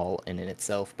in all in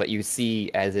itself. But you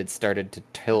see, as it started to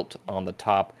tilt on the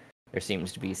top, there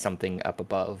seems to be something up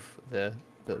above the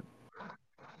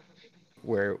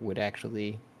where it would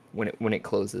actually when it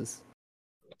closes.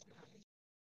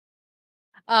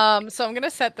 So I'm gonna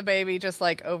set the baby just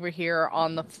like over here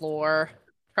on the floor.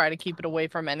 Try to keep it away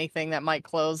from anything that might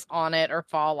close on it or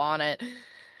fall on it.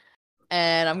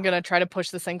 And I'm gonna try to push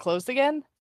this thing closed again,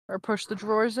 or push the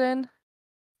drawers in.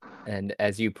 And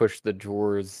as you push the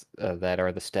drawers that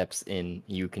are the steps in,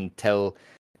 you can tell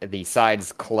the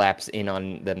sides collapse in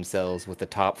on themselves, with the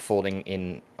top folding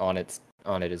in on it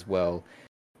as well,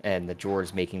 and the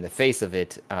drawers making the face of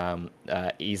it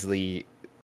easily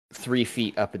 3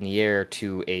 feet up in the air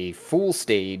to a full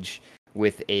stage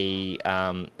with a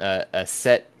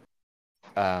set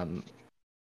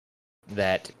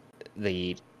that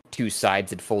the two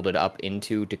sides had folded up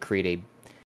into to create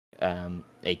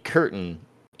a curtain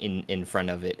in front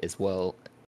of it as well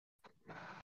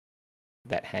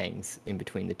that hangs in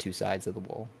between the two sides of the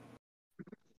wall.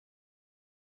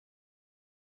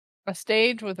 A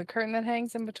stage with a curtain that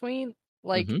hangs in between,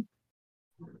 like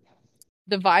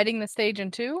dividing the stage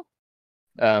in two.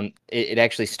 It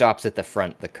actually stops at the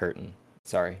front, the curtain.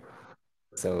 Sorry.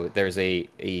 So there's a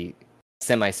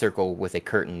semicircle with a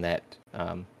curtain that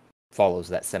follows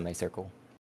that semicircle.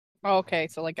 Okay,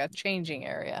 so like a changing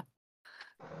area.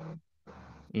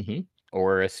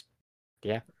 Or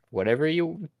whatever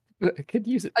you could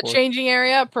use it for. A changing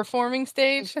area, a performing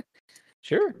stage.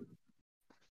 Sure.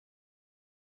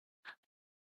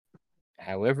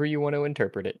 However you want to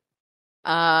interpret it.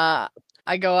 I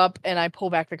go up and I pull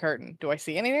back the curtain. Do I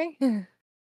see anything?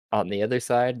 On the other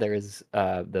side, there is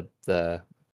the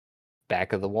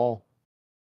back of the wall.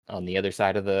 On the other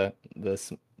side of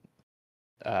this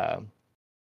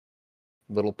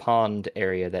little pond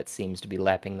area that seems to be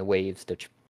lapping the waves to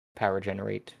power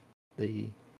generate the.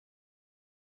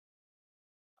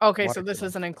 Okay, so this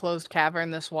is an enclosed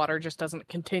cavern. This water just doesn't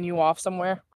continue off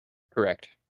somewhere. Correct.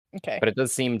 Okay. But it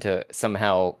does seem to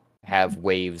somehow have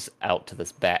waves out to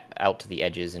the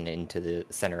edges and into the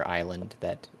center island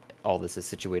that all this is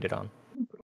situated on.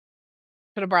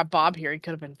 Could have brought Bob here. He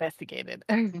could have investigated.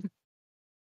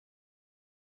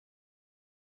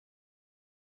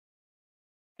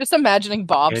 Just imagining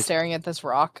Bob staring at this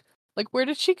rock. Like, where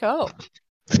did she go?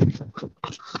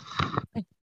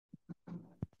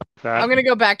 I'm going to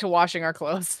go back to washing our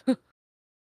clothes.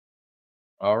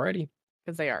 Alrighty.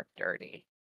 Because they are dirty.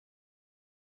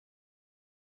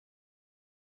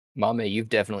 Mame, you've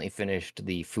definitely finished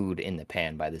the food in the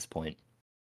pan by this point.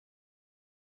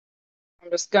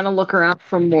 I'm just gonna look around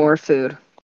for more food.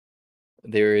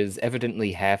 There is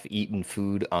evidently half-eaten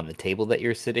food on the table that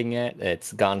you're sitting at.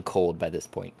 It's gone cold by this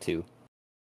point, too.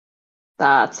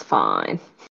 That's fine.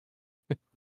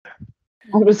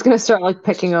 I'm just gonna start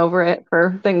picking over it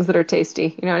for things that are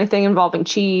tasty. Anything involving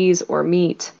cheese or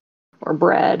meat or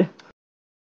bread.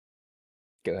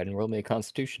 Go ahead and roll me a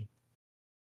Constitution.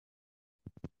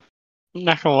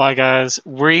 Not gonna lie, guys,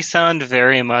 we sound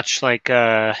very much like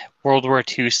World War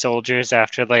II soldiers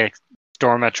after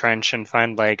storm a trench and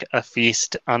find a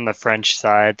feast on the French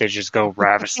side. They just go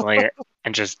ravenously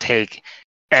and just take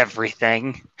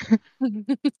everything. I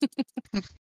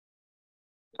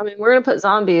mean, we're gonna put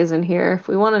zombies in here. If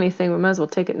we want anything, we might as well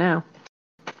take it now.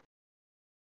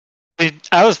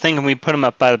 I was thinking we put them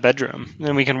up by the bedroom,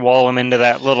 and we can wall them into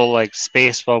that little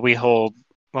space while we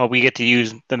get to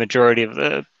use the majority of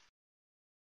the.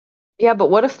 Yeah,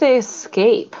 but what if they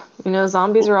escape?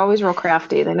 Zombies are always real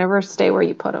crafty. They never stay where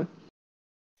you put them.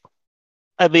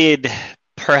 I mean,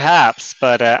 perhaps,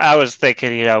 but I was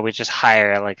thinking, we just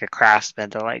hire a craftsman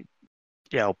to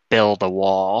build a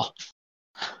wall.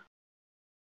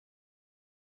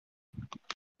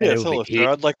 Yeah, so Lister,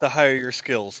 I'd like to hire your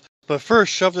skills. But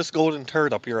first, shove this golden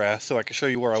turd up your ass so I can show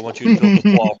you where I want you to build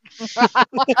this wall.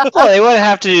 Well, they wouldn't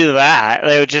have to do that.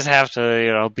 They would just have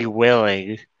to, be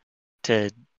willing to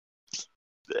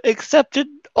accept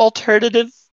an alternative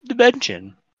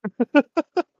dimension.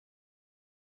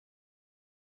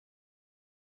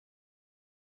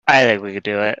 I think we could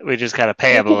do it. We just gotta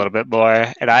pay him a little bit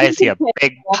more. And I see a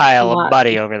big pile of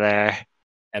money over there.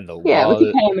 And the Yeah, wall,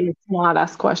 we can pay him and not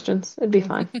ask questions. It'd be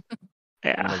fine.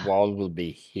 Yeah. And the wall will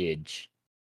be huge.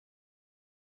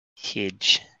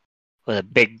 Huge. With a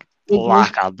big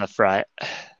lock on the front.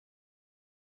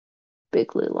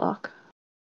 Big blue lock.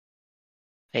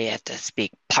 You have to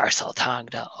speak parcel tongue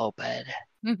to open.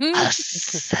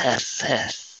 Is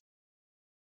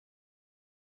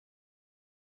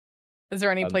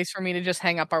there any place for me to just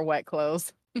hang up our wet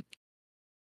clothes?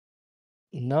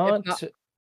 Not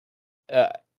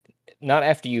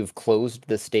after you've closed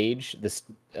the stage. This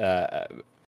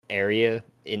area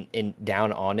in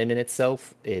down on it in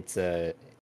itself. It's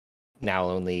now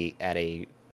only at a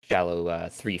shallow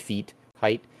 3 feet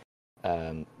height.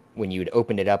 When you had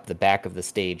opened it up, the back of the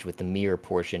stage with the mirror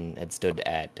portion had stood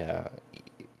at,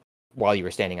 while you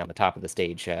were standing on the top of the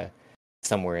stage,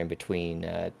 somewhere in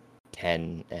between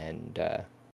 10 and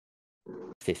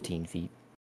 15 feet.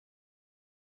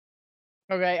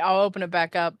 Okay, I'll open it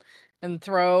back up and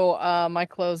throw my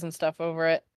clothes and stuff over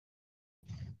it.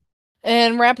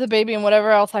 And wrap the baby in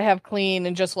whatever else I have clean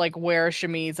and just like wear a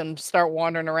chemise and start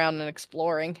wandering around and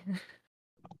exploring.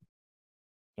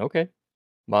 Okay.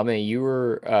 Mama, you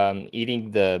were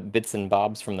eating the bits and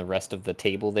bobs from the rest of the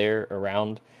table there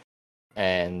around,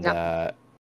 and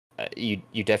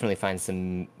you definitely find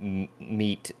some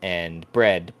meat and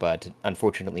bread, but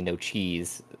unfortunately no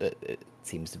cheese. It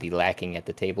seems to be lacking at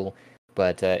the table,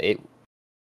 but it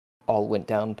all went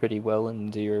down pretty well,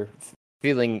 and you're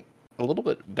feeling a little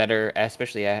bit better,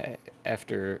 especially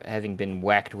after having been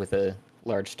whacked with a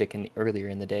large stick earlier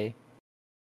in the day.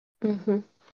 Mm-hmm.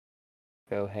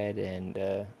 Go ahead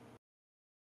and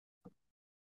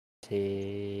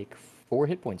take 4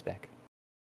 hit points back.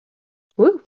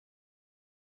 Woo.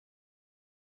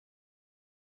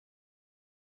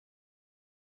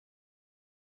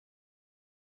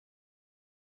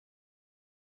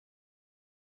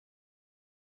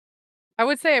 I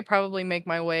would say I probably make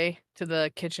my way to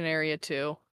the kitchen area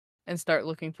too and start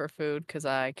looking for food because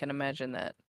I can imagine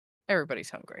that everybody's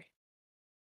hungry.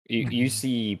 You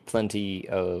see plenty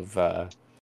of,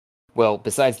 well,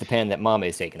 besides the pan that Mama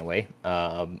is taking away,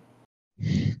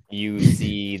 you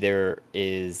see there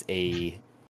is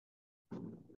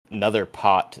another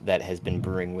pot that has been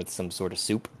brewing with some sort of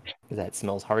soup that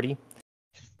smells hearty.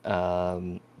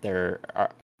 There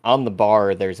are, on the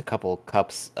bar, there's a couple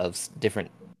cups of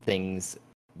different things,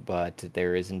 but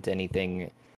there isn't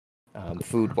anything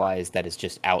food-wise that is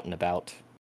just out and about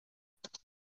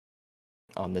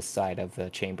on this side of the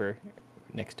chamber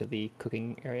next to the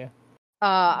cooking area.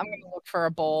 I'm gonna look for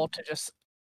a bowl to just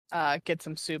get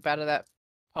some soup out of that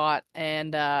pot.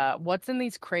 And what's in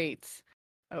these crates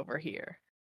over here?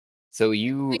 So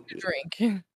you Take a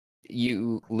drink.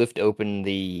 you lift open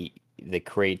the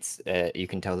crates. You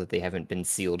can tell that they haven't been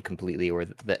sealed completely, or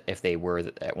that if they were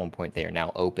at one point, they are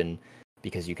now open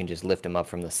because you can just lift them up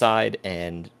from the side.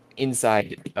 And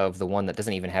inside of the one that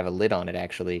doesn't even have a lid on it,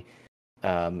 actually,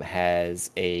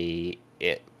 has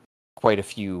quite a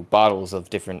few bottles of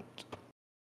different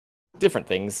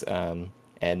things. And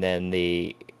then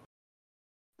the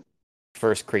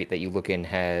first crate that you look in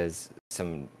has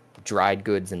some dried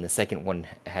goods, and the second one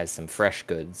has some fresh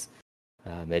goods.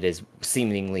 It is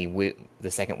seemingly, the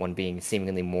second one being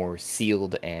seemingly more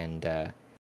sealed and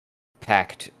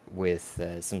packed with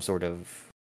some sort of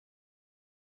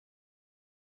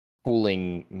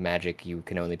cooling magic. You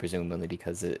can only presume, only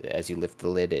because as you lift the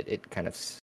lid, it kind of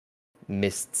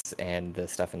mists and the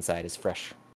stuff inside is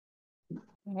fresh.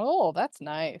 Oh, that's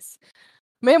nice.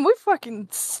 Man, we fucking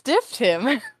stiffed him.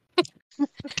 He was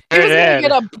Sure gonna did.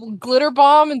 get a glitter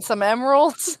bomb and some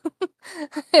emeralds,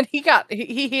 and he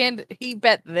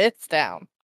bet this down.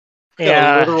 Got a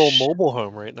Yeah, literal mobile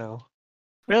home right now.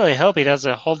 really hope he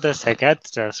doesn't hold this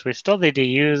against us. We still need to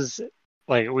use,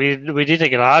 like, we need to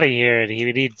get out of here, and he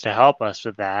needs to help us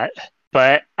with that.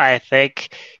 But I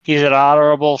think he's an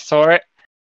honorable sort,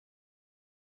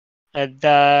 and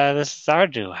this is our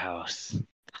new house.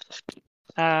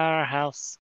 Our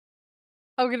house.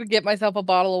 I'm gonna get myself a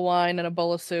bottle of wine and a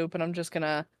bowl of soup, and I'm just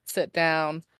gonna sit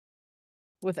down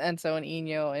with Enzo and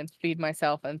Eno and feed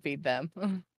myself and feed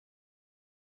them.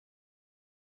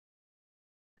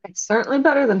 It's certainly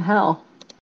better than hell.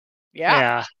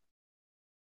 Yeah.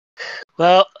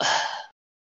 Well,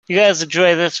 you guys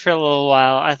enjoy this for a little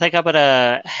while. I think I'm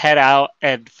gonna head out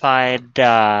and find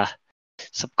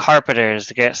some carpenters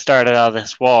to get started on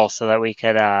this wall so that we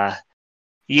can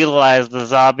utilize the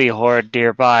zombie horde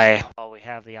nearby while we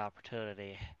have the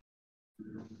opportunity.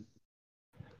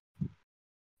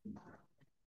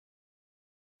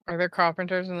 Are there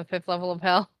carpenters in the 5th level of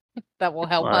hell that will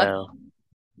help us? Well,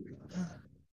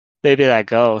 maybe that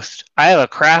ghost. I have a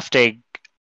crafting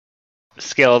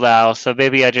skill now, so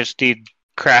maybe I just need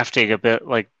crafting a bit,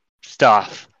 like,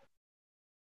 stuff.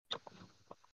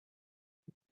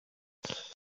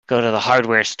 go to the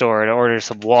hardware store and order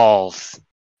some walls.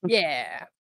 Yeah.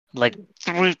 Like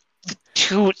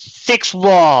 6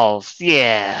 walls.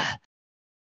 Yeah.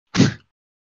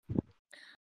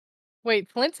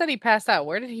 Wait, Flint said he passed out.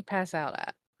 Where did he pass out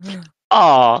at?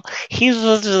 Oh, he's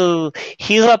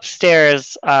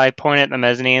upstairs. I point at the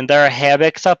mezzanine. There are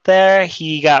hammocks up there.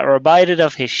 He got reminded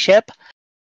of his ship,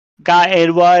 got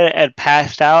in one, and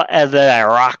passed out. And then I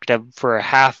rocked him for a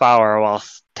half hour while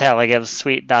telling him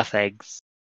sweet nothings.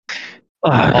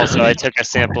 Also, I took a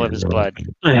sample of his blood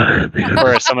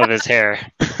or some of his hair.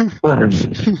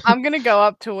 I'm gonna go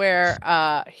up to where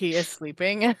he is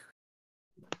sleeping.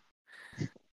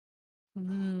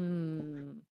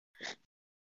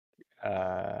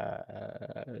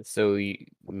 So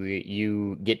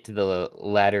you get to the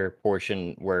latter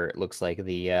portion where it looks like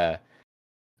the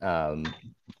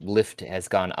lift has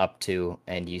gone up to,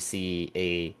 and you see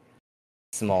a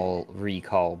small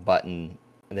recall button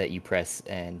that you press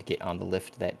and get on the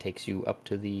lift that takes you up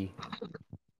to the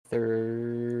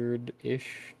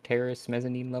third-ish terrace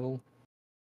mezzanine level.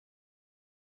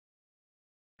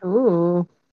 Ooh.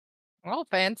 Oh,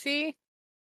 fancy.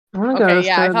 I wanna go Okay, to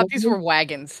yeah, I third thought these level. were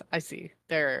wagons. I see.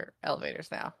 They're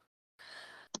elevators now.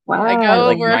 Wow. I go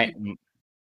Like over.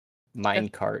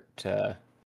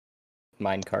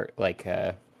 minecart, like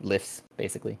lifts,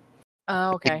 basically.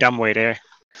 Oh, okay. Big dumbwaiter.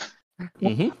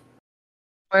 Mm-hmm.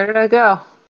 Where did I go?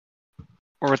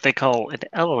 Or what they call an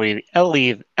elevator.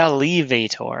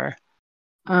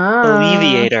 Ah,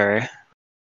 Alleviator.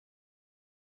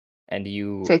 And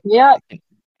you take me up.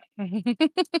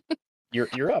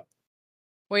 you're up.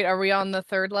 Wait, are we on the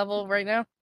third level right now?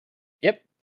 Yep.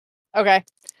 Okay.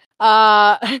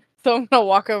 So I'm gonna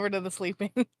walk over to the sleeping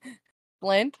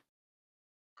Flint,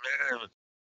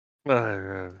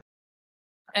 and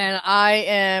I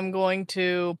am going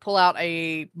to pull out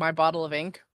my bottle of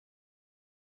ink,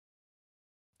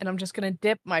 and I'm just gonna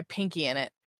dip my pinky in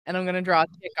it, and I'm gonna draw a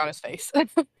tick on his face.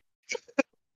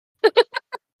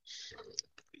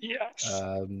 Yes.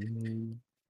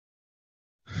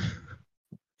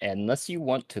 Unless you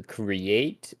want to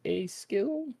create a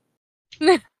skill,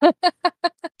 it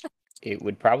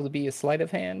would probably be a sleight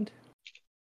of hand.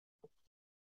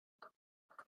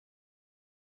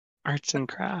 Arts and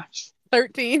crafts.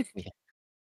 13.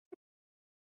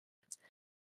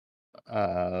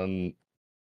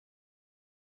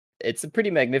 It's a pretty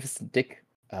magnificent dick.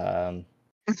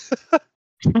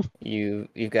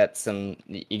 You've got some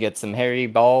hairy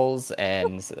balls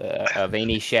and a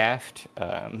veiny shaft,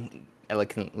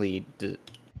 elegantly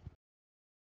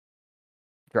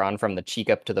drawn from the cheek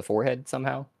up to the forehead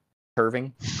somehow,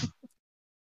 curving.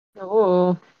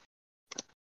 Oh.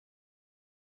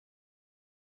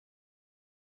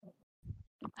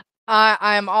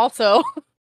 I'm also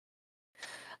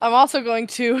going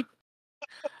to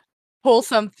pull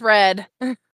some thread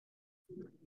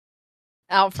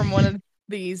out from one of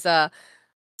these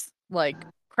like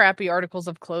crappy articles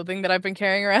of clothing that I've been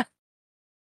carrying around.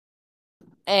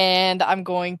 And I'm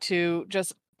going to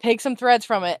just take some threads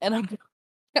from it, and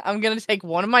I'm going to take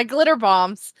one of my glitter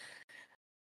bombs,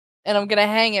 and I'm going to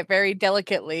hang it very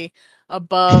delicately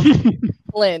above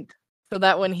Flint, so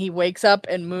that when he wakes up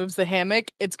and moves the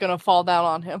hammock, it's going to fall down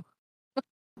on him.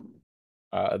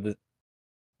 The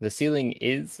ceiling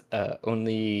is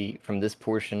only from this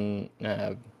portion,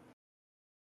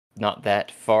 not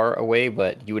that far away,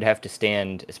 but you would have to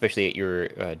stand, especially at your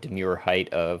demure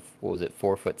height of, what was it,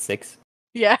 4'6".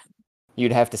 Yeah.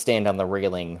 You'd have to stand on the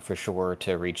railing for sure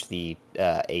to reach the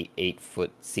 8-foot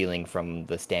ceiling from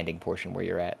the standing portion where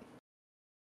you're at.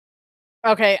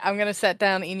 Okay, I'm going to set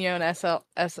down Eno and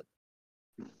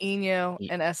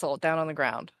Essel down on the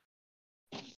ground.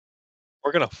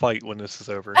 We're gonna fight when this is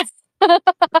over.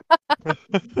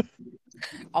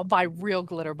 I'll buy real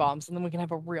glitter bombs, and then we can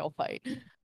have a real fight.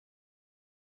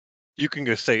 You can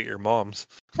go stay at your mom's.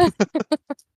 My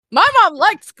mom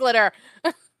likes glitter!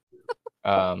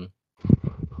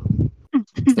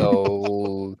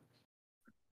 So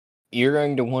you're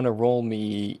going to want to roll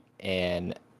me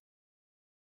an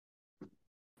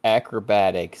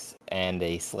acrobatics and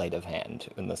a sleight of hand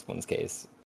in this one's case.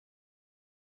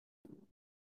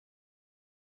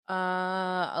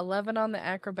 11 on the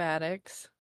acrobatics.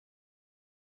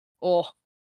 Oh,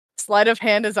 sleight of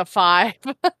hand is a 5.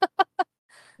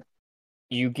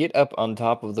 You get up on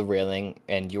top of the railing,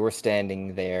 and you're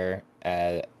standing there,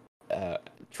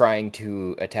 trying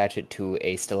to attach it to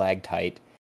a stalactite,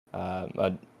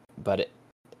 but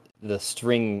the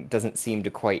string doesn't seem to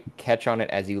quite catch on it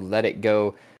as you let it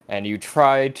go, and you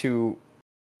try to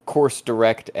course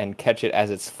direct and catch it as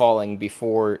it's falling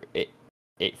before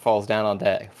it falls down onto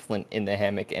Flint in the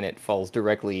hammock, and it falls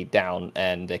directly down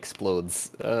and explodes,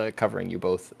 covering you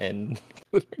both. And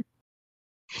I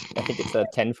think it's a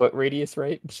 10-foot radius,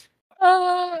 right?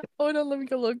 Hold on, let me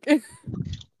go look. If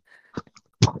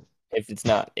it's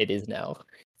not, it is now.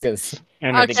 Because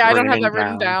And Okay, it's I don't have raining that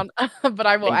written down, but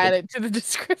I will Think add it- it to the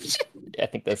description. I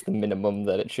think that's the minimum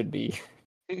that it should be.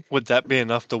 Would that be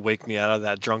enough to wake me out of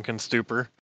that drunken stupor?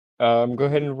 Go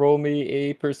ahead and roll me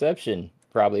a perception,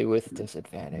 probably with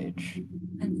disadvantage.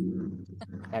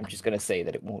 I'm just gonna say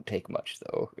that it won't take much,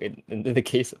 though, in the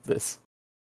case of this.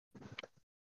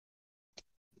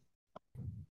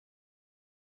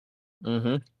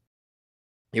 Mm-hmm.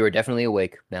 You are definitely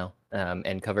awake now,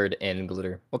 and covered in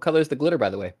glitter. What color is the glitter, by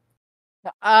the way?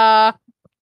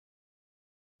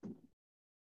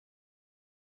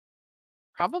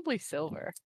 Probably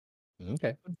silver.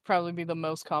 Okay. Would probably be the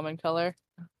most common color.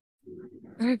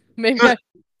 maybe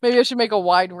I should make a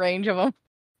wide range of them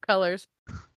colors.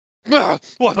 What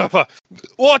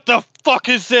the fuck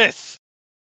is this?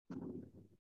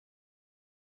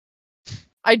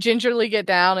 I gingerly get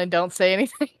down and don't say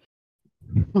anything.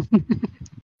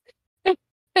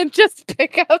 and just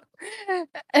pick up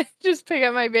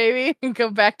my baby and go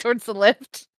back towards the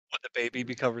lift. Would the baby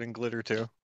be covered in glitter too?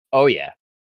 Oh yeah.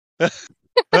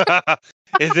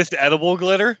 Is this edible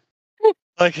glitter?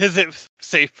 Like, is it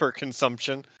safe for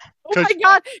consumption? Oh my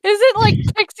god, is it like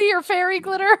pixie or fairy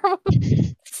glitter?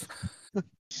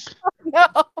 No.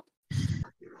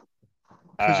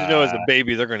 Because you know, as a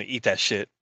baby, they're gonna eat that shit.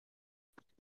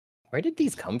 Where did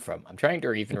these come from? I'm trying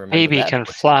to even remember. Baby that. can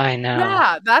fly now.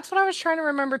 Yeah, that's what I was trying to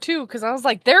remember too, because I was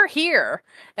like, they're here,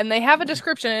 and they have a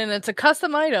description, and it's a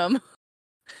custom item,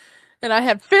 and I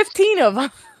had 15 of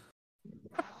them.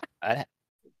 I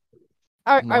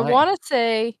I want to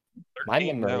say my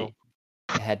 13, memory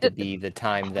had to be the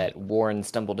time that Warren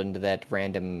stumbled into that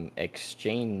random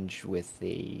exchange with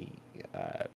the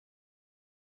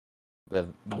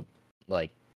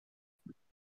like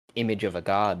image of a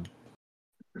god.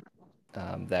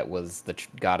 That was the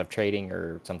god of trading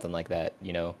or something like that,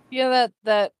 you know? yeah,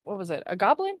 that what was it? A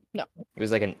goblin? No. It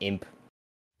was like an imp.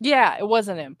 Yeah, it was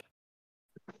an imp.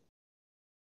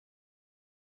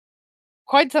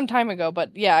 Quite some time ago,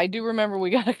 but yeah, I do remember we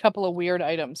got a couple of weird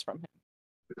items from him.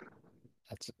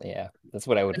 That's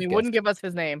what I would And have he wouldn't guessed. give us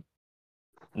his name.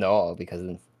 No,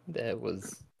 because it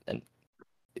was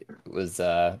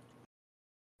I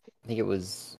think it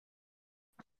was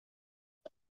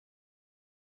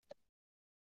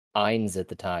Ainz at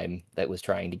the time that was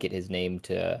trying to get his name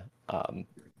to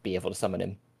be able to summon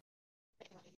him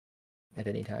at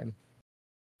any time.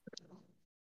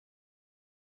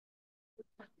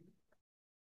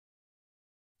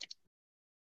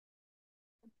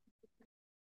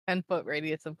 Ten-foot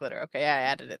radius of glitter. Okay, I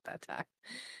added it that time.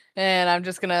 And I'm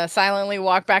just gonna silently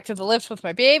walk back to the lift with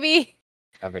my baby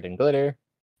Covered in glitter.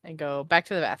 and go back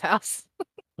to the bathhouse.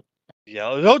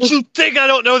 Yeah, don't you think I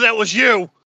don't know that was you?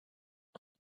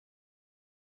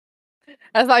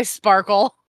 As I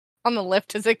sparkle on the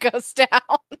lift as it goes down.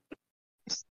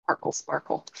 Sparkle,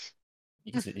 sparkle.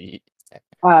 Easy.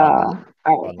 All right.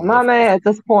 on the Mame lift. at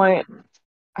this point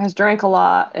has drank a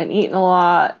lot and eaten a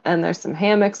lot, and there's some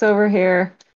hammocks over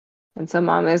here. And so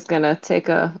Mame's gonna take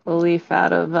a leaf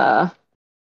out of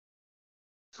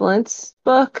Flint's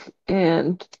book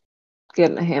and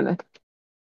get in a hammock.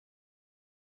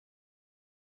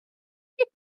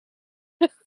 I'm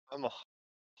gonna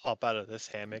hop out of this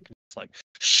hammock and just like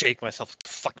shake myself.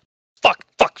 Fuck,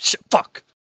 shit, fuck.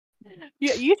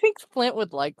 You think Flint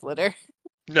would like glitter?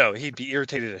 No, he'd be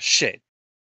irritated as shit.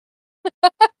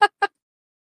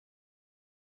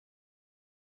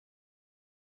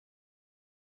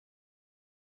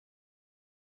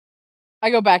 I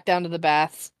go back down to the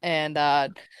baths and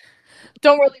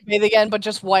don't really bathe again, but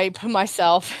just wipe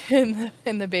myself and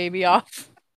the baby off.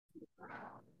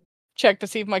 Check to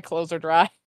see if my clothes are dry.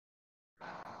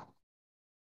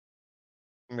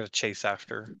 I'm gonna chase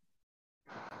after.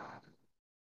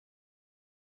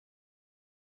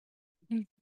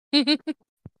 It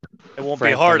won't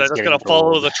be hard. I'm Franklin's just getting gonna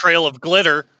follow bold. the trail of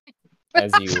glitter.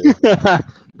 As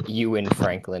you and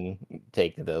Franklin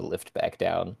take the lift back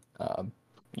down,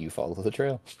 you follow the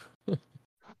trail.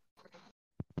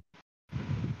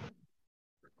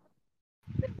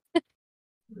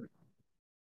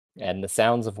 And the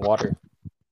sounds of water.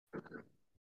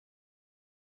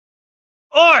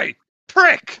 Oi,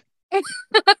 prick!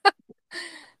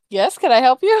 Yes, can I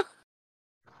help you?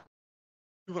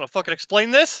 You wanna fucking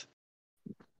explain this?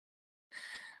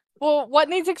 Well, what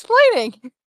needs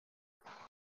explaining?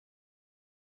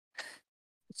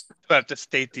 I have to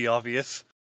state the obvious.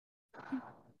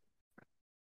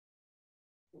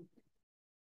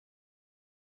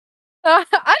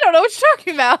 I don't know what you're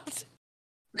talking about.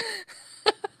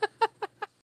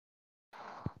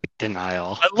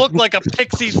 Denial. I look like a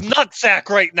pixie's nutsack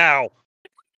right now.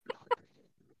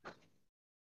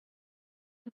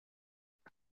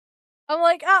 I'm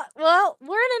like, well,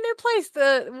 we're in a new place.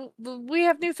 We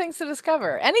have new things to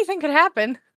discover. Anything could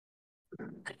happen.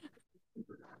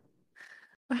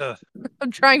 Ugh.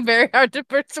 I'm trying very hard to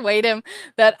persuade him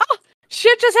that,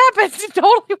 shit just happened. It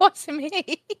totally wasn't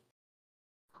me.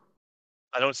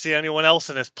 I don't see anyone else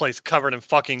in this place covered in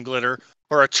fucking glitter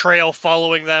or a trail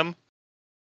following them.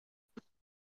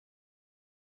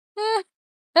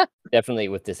 Definitely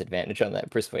with disadvantage on that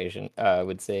persuasion, I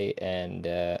would say, and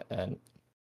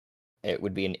it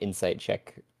would be an insight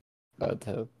check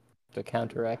to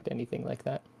counteract anything like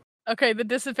that. Okay, the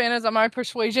disadvantage on my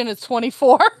persuasion is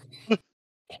 24.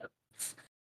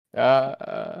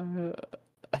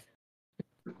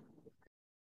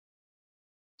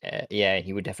 Yeah,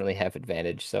 he would definitely have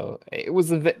advantage. So it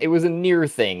was a near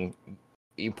thing.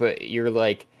 You're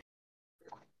like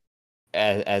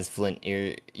as Flint.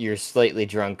 You're slightly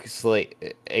drunk,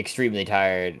 extremely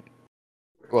tired.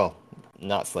 Well,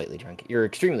 not slightly drunk. You're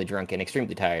extremely drunk and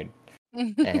extremely tired,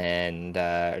 and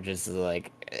just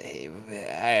like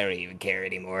I don't even care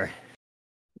anymore.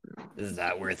 This is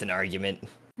not worth an argument.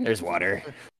 There's water.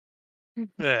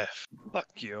 Fuck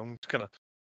you. I'm just gonna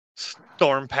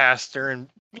storm past her and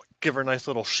give her a nice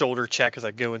little shoulder check as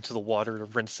I go into the water to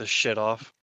rinse this shit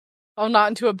off. Oh, not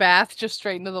into a bath, just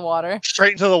straight into the water.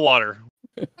 Straight into the water.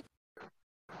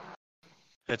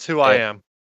 It's who I am.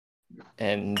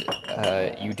 And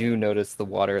you do notice the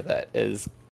water that is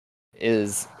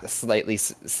slightly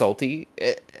salty,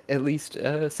 at least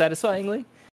satisfyingly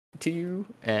to you.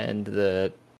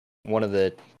 And one of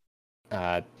the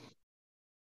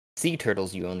sea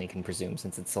turtles, you only can presume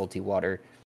since it's salty water,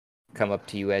 come up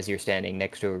to you as you're standing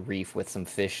next to a reef with some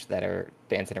fish that are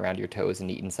dancing around your toes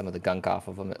and eating some of the gunk off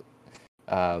of them.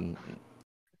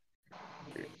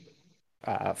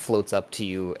 Floats up to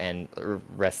you and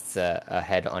rests a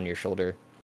head on your shoulder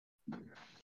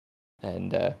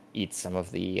and eats some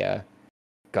of the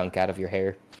gunk out of your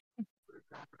hair.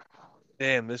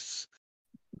 Damn, this...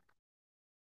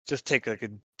 Just take like a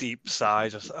deep sigh,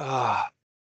 just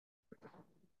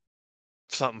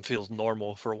something feels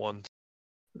normal for once.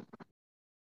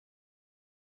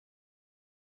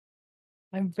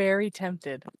 I'm very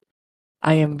tempted.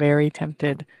 I am very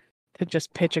tempted to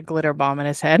just pitch a glitter bomb in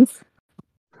his head.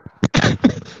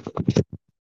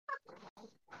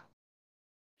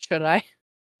 Should I?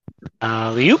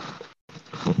 You?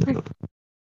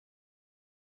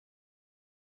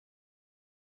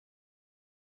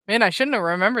 Man, I shouldn't have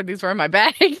remembered these were in my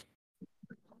bag.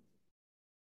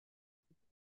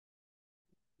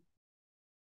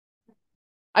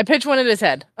 I pitch one at his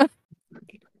head.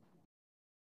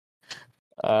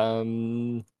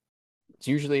 It's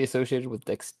usually associated with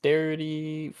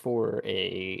dexterity for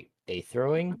a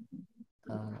throwing.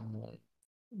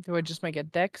 Do I just make a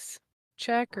dex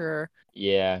check or?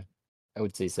 Yeah, I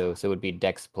would say so. So it would be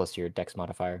dex plus your dex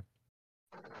modifier.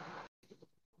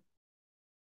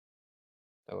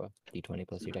 So d20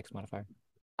 plus your dex modifier.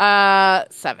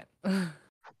 7.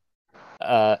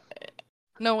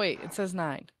 No, wait, it says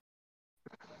 9.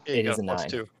 It is a 9.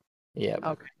 +2. Yeah.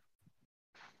 Okay.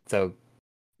 So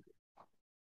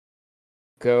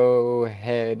go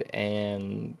ahead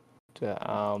and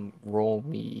roll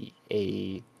me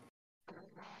a.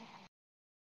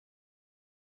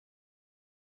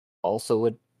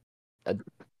 Also,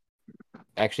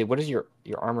 actually, what is your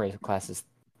armor class is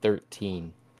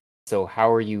 13. So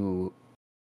how are you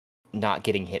not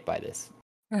getting hit by this?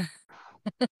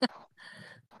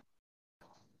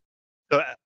 So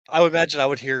I would imagine I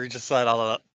would hear just that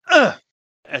all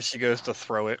as she goes to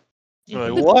throw it.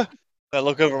 I'm like, what? I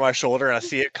look over my shoulder and I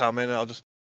see it coming, and I'll just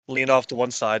lean off to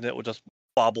one side and it will just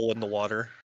bobble in the water.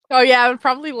 Oh yeah, it would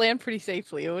probably land pretty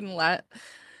safely. It wouldn't let.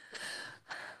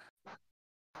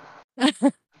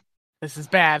 This is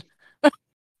bad. I'm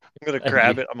gonna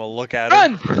grab it. I'm gonna look at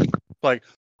it. Like,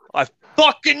 I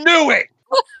fucking knew it.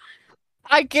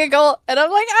 I giggle and I'm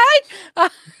like,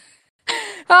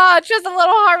 just a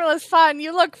little harmless fun.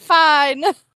 You look fine.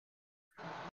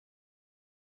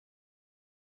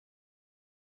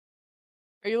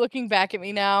 Are you looking back at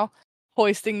me now,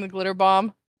 hoisting the glitter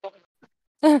bomb?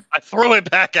 I throw it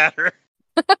back at her.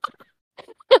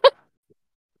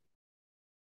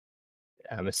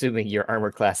 I'm assuming your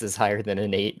armor class is higher than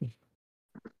an 8.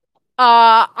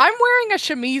 I'm wearing a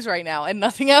chemise right now and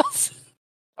nothing else.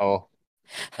 Oh,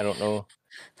 I don't know.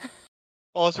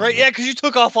 Oh, that's right. Yeah, because you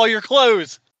took off all your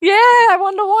clothes. Yeah, I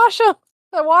wanted to wash them.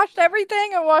 I washed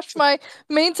everything. I washed my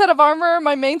main set of armor,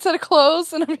 my main set of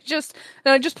clothes, and I just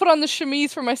put on the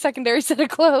chemise for my secondary set of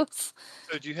clothes.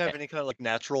 So do you have any kind of like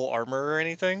natural armor or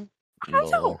anything? I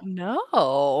don't know.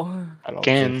 I don't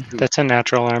Again, think that's a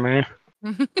natural armor.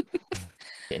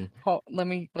 Oh, let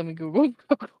me Google real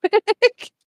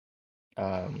quick.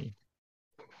 I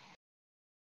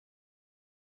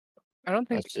don't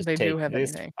think Let's just they take do have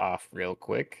this anything. off real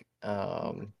quick.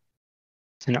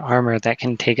 It's an armor that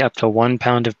can take up to 1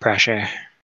 pound of pressure.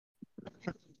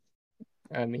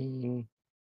 I mean,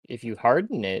 if you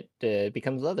harden it, it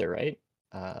becomes leather, right?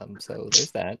 So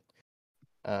there's that.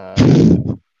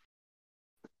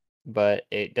 But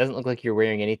it doesn't look like you're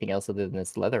wearing anything else other than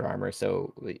this leather armor,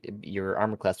 so your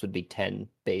armor class would be 10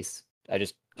 base. I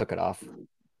just took it off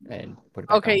and put it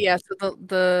back Okay, on. yeah.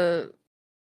 So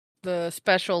the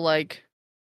special like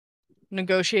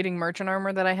negotiating merchant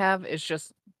armor that I have is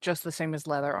just the same as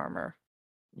leather armor.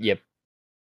 Yep.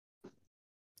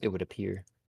 It would appear.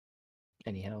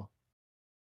 Anyhow.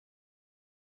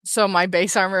 So my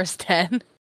base armor is 10.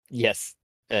 Yes.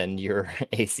 And your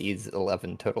AC is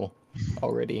 11 total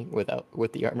already with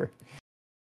the armor.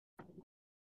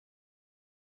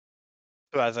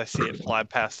 So as I see it fly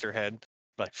past her head,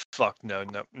 like fuck no.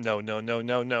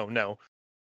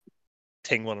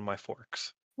 Ting one of my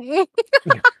forks.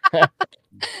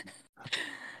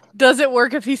 Does it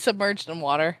work if he's submerged in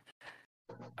water?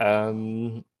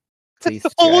 Please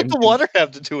Oh, what describe the water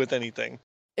have to do with anything?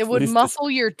 It would Please muffle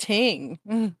your ting.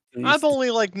 please I'm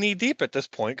only like knee deep at this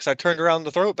point because I turned around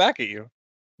to throw it back at you.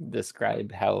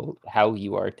 describe how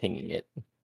you are tinging it.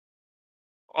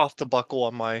 Off the buckle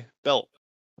on my belt.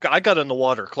 I got in the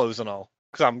water, clothes and all,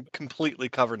 because I'm completely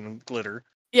covered in glitter.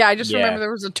 Yeah, I just Yeah. remember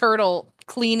there was a turtle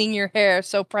cleaning your hair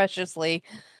so preciously.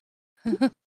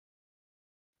 Mr.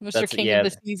 That's- King yeah.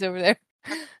 of the Seas over there.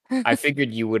 I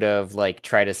figured you would have like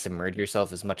tried to submerge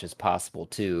yourself as much as possible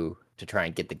too to try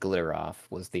and get the glitter off.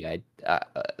 Was the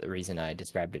reason I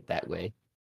described it that way.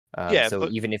 Yeah, so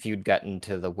but- even if you'd gotten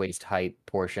to the waist height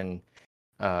portion,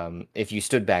 if you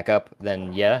stood back up,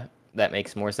 then yeah, that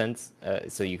makes more sense.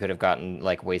 So you could have gotten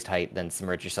like waist height, then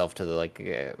submerge yourself to the like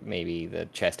maybe the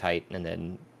chest height, and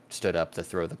then stood up to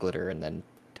throw the glitter, and then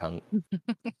tongue.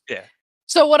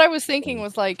 So what I was thinking And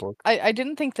was like, fork. I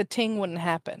didn't think the ting wouldn't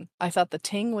happen. I thought the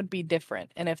ting would be different.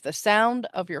 And if the sound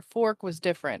of your fork was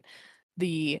different,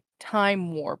 the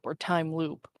time warp or time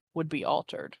loop would be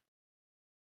altered.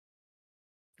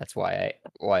 That's why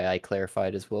I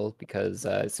clarified as well, because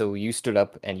so you stood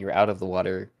up and you're out of the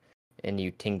water and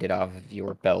you tinged it off of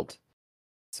your belt.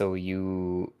 So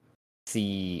you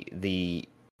see the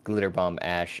glitter bomb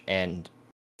ash and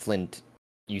Flint,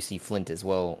 you see Flint as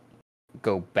well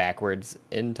go backwards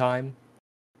in time.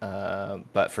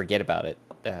 But forget about it.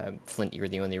 Flint, you're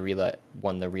the only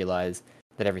one to realize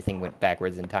that everything went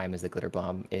backwards in time as the glitter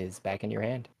bomb is back in your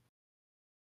hand.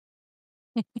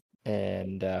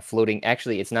 And floating,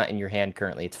 actually it's not in your hand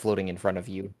currently, it's floating in front of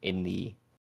you in the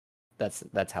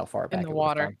that's how far back the it would've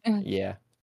water. gone. Yeah.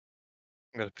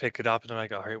 I'm gonna pick it up and then I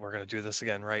go, all right, we're gonna do this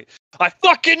again, right? I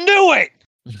fucking knew it!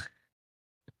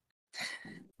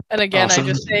 And again, Awesome. I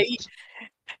just say,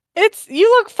 you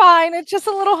look fine. It's just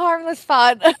a little harmless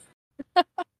fun.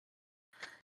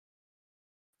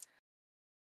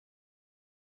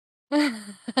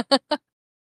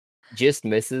 Just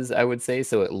misses, I would say,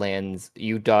 so it lands,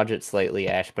 you dodge it slightly,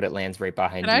 Ash, but it lands right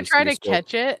behind Can you. I try so you're to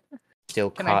catch it? still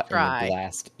Can I caught in try? the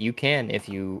blast. You can if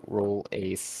you roll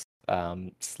a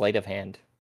sleight of hand.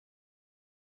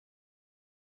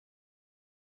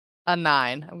 A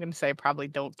 9. I'm gonna say I probably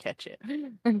don't catch it.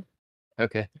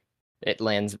 Okay. It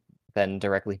lands then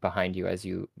directly behind you as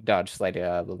you dodge slightly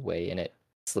out of the way, and it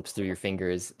slips through your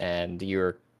fingers, and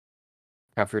you're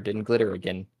covered in glitter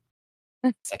again.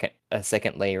 A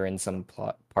second layer in some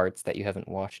parts that you haven't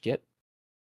washed yet.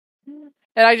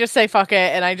 And I just say fuck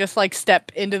it, and I just like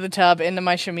step into the tub, into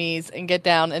my chemise, and get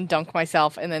down and dunk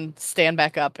myself, and then stand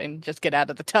back up and just get out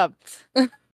of the tub.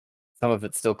 Some of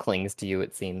it still clings to you.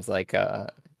 It seems like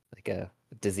a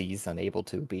disease unable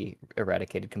to be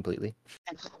eradicated completely.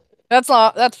 That's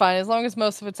fine, as long as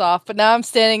most of it's off. But now I'm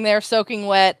standing there soaking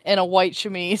wet in a white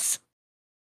chemise.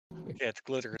 Yeah, it's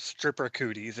glitter. Stripper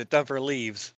cooties. It never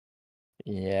leaves.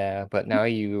 Yeah, but now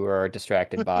you are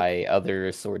distracted by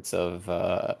other sorts of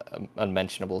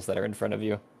unmentionables that are in front of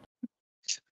you.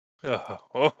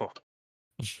 Oh.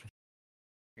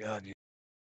 God, you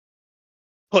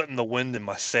putting the wind in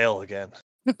my sail again.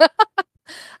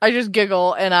 I just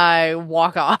giggle and I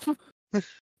walk off.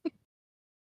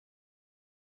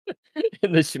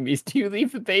 In the chemise, do you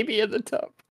leave the baby in the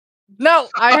tub? No,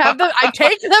 I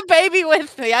take the baby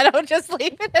with me. I don't just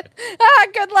leave it.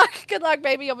 Good luck,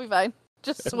 baby. You'll be fine.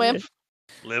 Just swim.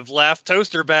 Live, laugh,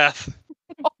 toaster bath.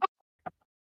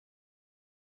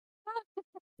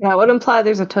 Yeah, it would imply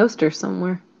there's a toaster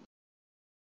somewhere.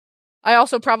 I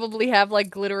also probably have like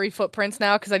glittery footprints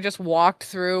now because I just walked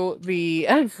through the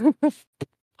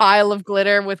pile of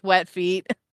glitter with wet feet.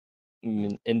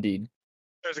 Indeed.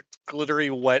 There's a glittery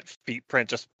wet feet print,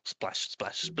 just splash,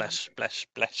 splash, splash, splash,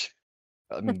 splash.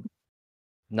 I'm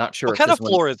not sure What if kind this of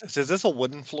floor is this? Is this a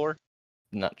wooden floor?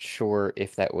 Not sure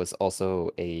if that was also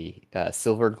a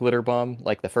silver glitter bomb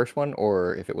like the first one,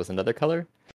 or if it was another color.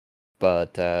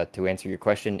 But to answer your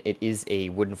question, it is a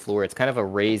wooden floor. It's kind of a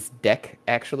raised deck,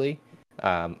 actually,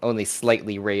 only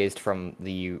slightly raised from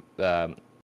the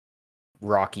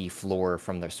rocky floor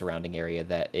from the surrounding area.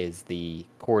 That is the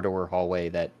corridor hallway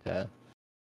that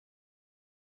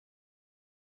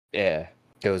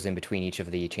goes in between each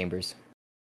of the chambers.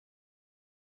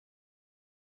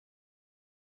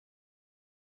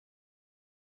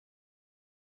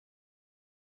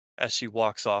 As she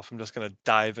walks off, I'm just gonna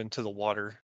dive into the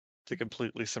water to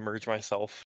completely submerge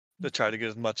myself to try to get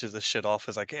as much of this shit off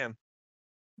as I can.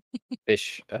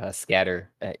 Fish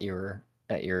scatter at your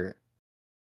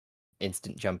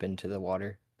instant jump into the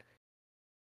water.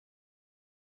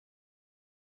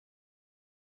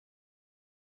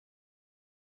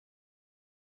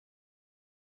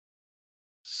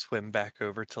 Swim back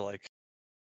over to like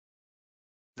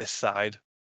this side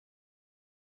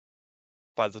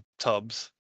by the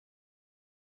tubs.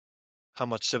 How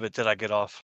much of it did I get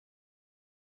off?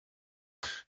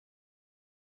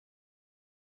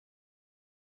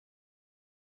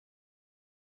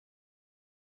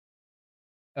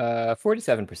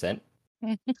 47%.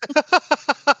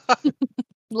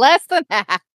 Less than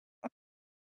half.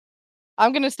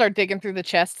 I'm gonna start digging through the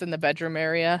chests in the bedroom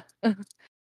area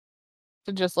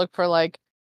to just look for like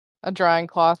a drying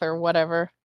cloth or whatever.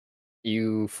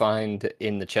 You find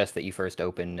in the chest that you first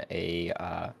open a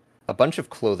bunch of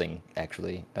clothing,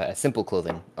 actually, simple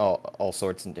clothing, all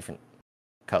sorts and different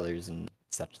colors and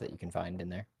such that you can find in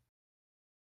there.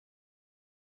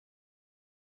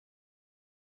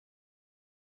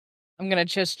 I'm gonna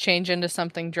just change into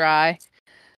something dry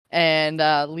and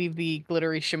leave the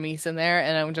glittery chemise in there,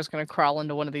 and I'm just gonna crawl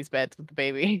into one of these beds with the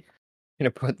baby.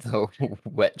 Gonna put the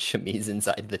wet chemise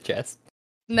inside the chest.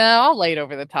 No, I'll lay it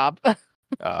over the top.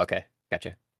 Oh, okay, gotcha.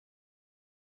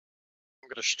 I'm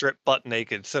gonna strip butt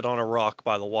naked, sit on a rock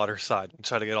by the water side, and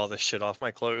try to get all this shit off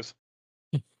my clothes.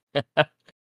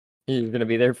 You're gonna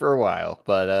be there for a while,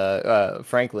 but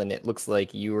Franklin, it looks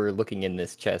like you were looking in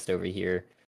this chest over here.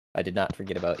 I did not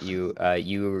forget about you.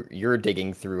 You're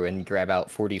digging through and grab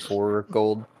out 44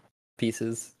 gold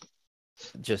pieces,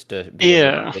 just to be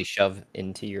able to really shove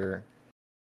into your.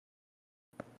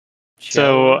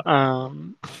 So,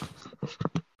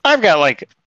 I've got like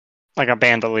a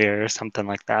bandolier or something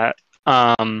like that.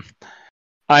 I'm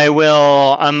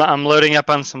loading up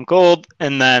on some gold,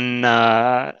 and then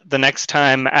the next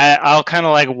time I'll kind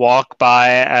of like walk by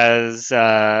as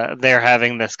they're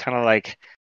having this kind of like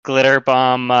glitter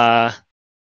bomb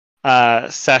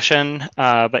session.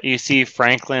 But you see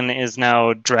Franklin is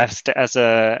now dressed as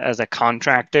a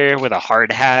contractor with a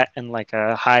hard hat and like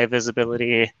a high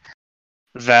visibility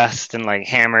vest and like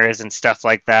hammers and stuff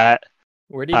like that.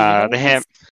 Where do you get the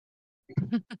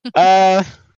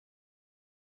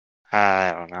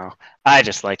I don't know. I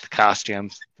just like the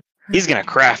costumes. He's gonna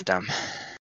craft them.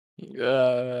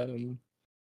 You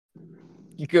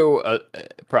go.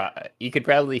 You could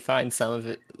probably find some of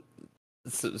it,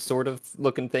 sort of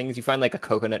looking things. You find like a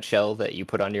coconut shell that you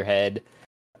put on your head.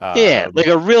 Yeah, like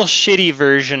a real shitty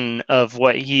version of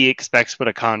what he expects what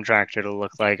a contractor to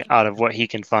look like out of what he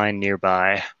can find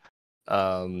nearby.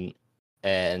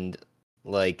 And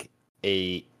like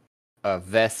a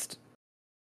vest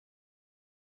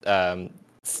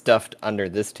stuffed under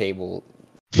this table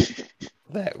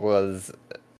that's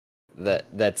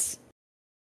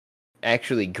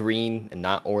actually green and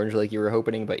not orange like you were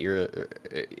hoping, but you're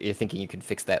thinking you could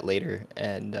fix that later,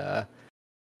 and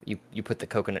you put the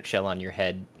coconut shell on your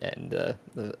head and the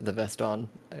vest on.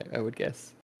 I would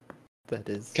guess that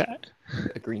is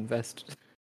a green vest.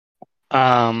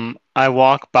 I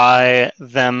walk by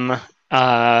them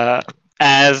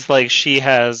as like she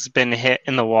has been hit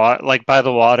in the water, like by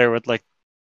the water with like,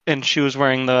 and she was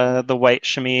wearing the white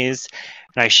chemise,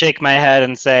 and I shake my head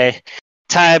and say,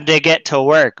 "Time to get to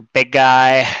work, big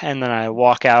guy," and then I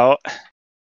walk out.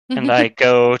 And I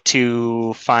go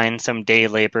to find some day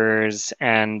laborers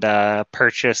and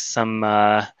purchase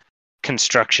some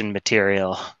construction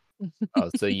material. Oh,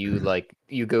 so you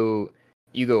go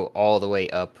all the way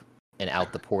up and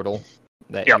out the portal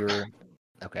that Yep. you were.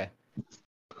 Okay.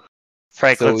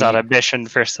 Franklin's So on a mission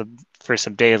for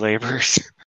some day laborers.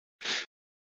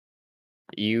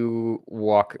 You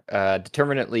walk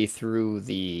determinately through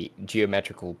the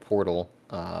geometrical portal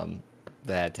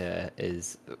that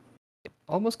is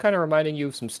almost kind of reminding you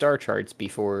of some star charts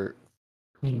before,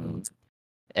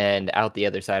 and out the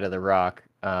other side of the rock.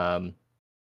 And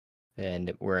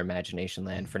we're Imagination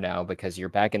Land for now because you're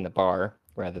back in the bar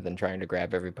rather than trying to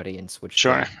grab everybody and switch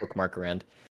Sure. the bookmark around.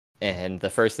 And the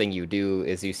first thing you do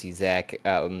is you see Zach.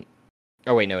 Oh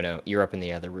wait, no, you're up in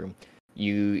the other room.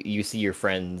 You see your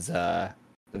friends that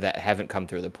haven't come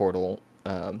through the portal,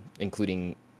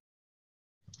 including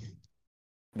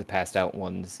the passed out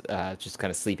ones, just kind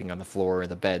of sleeping on the floor or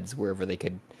the beds wherever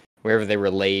they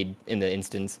were laid in the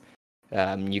instance.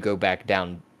 You go back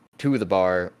down to the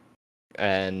bar,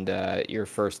 and your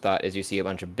first thought is you see a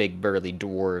bunch of big burly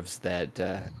dwarves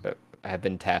that have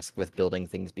been tasked with building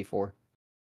things before.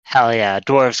 Hell yeah,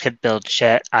 dwarves can build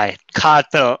shit. I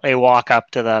confidently walk up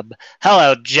to them.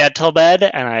 Hello, gentlemen,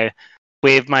 and I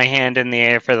wave my hand in the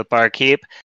air for the barkeep.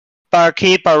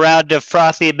 Barkeep, a round of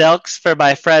frothy milks for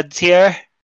my friends here.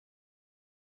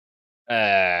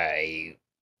 Mate,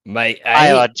 I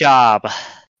have a job.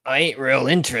 I ain't real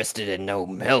interested in no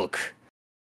milk.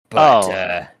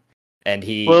 But, and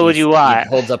What would you want? He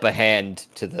holds up a hand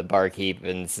to the barkeep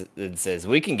and says,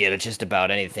 "We can get just about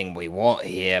anything we want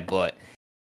here, but,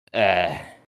 because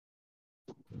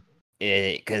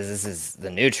this is the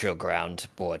neutral ground,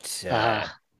 but,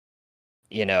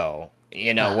 you know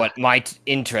what might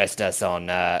interest us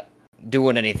on,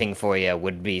 doing anything for you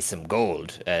would be some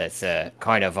gold. It's,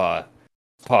 kind of a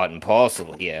part and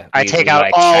parcel here. I take out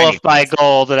like all shiny of my things.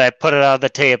 gold and I put it on the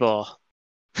table.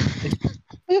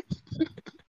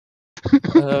 What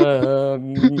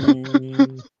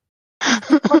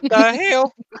the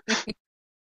hell?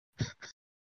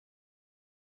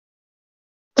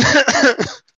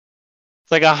 It's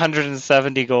like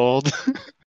 170 gold.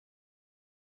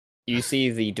 You see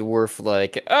the dwarf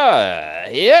like,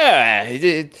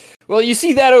 yeah. Well, you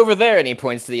see that over there, and he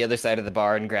points to the other side of the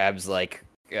bar and grabs like,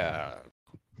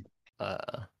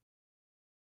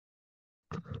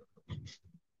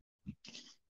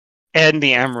 And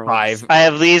the emeralds. 5. I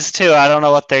have these too. I don't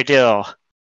know what they do.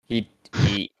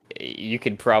 You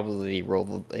could probably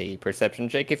roll a perception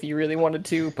check if you really wanted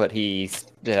to, but he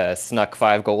snuck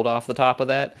 5 gold off the top of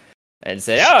that and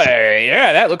said, "Oh,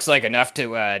 yeah, that looks like enough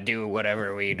to do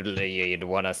whatever you'd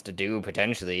want us to do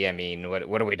potentially. I mean,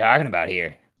 what are we talking about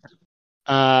here?"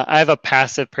 I have a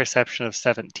passive perception of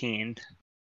 17.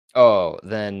 Oh,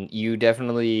 then you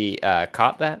definitely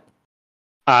caught that.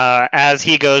 As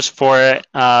he goes for it,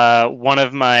 one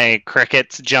of my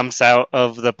crickets jumps out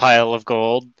of the pile of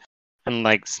gold and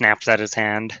like snaps at his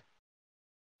hand.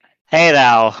 Hey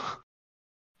thou,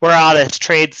 we're honest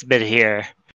tradesmen here.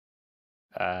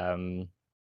 Do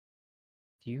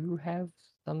you have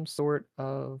some sort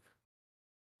of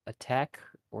attack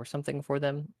or something for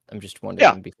them? I'm just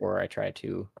wondering before I try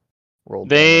to roll. What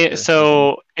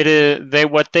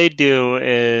they do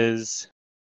is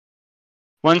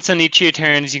once on each of your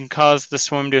turns, you can cause the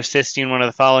swarm to assist you in one of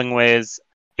the following ways.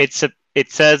 It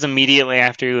says immediately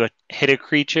after you hit a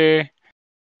creature,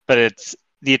 but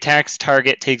the attack's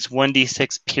target takes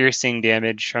 1d6 piercing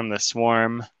damage from the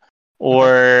swarm,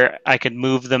 or I could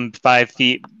move them 5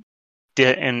 feet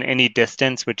in any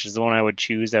distance, which is the one I would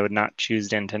choose. I would not choose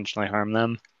to intentionally harm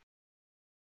them.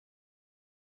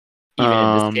 Even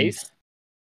in this case?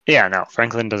 Yeah, no,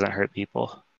 Franklin doesn't hurt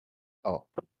people. Oh,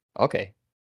 okay.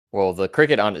 Well, the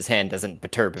cricket on his hand doesn't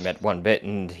perturb him at one bit,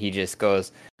 and he just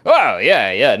goes, "Oh,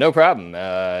 yeah, no problem.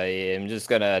 I'm just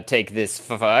gonna take this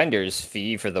finder's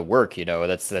fee for the work,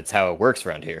 that's how it works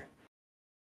around here."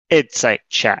 It's like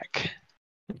check.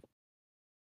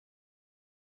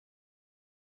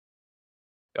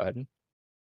 Go ahead.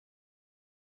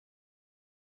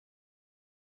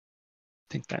 I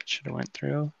think that should have went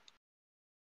through.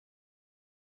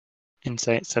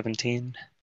 Insight 17.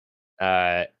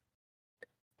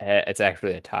 It's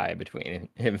actually a tie between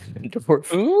him and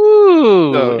Dwarf.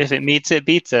 Ooh! So, if it meets it,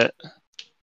 beats it.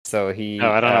 So he.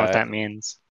 Oh, I don't know what that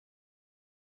means.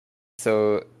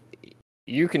 So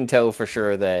you can tell for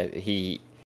sure that he's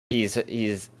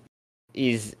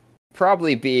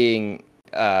probably being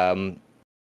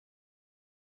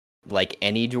like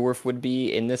any dwarf would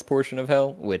be in this portion of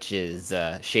hell, which is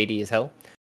shady as hell.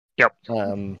 Yep.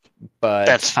 But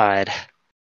that's fine.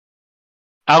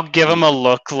 I'll give him a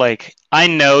look like, I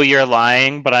know you're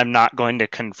lying, but I'm not going to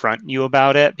confront you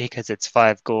about it because it's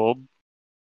 5 gold.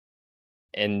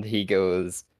 And he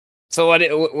goes, "So what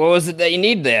was it that you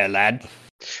need there, lad?"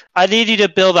 I need you to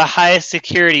build a highest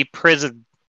security prison.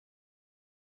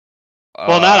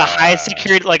 Well, not a high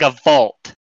security, like a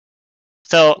vault.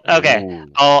 So, okay,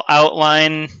 Ooh. I'll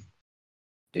outline.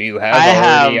 Do you have I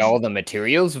already have- all the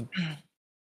materials?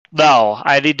 No,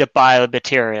 I need to buy the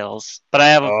materials, but I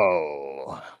have.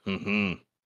 Oh. Mm-hmm.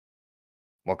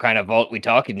 What kind of vault we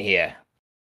talking here?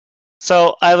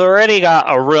 So I've already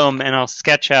got a room, and I'll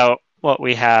sketch out what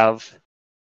we have,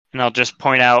 and I'll just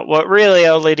point out what really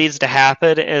only needs to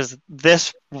happen is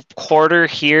this quarter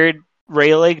here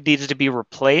railing needs to be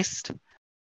replaced,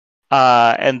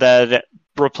 and then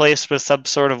replaced with some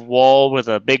sort of wall with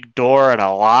a big door and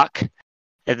a lock,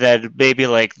 and then maybe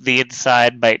like the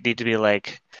inside might need to be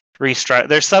like restructured.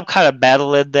 There's some kind of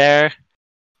metal in there.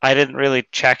 I didn't really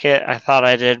check it. I thought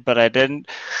I did, but I didn't.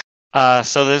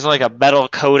 So there's like a metal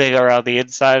coating around the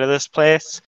inside of this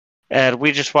place, and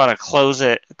we just want to close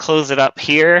it up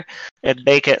here, and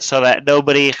make it so that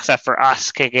nobody except for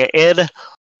us can get in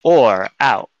or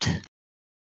out,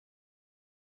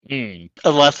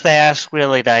 unless they ask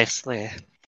really nicely.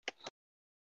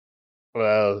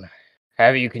 Well,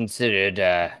 have you considered,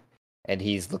 and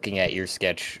he's looking at your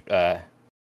sketch, and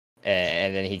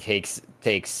then he takes,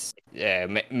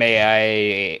 may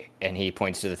I, and he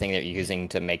points to the thing that you're using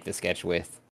to make the sketch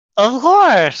with, Of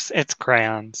course, it's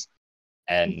crayons.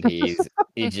 and he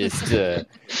just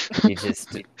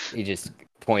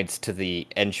points to the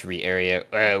entry area.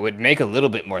 It would make a little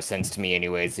bit more sense to me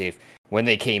anyways if when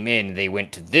they came in, they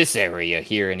went to this area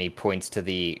here, and he points to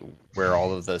where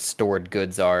all of the stored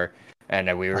goods are,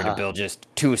 and we were to build just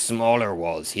 2 smaller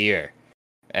walls here.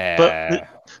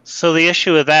 So the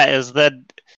issue with that is that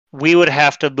we would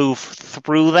have to move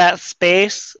through that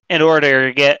space in order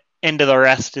to get into the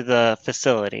rest of the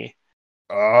facility.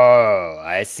 Oh,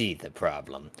 I see the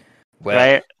problem. Well,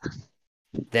 Right?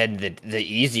 then the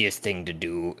easiest thing to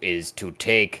do is to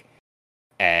take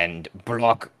and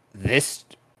block this,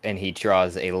 and he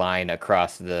draws a line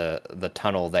across the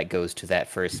tunnel that goes to that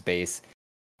first space,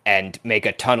 and make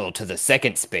a tunnel to the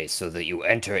second space so that you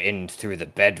enter in through the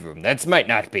bedroom. That might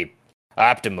not be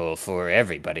optimal for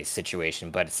everybody's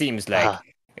situation, but it seems like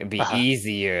it'd be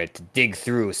easier to dig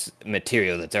through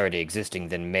material that's already existing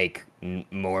than make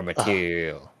more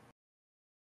material.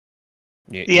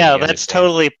 Yeah, that's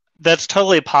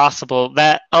totally possible.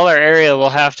 That other area will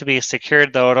have to be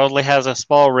secured, though. It only has a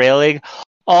small railing.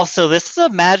 Also, this is a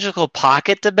magical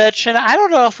pocket dimension. I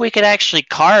don't know if we could actually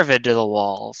carve into the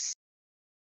walls.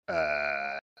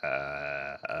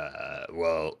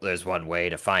 Well, there's one way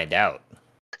to find out.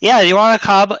 Yeah, you want to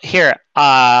come? Here,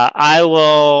 I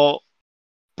will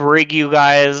bring you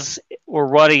guys, or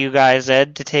one of you guys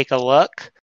in to take a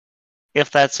look,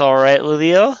 if that's all right with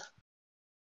you.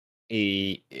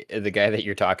 The guy that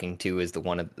you're talking to is the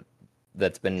one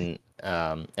that's been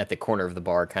at the corner of the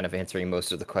bar, kind of answering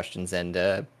most of the questions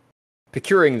and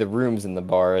procuring the rooms in the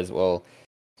bar as well.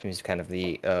 He's kind of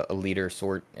a leader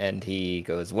sort, and he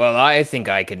goes, "Well, I think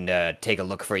I can take a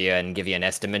look for you and give you an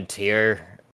estimate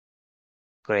here."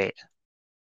 Great.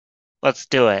 Let's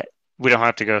do it. We don't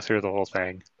have to go through the whole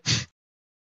thing.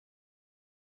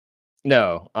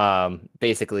 No,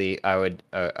 basically, I would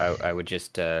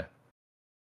just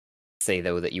say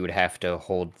though that you would have to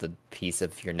hold the piece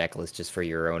of your necklace just for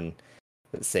your own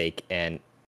sake, and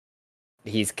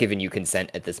he's given you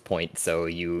consent at this point, so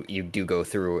you do go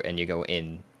through and you go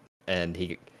in, and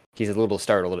he's a little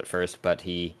startled at first, but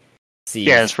he sees.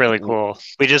 Yeah, it's really cool.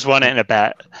 We just won it in a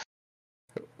bet.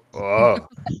 Oh,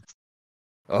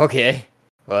 okay.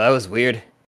 Well, that was weird.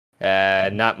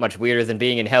 Not much weirder than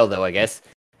being in hell, though, I guess.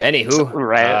 Anywho,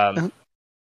 Right.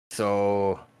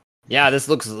 So yeah, this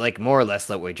looks like more or less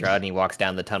what we tried. And he walks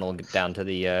down the tunnel down to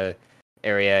the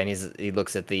area, and he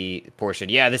looks at the portion.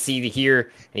 Yeah, the see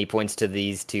here, and he points to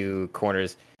these 2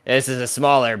 corners. This is a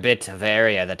smaller bit of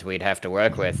area that we'd have to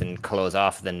work with and close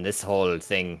off than this whole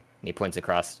thing. And he points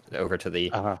across over to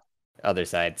the other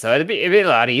side. So it'd be a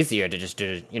lot easier to just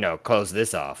close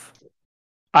this off.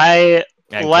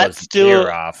 Let's do it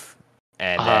off,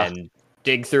 and then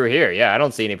dig through here. Yeah, I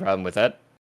don't see any problem with that.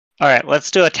 All right,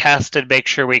 let's do a test and make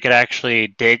sure we could actually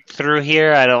dig through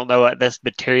here. I don't know what this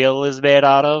material is made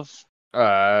out of.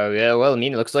 Yeah, well, I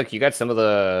mean, it looks like you got some of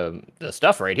the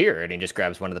stuff right here, and he just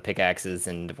grabs one of the pickaxes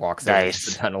and walks over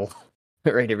the tunnel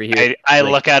right over here. I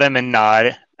look at him and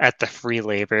nod at the free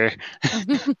labor.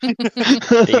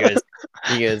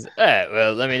 He goes,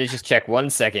 well, let me just check 1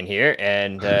 second here,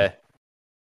 and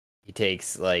he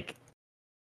takes like.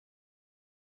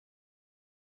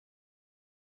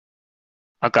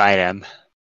 I'll guide him.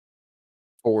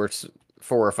 4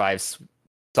 or 5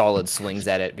 solid swings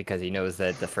at it because he knows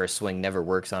that the first swing never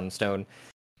works on stone.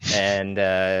 And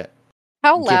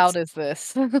how loud is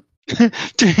this?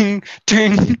 Ding,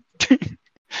 ding, ding.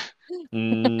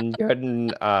 Go ahead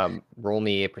and roll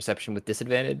me a perception with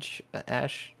disadvantage,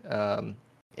 Ash.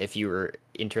 If you were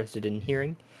interested in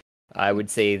hearing, I would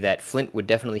say that Flint would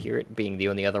definitely hear it, being the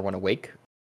only other one awake.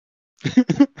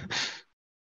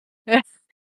 And-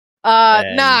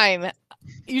 9.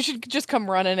 You should just come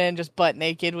running in just butt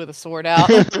naked with a sword out.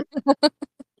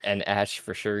 And Ash,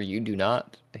 for sure, you do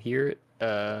not hear it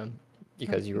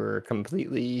because you were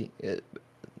completely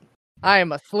I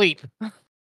am asleep.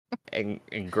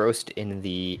 engrossed in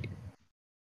the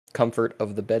comfort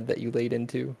of the bed that you laid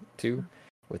into, too,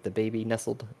 with the baby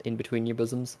nestled in between your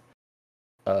bosoms.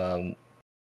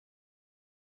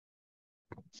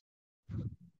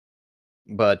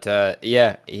 But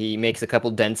yeah, he makes a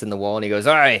couple dents in the wall and he goes,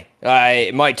 "All right,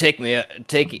 it might take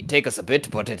us a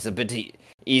bit, but it's a bit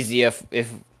easier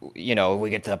if you know we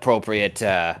get the appropriate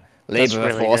labor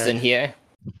really force good. in here."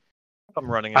 I'm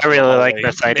running. I into the really like hallway,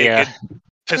 this idea. naked,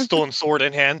 pistol and sword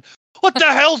in hand. What the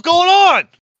hell's going on?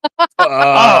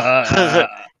 Oh,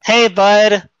 hey,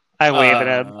 bud. I wave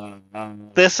at him.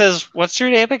 This is, what's your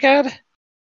name again?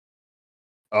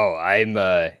 Oh, I'm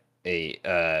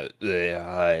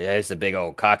there's a big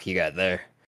old cock you got there.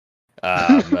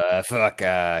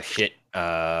 Shit.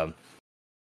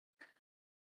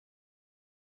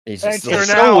 He's just Thanks for It's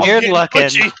now, so I'm weird getting looking.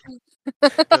 twitchy.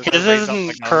 His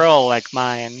isn't curl like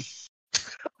mine.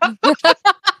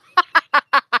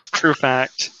 True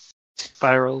fact.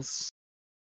 Spirals.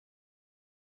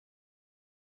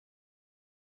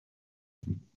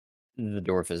 The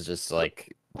dwarf is just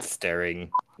like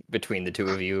staring between the two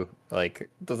of you, like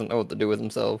doesn't know what to do with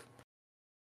himself.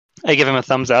 I give him a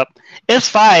thumbs up. It's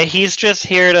fine. He's just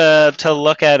here to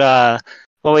look at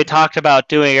what we talked about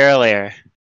doing earlier,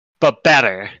 but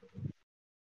better.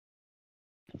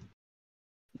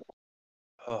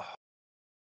 Oh.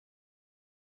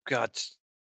 God,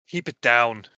 keep it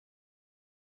down.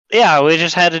 Yeah, we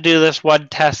just had to do this one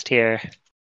test here.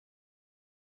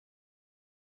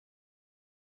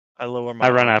 I lower my. I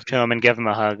run arms. up to him and give him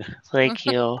a hug. Thank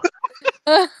you.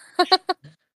 I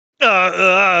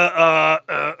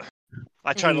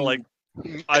try to like.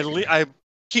 I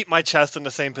keep my chest in the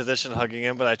same position, hugging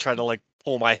him, but I try to like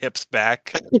pull my hips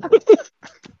back.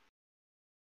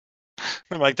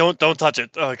 I'm like, don't touch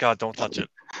it. Oh God, don't touch it.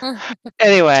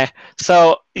 Anyway,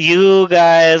 so you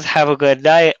guys have a good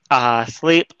night.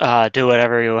 Sleep. Do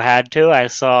whatever you had to. I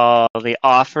saw the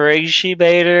offering she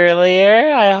made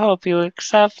earlier. I hope you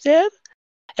accepted.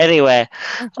 Anyway,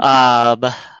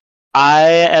 I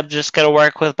am just gonna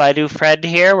work with my new friend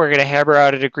here. We're gonna hammer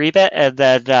out an agreement, and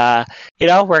then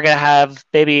we're gonna have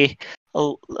maybe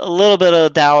a little bit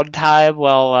of downtime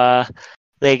while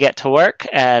they get to work,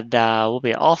 and we'll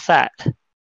be all set.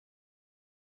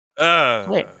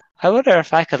 Wait, I wonder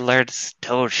if I could learn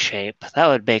stone shape. That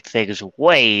would make things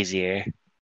way easier.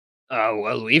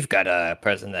 Well, we've got a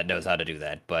person that knows how to do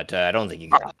that, but I don't think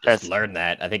you can just learn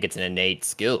that. I think it's an innate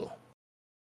skill.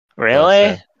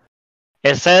 Really?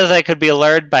 It says I could be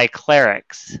learned by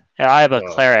clerics. And I'm a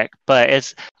cleric, but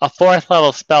it's a 4th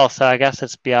level spell, so I guess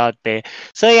it's beyond me.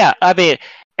 So yeah, I mean,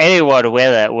 anyone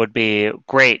with it would be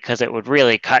great, because it would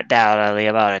really cut down on the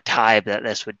amount of time that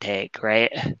this would take,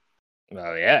 right?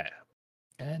 Oh, yeah.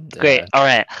 And, great. All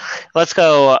right. Let's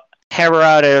go hammer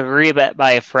out an agreement,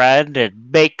 my friend, and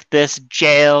make this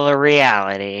jail a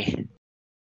reality.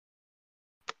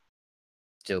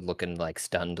 Still looking like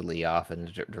stunnedly off in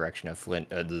the direction of Flint.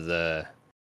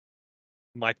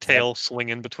 My tail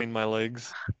swinging between my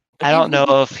legs. I don't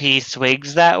know if he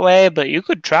swings that way, but you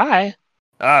could try.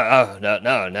 Oh,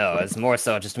 no. It's more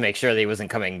so just to make sure that he wasn't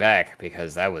coming back,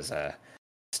 because that was a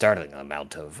startling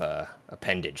amount of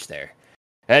appendage there.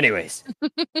 Anyways.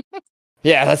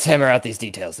 Yeah, let's hammer out these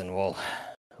details and we'll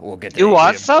get You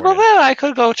want some of it? I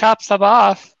could go chop some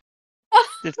off.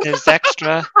 If there's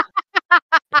extra.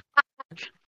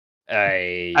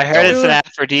 I heard it's an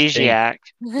aphrodisiac.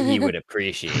 He would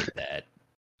appreciate that.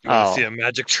 You want to see a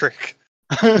magic trick?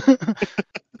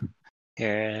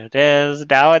 Here it is.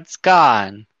 Now it's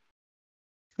gone.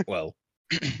 Well.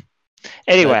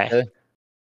 Anyway.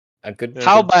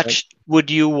 How much would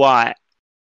you want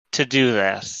to do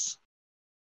this?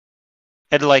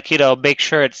 And make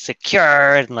sure it's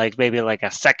secure and maybe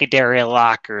a secondary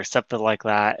lock or something like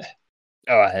that.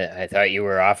 Oh, I thought you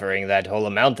were offering that whole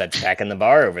amount that's back in the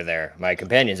bar over there. My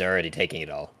companions are already taking it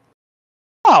all.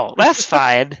 Oh, that's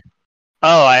fine.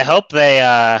 Oh, I hope they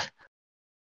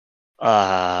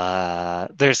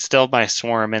there's still my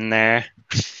swarm in there.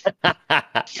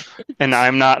 And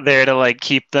I'm not there to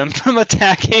keep them from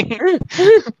attacking.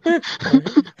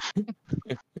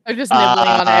 They're just nibbling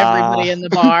on everybody in the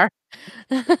bar.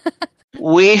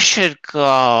 We should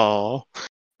go.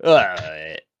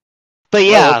 But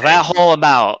yeah, okay. that whole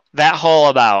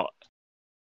about.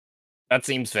 That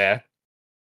seems fair.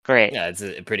 Great. Yeah, it's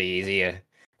pretty easy.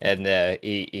 And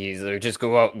he's just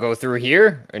go through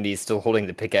here, and he's still holding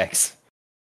the pickaxe.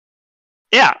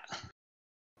 Yeah.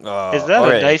 Is that a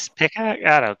alright. nice pickaxe?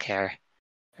 I don't care.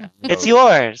 It's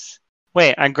yours.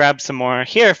 Wait, I grabbed some more.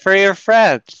 Here, for your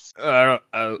friends. No,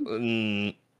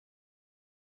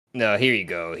 here you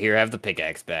go. Here, have the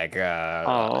pickaxe back.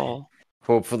 Oh.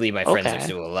 Hopefully my friends are Okay.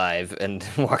 still alive, and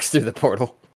walks through the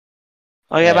portal.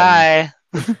 Okay, bye.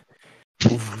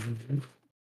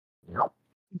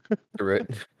 Through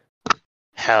it.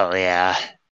 Hell yeah.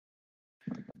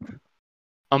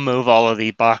 I'll move all of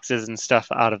the boxes and stuff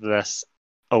out of this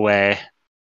away.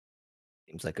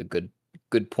 Seems like a good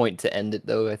point to end it,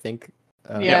 though. I think.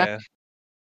 Yeah.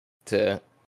 To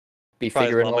be Surprised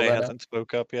figuring all Mame that out. hasn't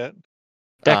spoke up yet.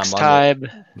 Next Mame- time,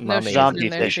 No, Mame she's zombie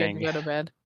in there. She fishing. had to go to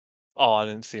bed. Oh, I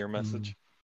didn't see her message.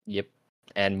 Yep.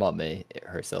 And Mame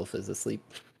herself is asleep.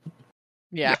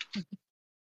 Yeah.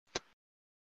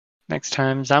 next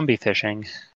time, zombie fishing.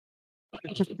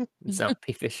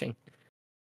 Zombie fishing.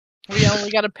 We only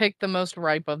got to pick the most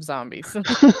ripe of zombies.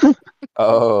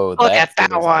 Oh, Look that's at that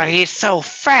gonna one. be- He's so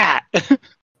fat.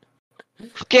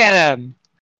 Get him.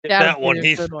 That'd That be one, a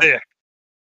he's good one. thick.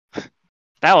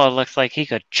 That one looks like he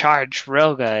could charge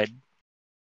real good.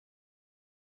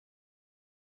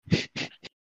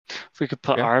 If we could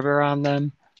put Yeah. arbor on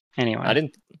them. Anyway. I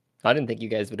didn't think you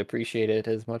guys would appreciate it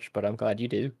as much, but I'm glad you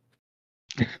do.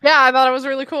 Yeah, I thought it was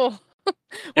really cool. We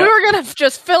Yeah. were gonna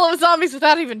just fill it with zombies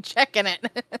without even checking it.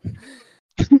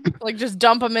 Like just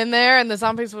dump them in there, and the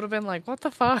zombies would have been like, "What the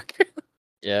fuck?"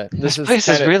 Yeah, This place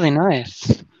is really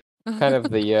nice. kind of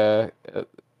the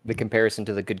comparison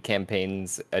to the good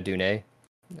campaigns Adune.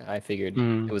 I figured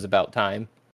Mm. it was about time.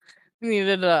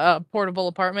 Needed a portable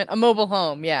apartment, a mobile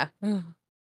home. Yeah,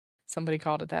 somebody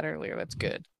called it that earlier. That's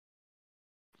good.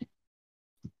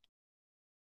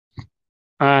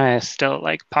 I still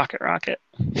like Pocket Rocket.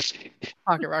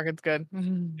 Pocket Rocket's good.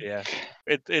 Yeah,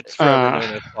 it's forever Uh.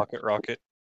 known as Pocket Rocket.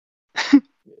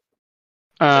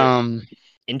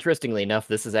 Interestingly enough,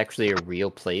 this is actually a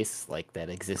real place like that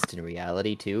exists in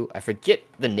reality too. I forget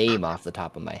the name off the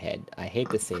top of my head. I hate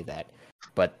to say that,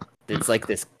 but it's like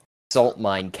this salt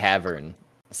mine cavern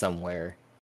somewhere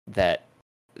that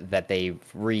they've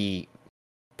repurposed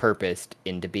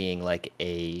into being like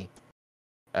a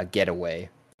getaway.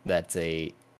 That's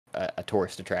a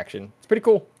tourist attraction. It's pretty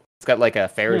cool. It's got like a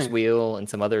Ferris wheel and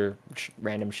some other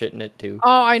random shit in it too.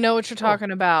 Oh, I know what you're talking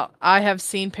about. I have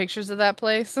seen pictures of that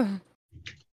place.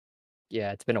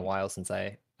 Yeah, it's been a while since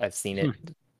I've seen it,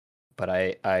 but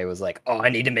I was like, oh, I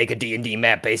need to make a D&D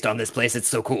map based on this place. It's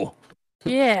so cool.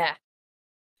 Yeah.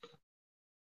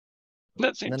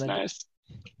 That seems then I- nice.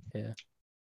 Yeah.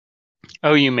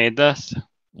 Oh, you made this?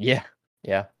 Yeah.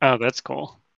 Oh, that's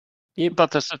cool. You Yep.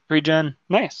 bought this with pre-gen?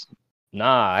 Nice.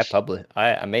 Nah,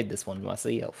 I made this one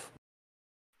myself.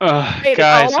 Made it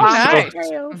Guys, all I'm, nice.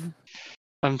 so,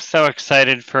 I'm so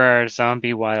excited for our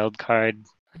zombie wild card.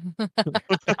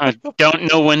 I don't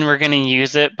know when we're gonna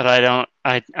use it, but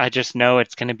I just know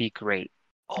it's gonna be great.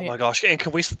 Oh Yeah. my gosh! And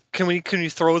can you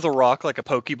throw the rock like a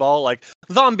Pokeball? Like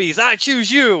zombies, I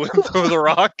choose you. And throw the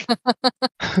rock.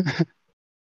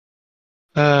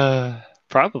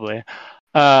 Probably.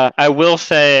 I will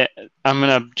say, I'm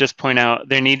gonna just point out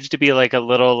there needs to be like a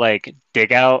little like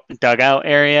dugout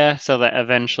area, so that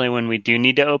eventually when we do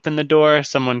need to open the door,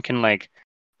 someone can like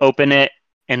open it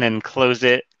and then close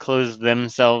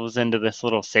themselves into this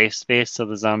little safe space, so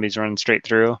the zombies run straight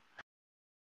through.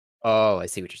 Oh, I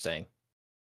see what you're saying.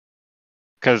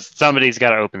 Because somebody's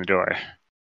got to open the door.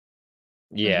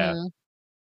 Yeah. Mhm.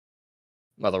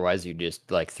 Otherwise, you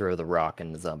just like throw the rock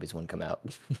and the zombies won't come out.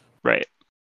 Right.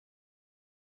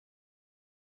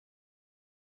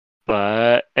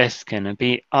 But it's gonna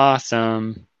be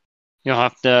awesome. You'll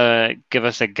have to give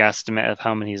us a guesstimate of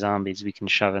how many zombies we can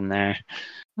shove in there.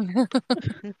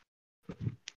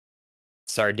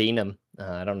 Sardine them.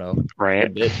 I don't know. Right. A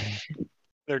bit.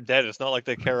 They're dead. It's not like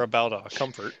they care about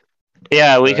comfort.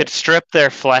 Yeah, we Right. could strip their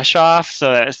flesh off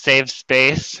so that it saves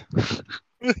space.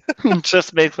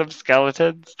 Just make them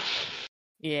skeletons.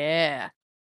 Yeah.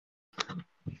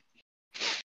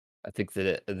 I think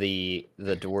that the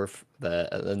dwarf,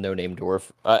 the no-name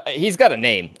dwarf, he's got a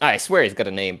name. I swear he's got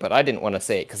a name, but I didn't want to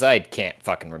say it because I can't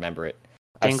fucking remember it.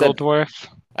 Dingle dwarf.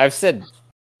 I've said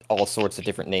all sorts of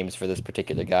different names for this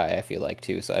particular guy, I feel like,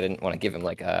 too, so I didn't want to give him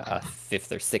like a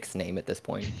fifth or sixth name at this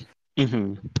point.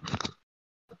 Hmm.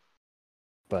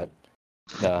 But,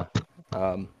 yeah,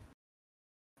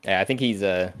 I think he's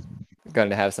going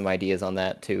to have some ideas on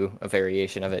that, too, a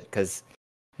variation of it, because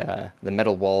the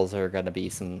metal walls are going to be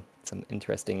some some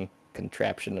interesting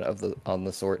contraption on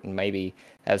the sort, and maybe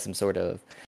have some sort of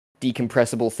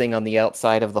decompressible thing on the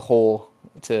outside of the hole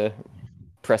to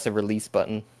press a release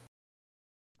button.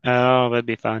 Oh, that'd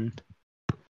be fun.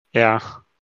 Yeah.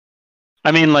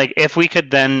 I mean, like, if we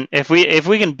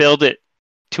can build it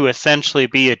to essentially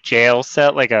be a jail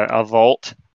cell, like a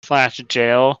vault /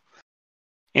 jail,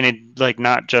 and it like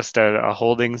not just a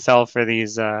holding cell for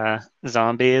these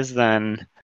zombies, then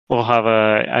we'll have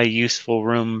a useful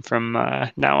room from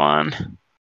now on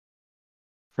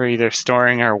for either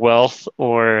storing our wealth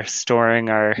or storing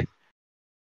our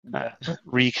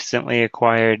recently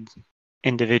acquired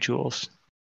individuals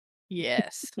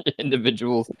Yes.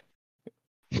 Individuals.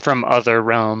 from other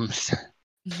realms.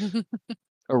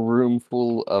 A room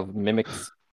full of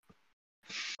mimics.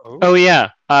 Oh yeah.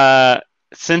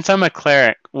 Since I'm a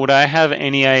cleric, would I have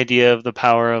any idea of the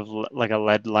power of like a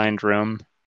lead-lined room?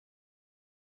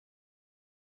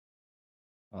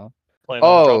 Plan on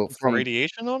Oh, dropping some from-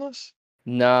 radiation on us?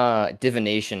 Nah,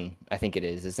 divination, I think it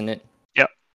is, isn't it?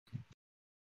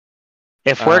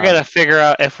 If we're gonna figure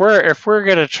out, if we're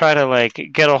gonna try to like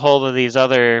get a hold of these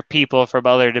other people from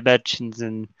other dimensions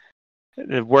and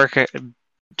work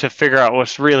to figure out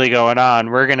what's really going on,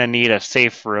 we're gonna need a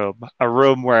safe room, a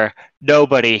room where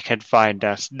nobody can find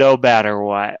us, no matter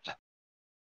what.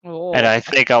 Oh. And I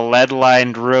think a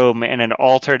lead-lined room in an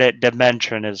alternate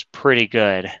dimension is pretty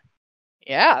good.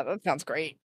 Yeah, that sounds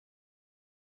great.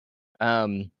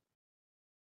 Towards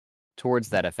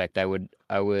that effect, I would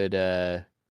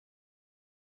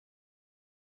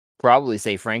probably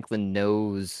say Franklin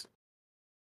knows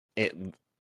it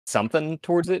something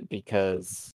towards it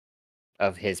because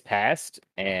of his past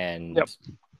and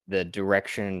the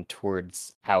direction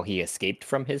towards how he escaped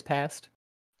from his past.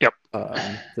 Yep.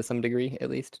 To some degree, at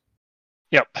least.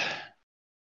 Yep.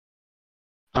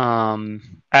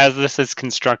 As this is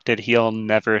constructed, he'll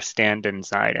never stand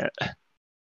inside it.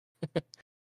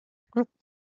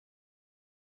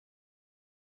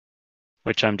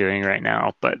 Which I'm doing right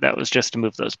now, but that was just to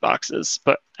move those boxes.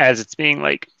 But as it's being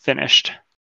like finished.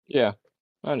 Yeah,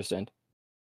 I understand.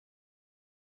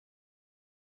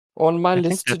 On my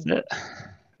list that's it.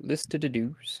 List of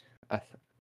to-dos.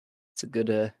 It's a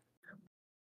good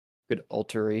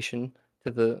alteration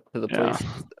to the Yeah. place.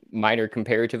 Minor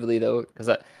comparatively though, because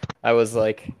I was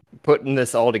like putting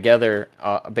this all together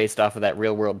based off of that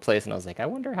real world place, and I was like, I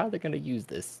wonder how they're gonna use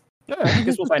this. I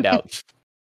guess we'll find out.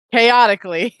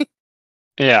 Chaotically.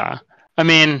 Yeah. I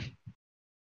mean,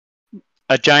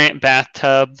 a giant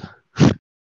bathtub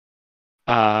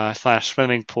 /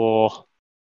 swimming pool.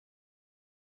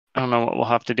 I don't know what we'll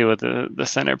have to do with the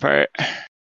center part.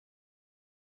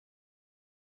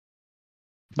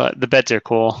 But the beds are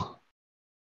cool.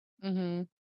 Mm-hmm.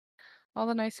 All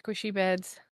the nice squishy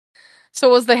beds. So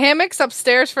was the hammocks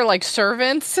upstairs for like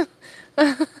servants?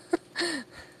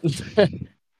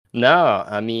 No,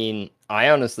 I mean, I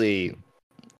honestly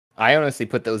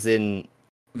put those in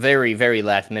very, very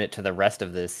last minute to the rest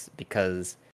of this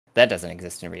because that doesn't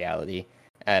exist in reality.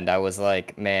 And I was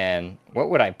like, man, what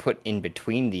would I put in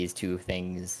between these two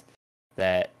things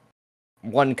that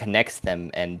one connects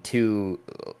them and two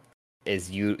is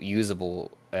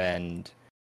usable, and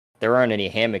there aren't any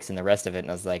hammocks in the rest of it. And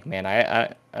I was like, man,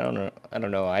 I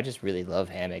don't know. I just really love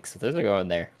hammocks, so those are going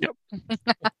there. Yep.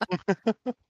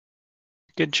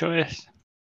 Good choice.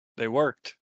 They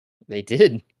worked. They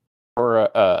did. Or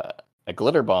a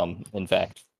glitter bomb, in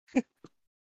fact.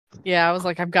 Yeah, I was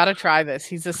like, I've got to try this.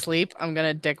 He's asleep. I'm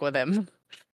gonna dick with him,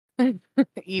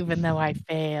 even though I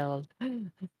failed.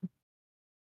 That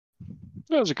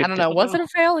was a good. I don't know. Was it a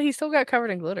fail? He still got covered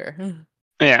in glitter.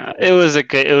 Yeah, it was a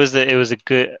good. It was a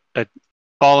good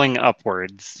falling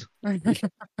upwards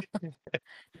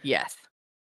Yes.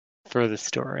 for the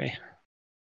story.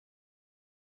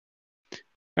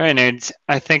 All right, nerds.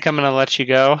 I think I'm gonna let you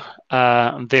go.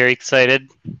 I'm very excited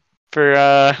for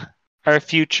our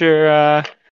future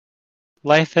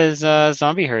life as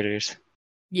zombie herders.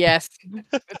 Yes.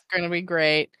 It's gonna be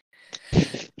great.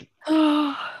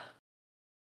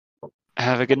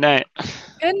 Have a good night.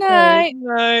 Good night.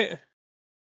 Night.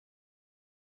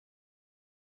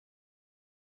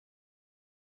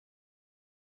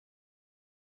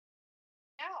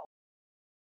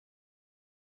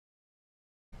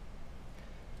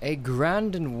 A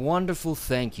grand and wonderful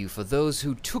thank you for those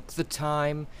who took the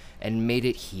time and made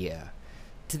it here,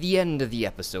 to the end of the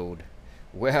episode,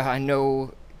 where I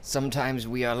know sometimes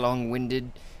we are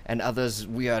long-winded and others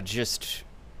we are just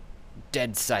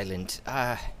dead silent.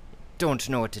 I don't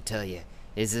know what to tell you.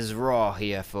 This is raw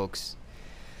here, folks.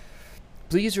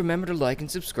 Please remember to like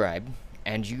and subscribe,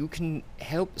 and you can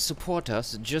help support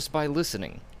us just by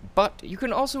listening. But you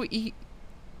can also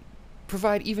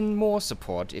provide even more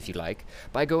support, if you like,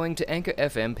 by going to Anchor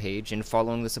FM page and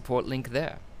following the support link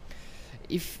there.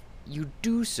 If you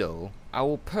do so, I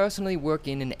will personally work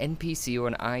in an NPC or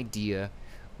an idea,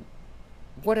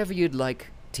 whatever you'd like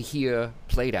to hear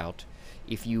played out.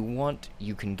 If you want,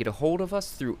 you can get a hold of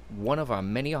us through one of our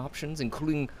many options,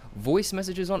 including voice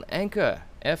messages on Anchor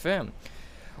FM,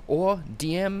 or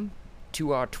DM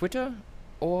to our Twitter,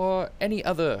 or any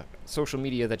other social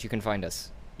media that you can find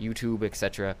us, YouTube,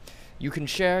 etc. You can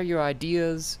share your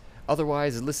ideas,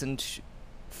 otherwise listen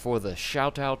for the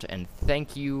shout out and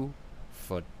thank you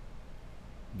for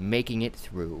making it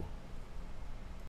through.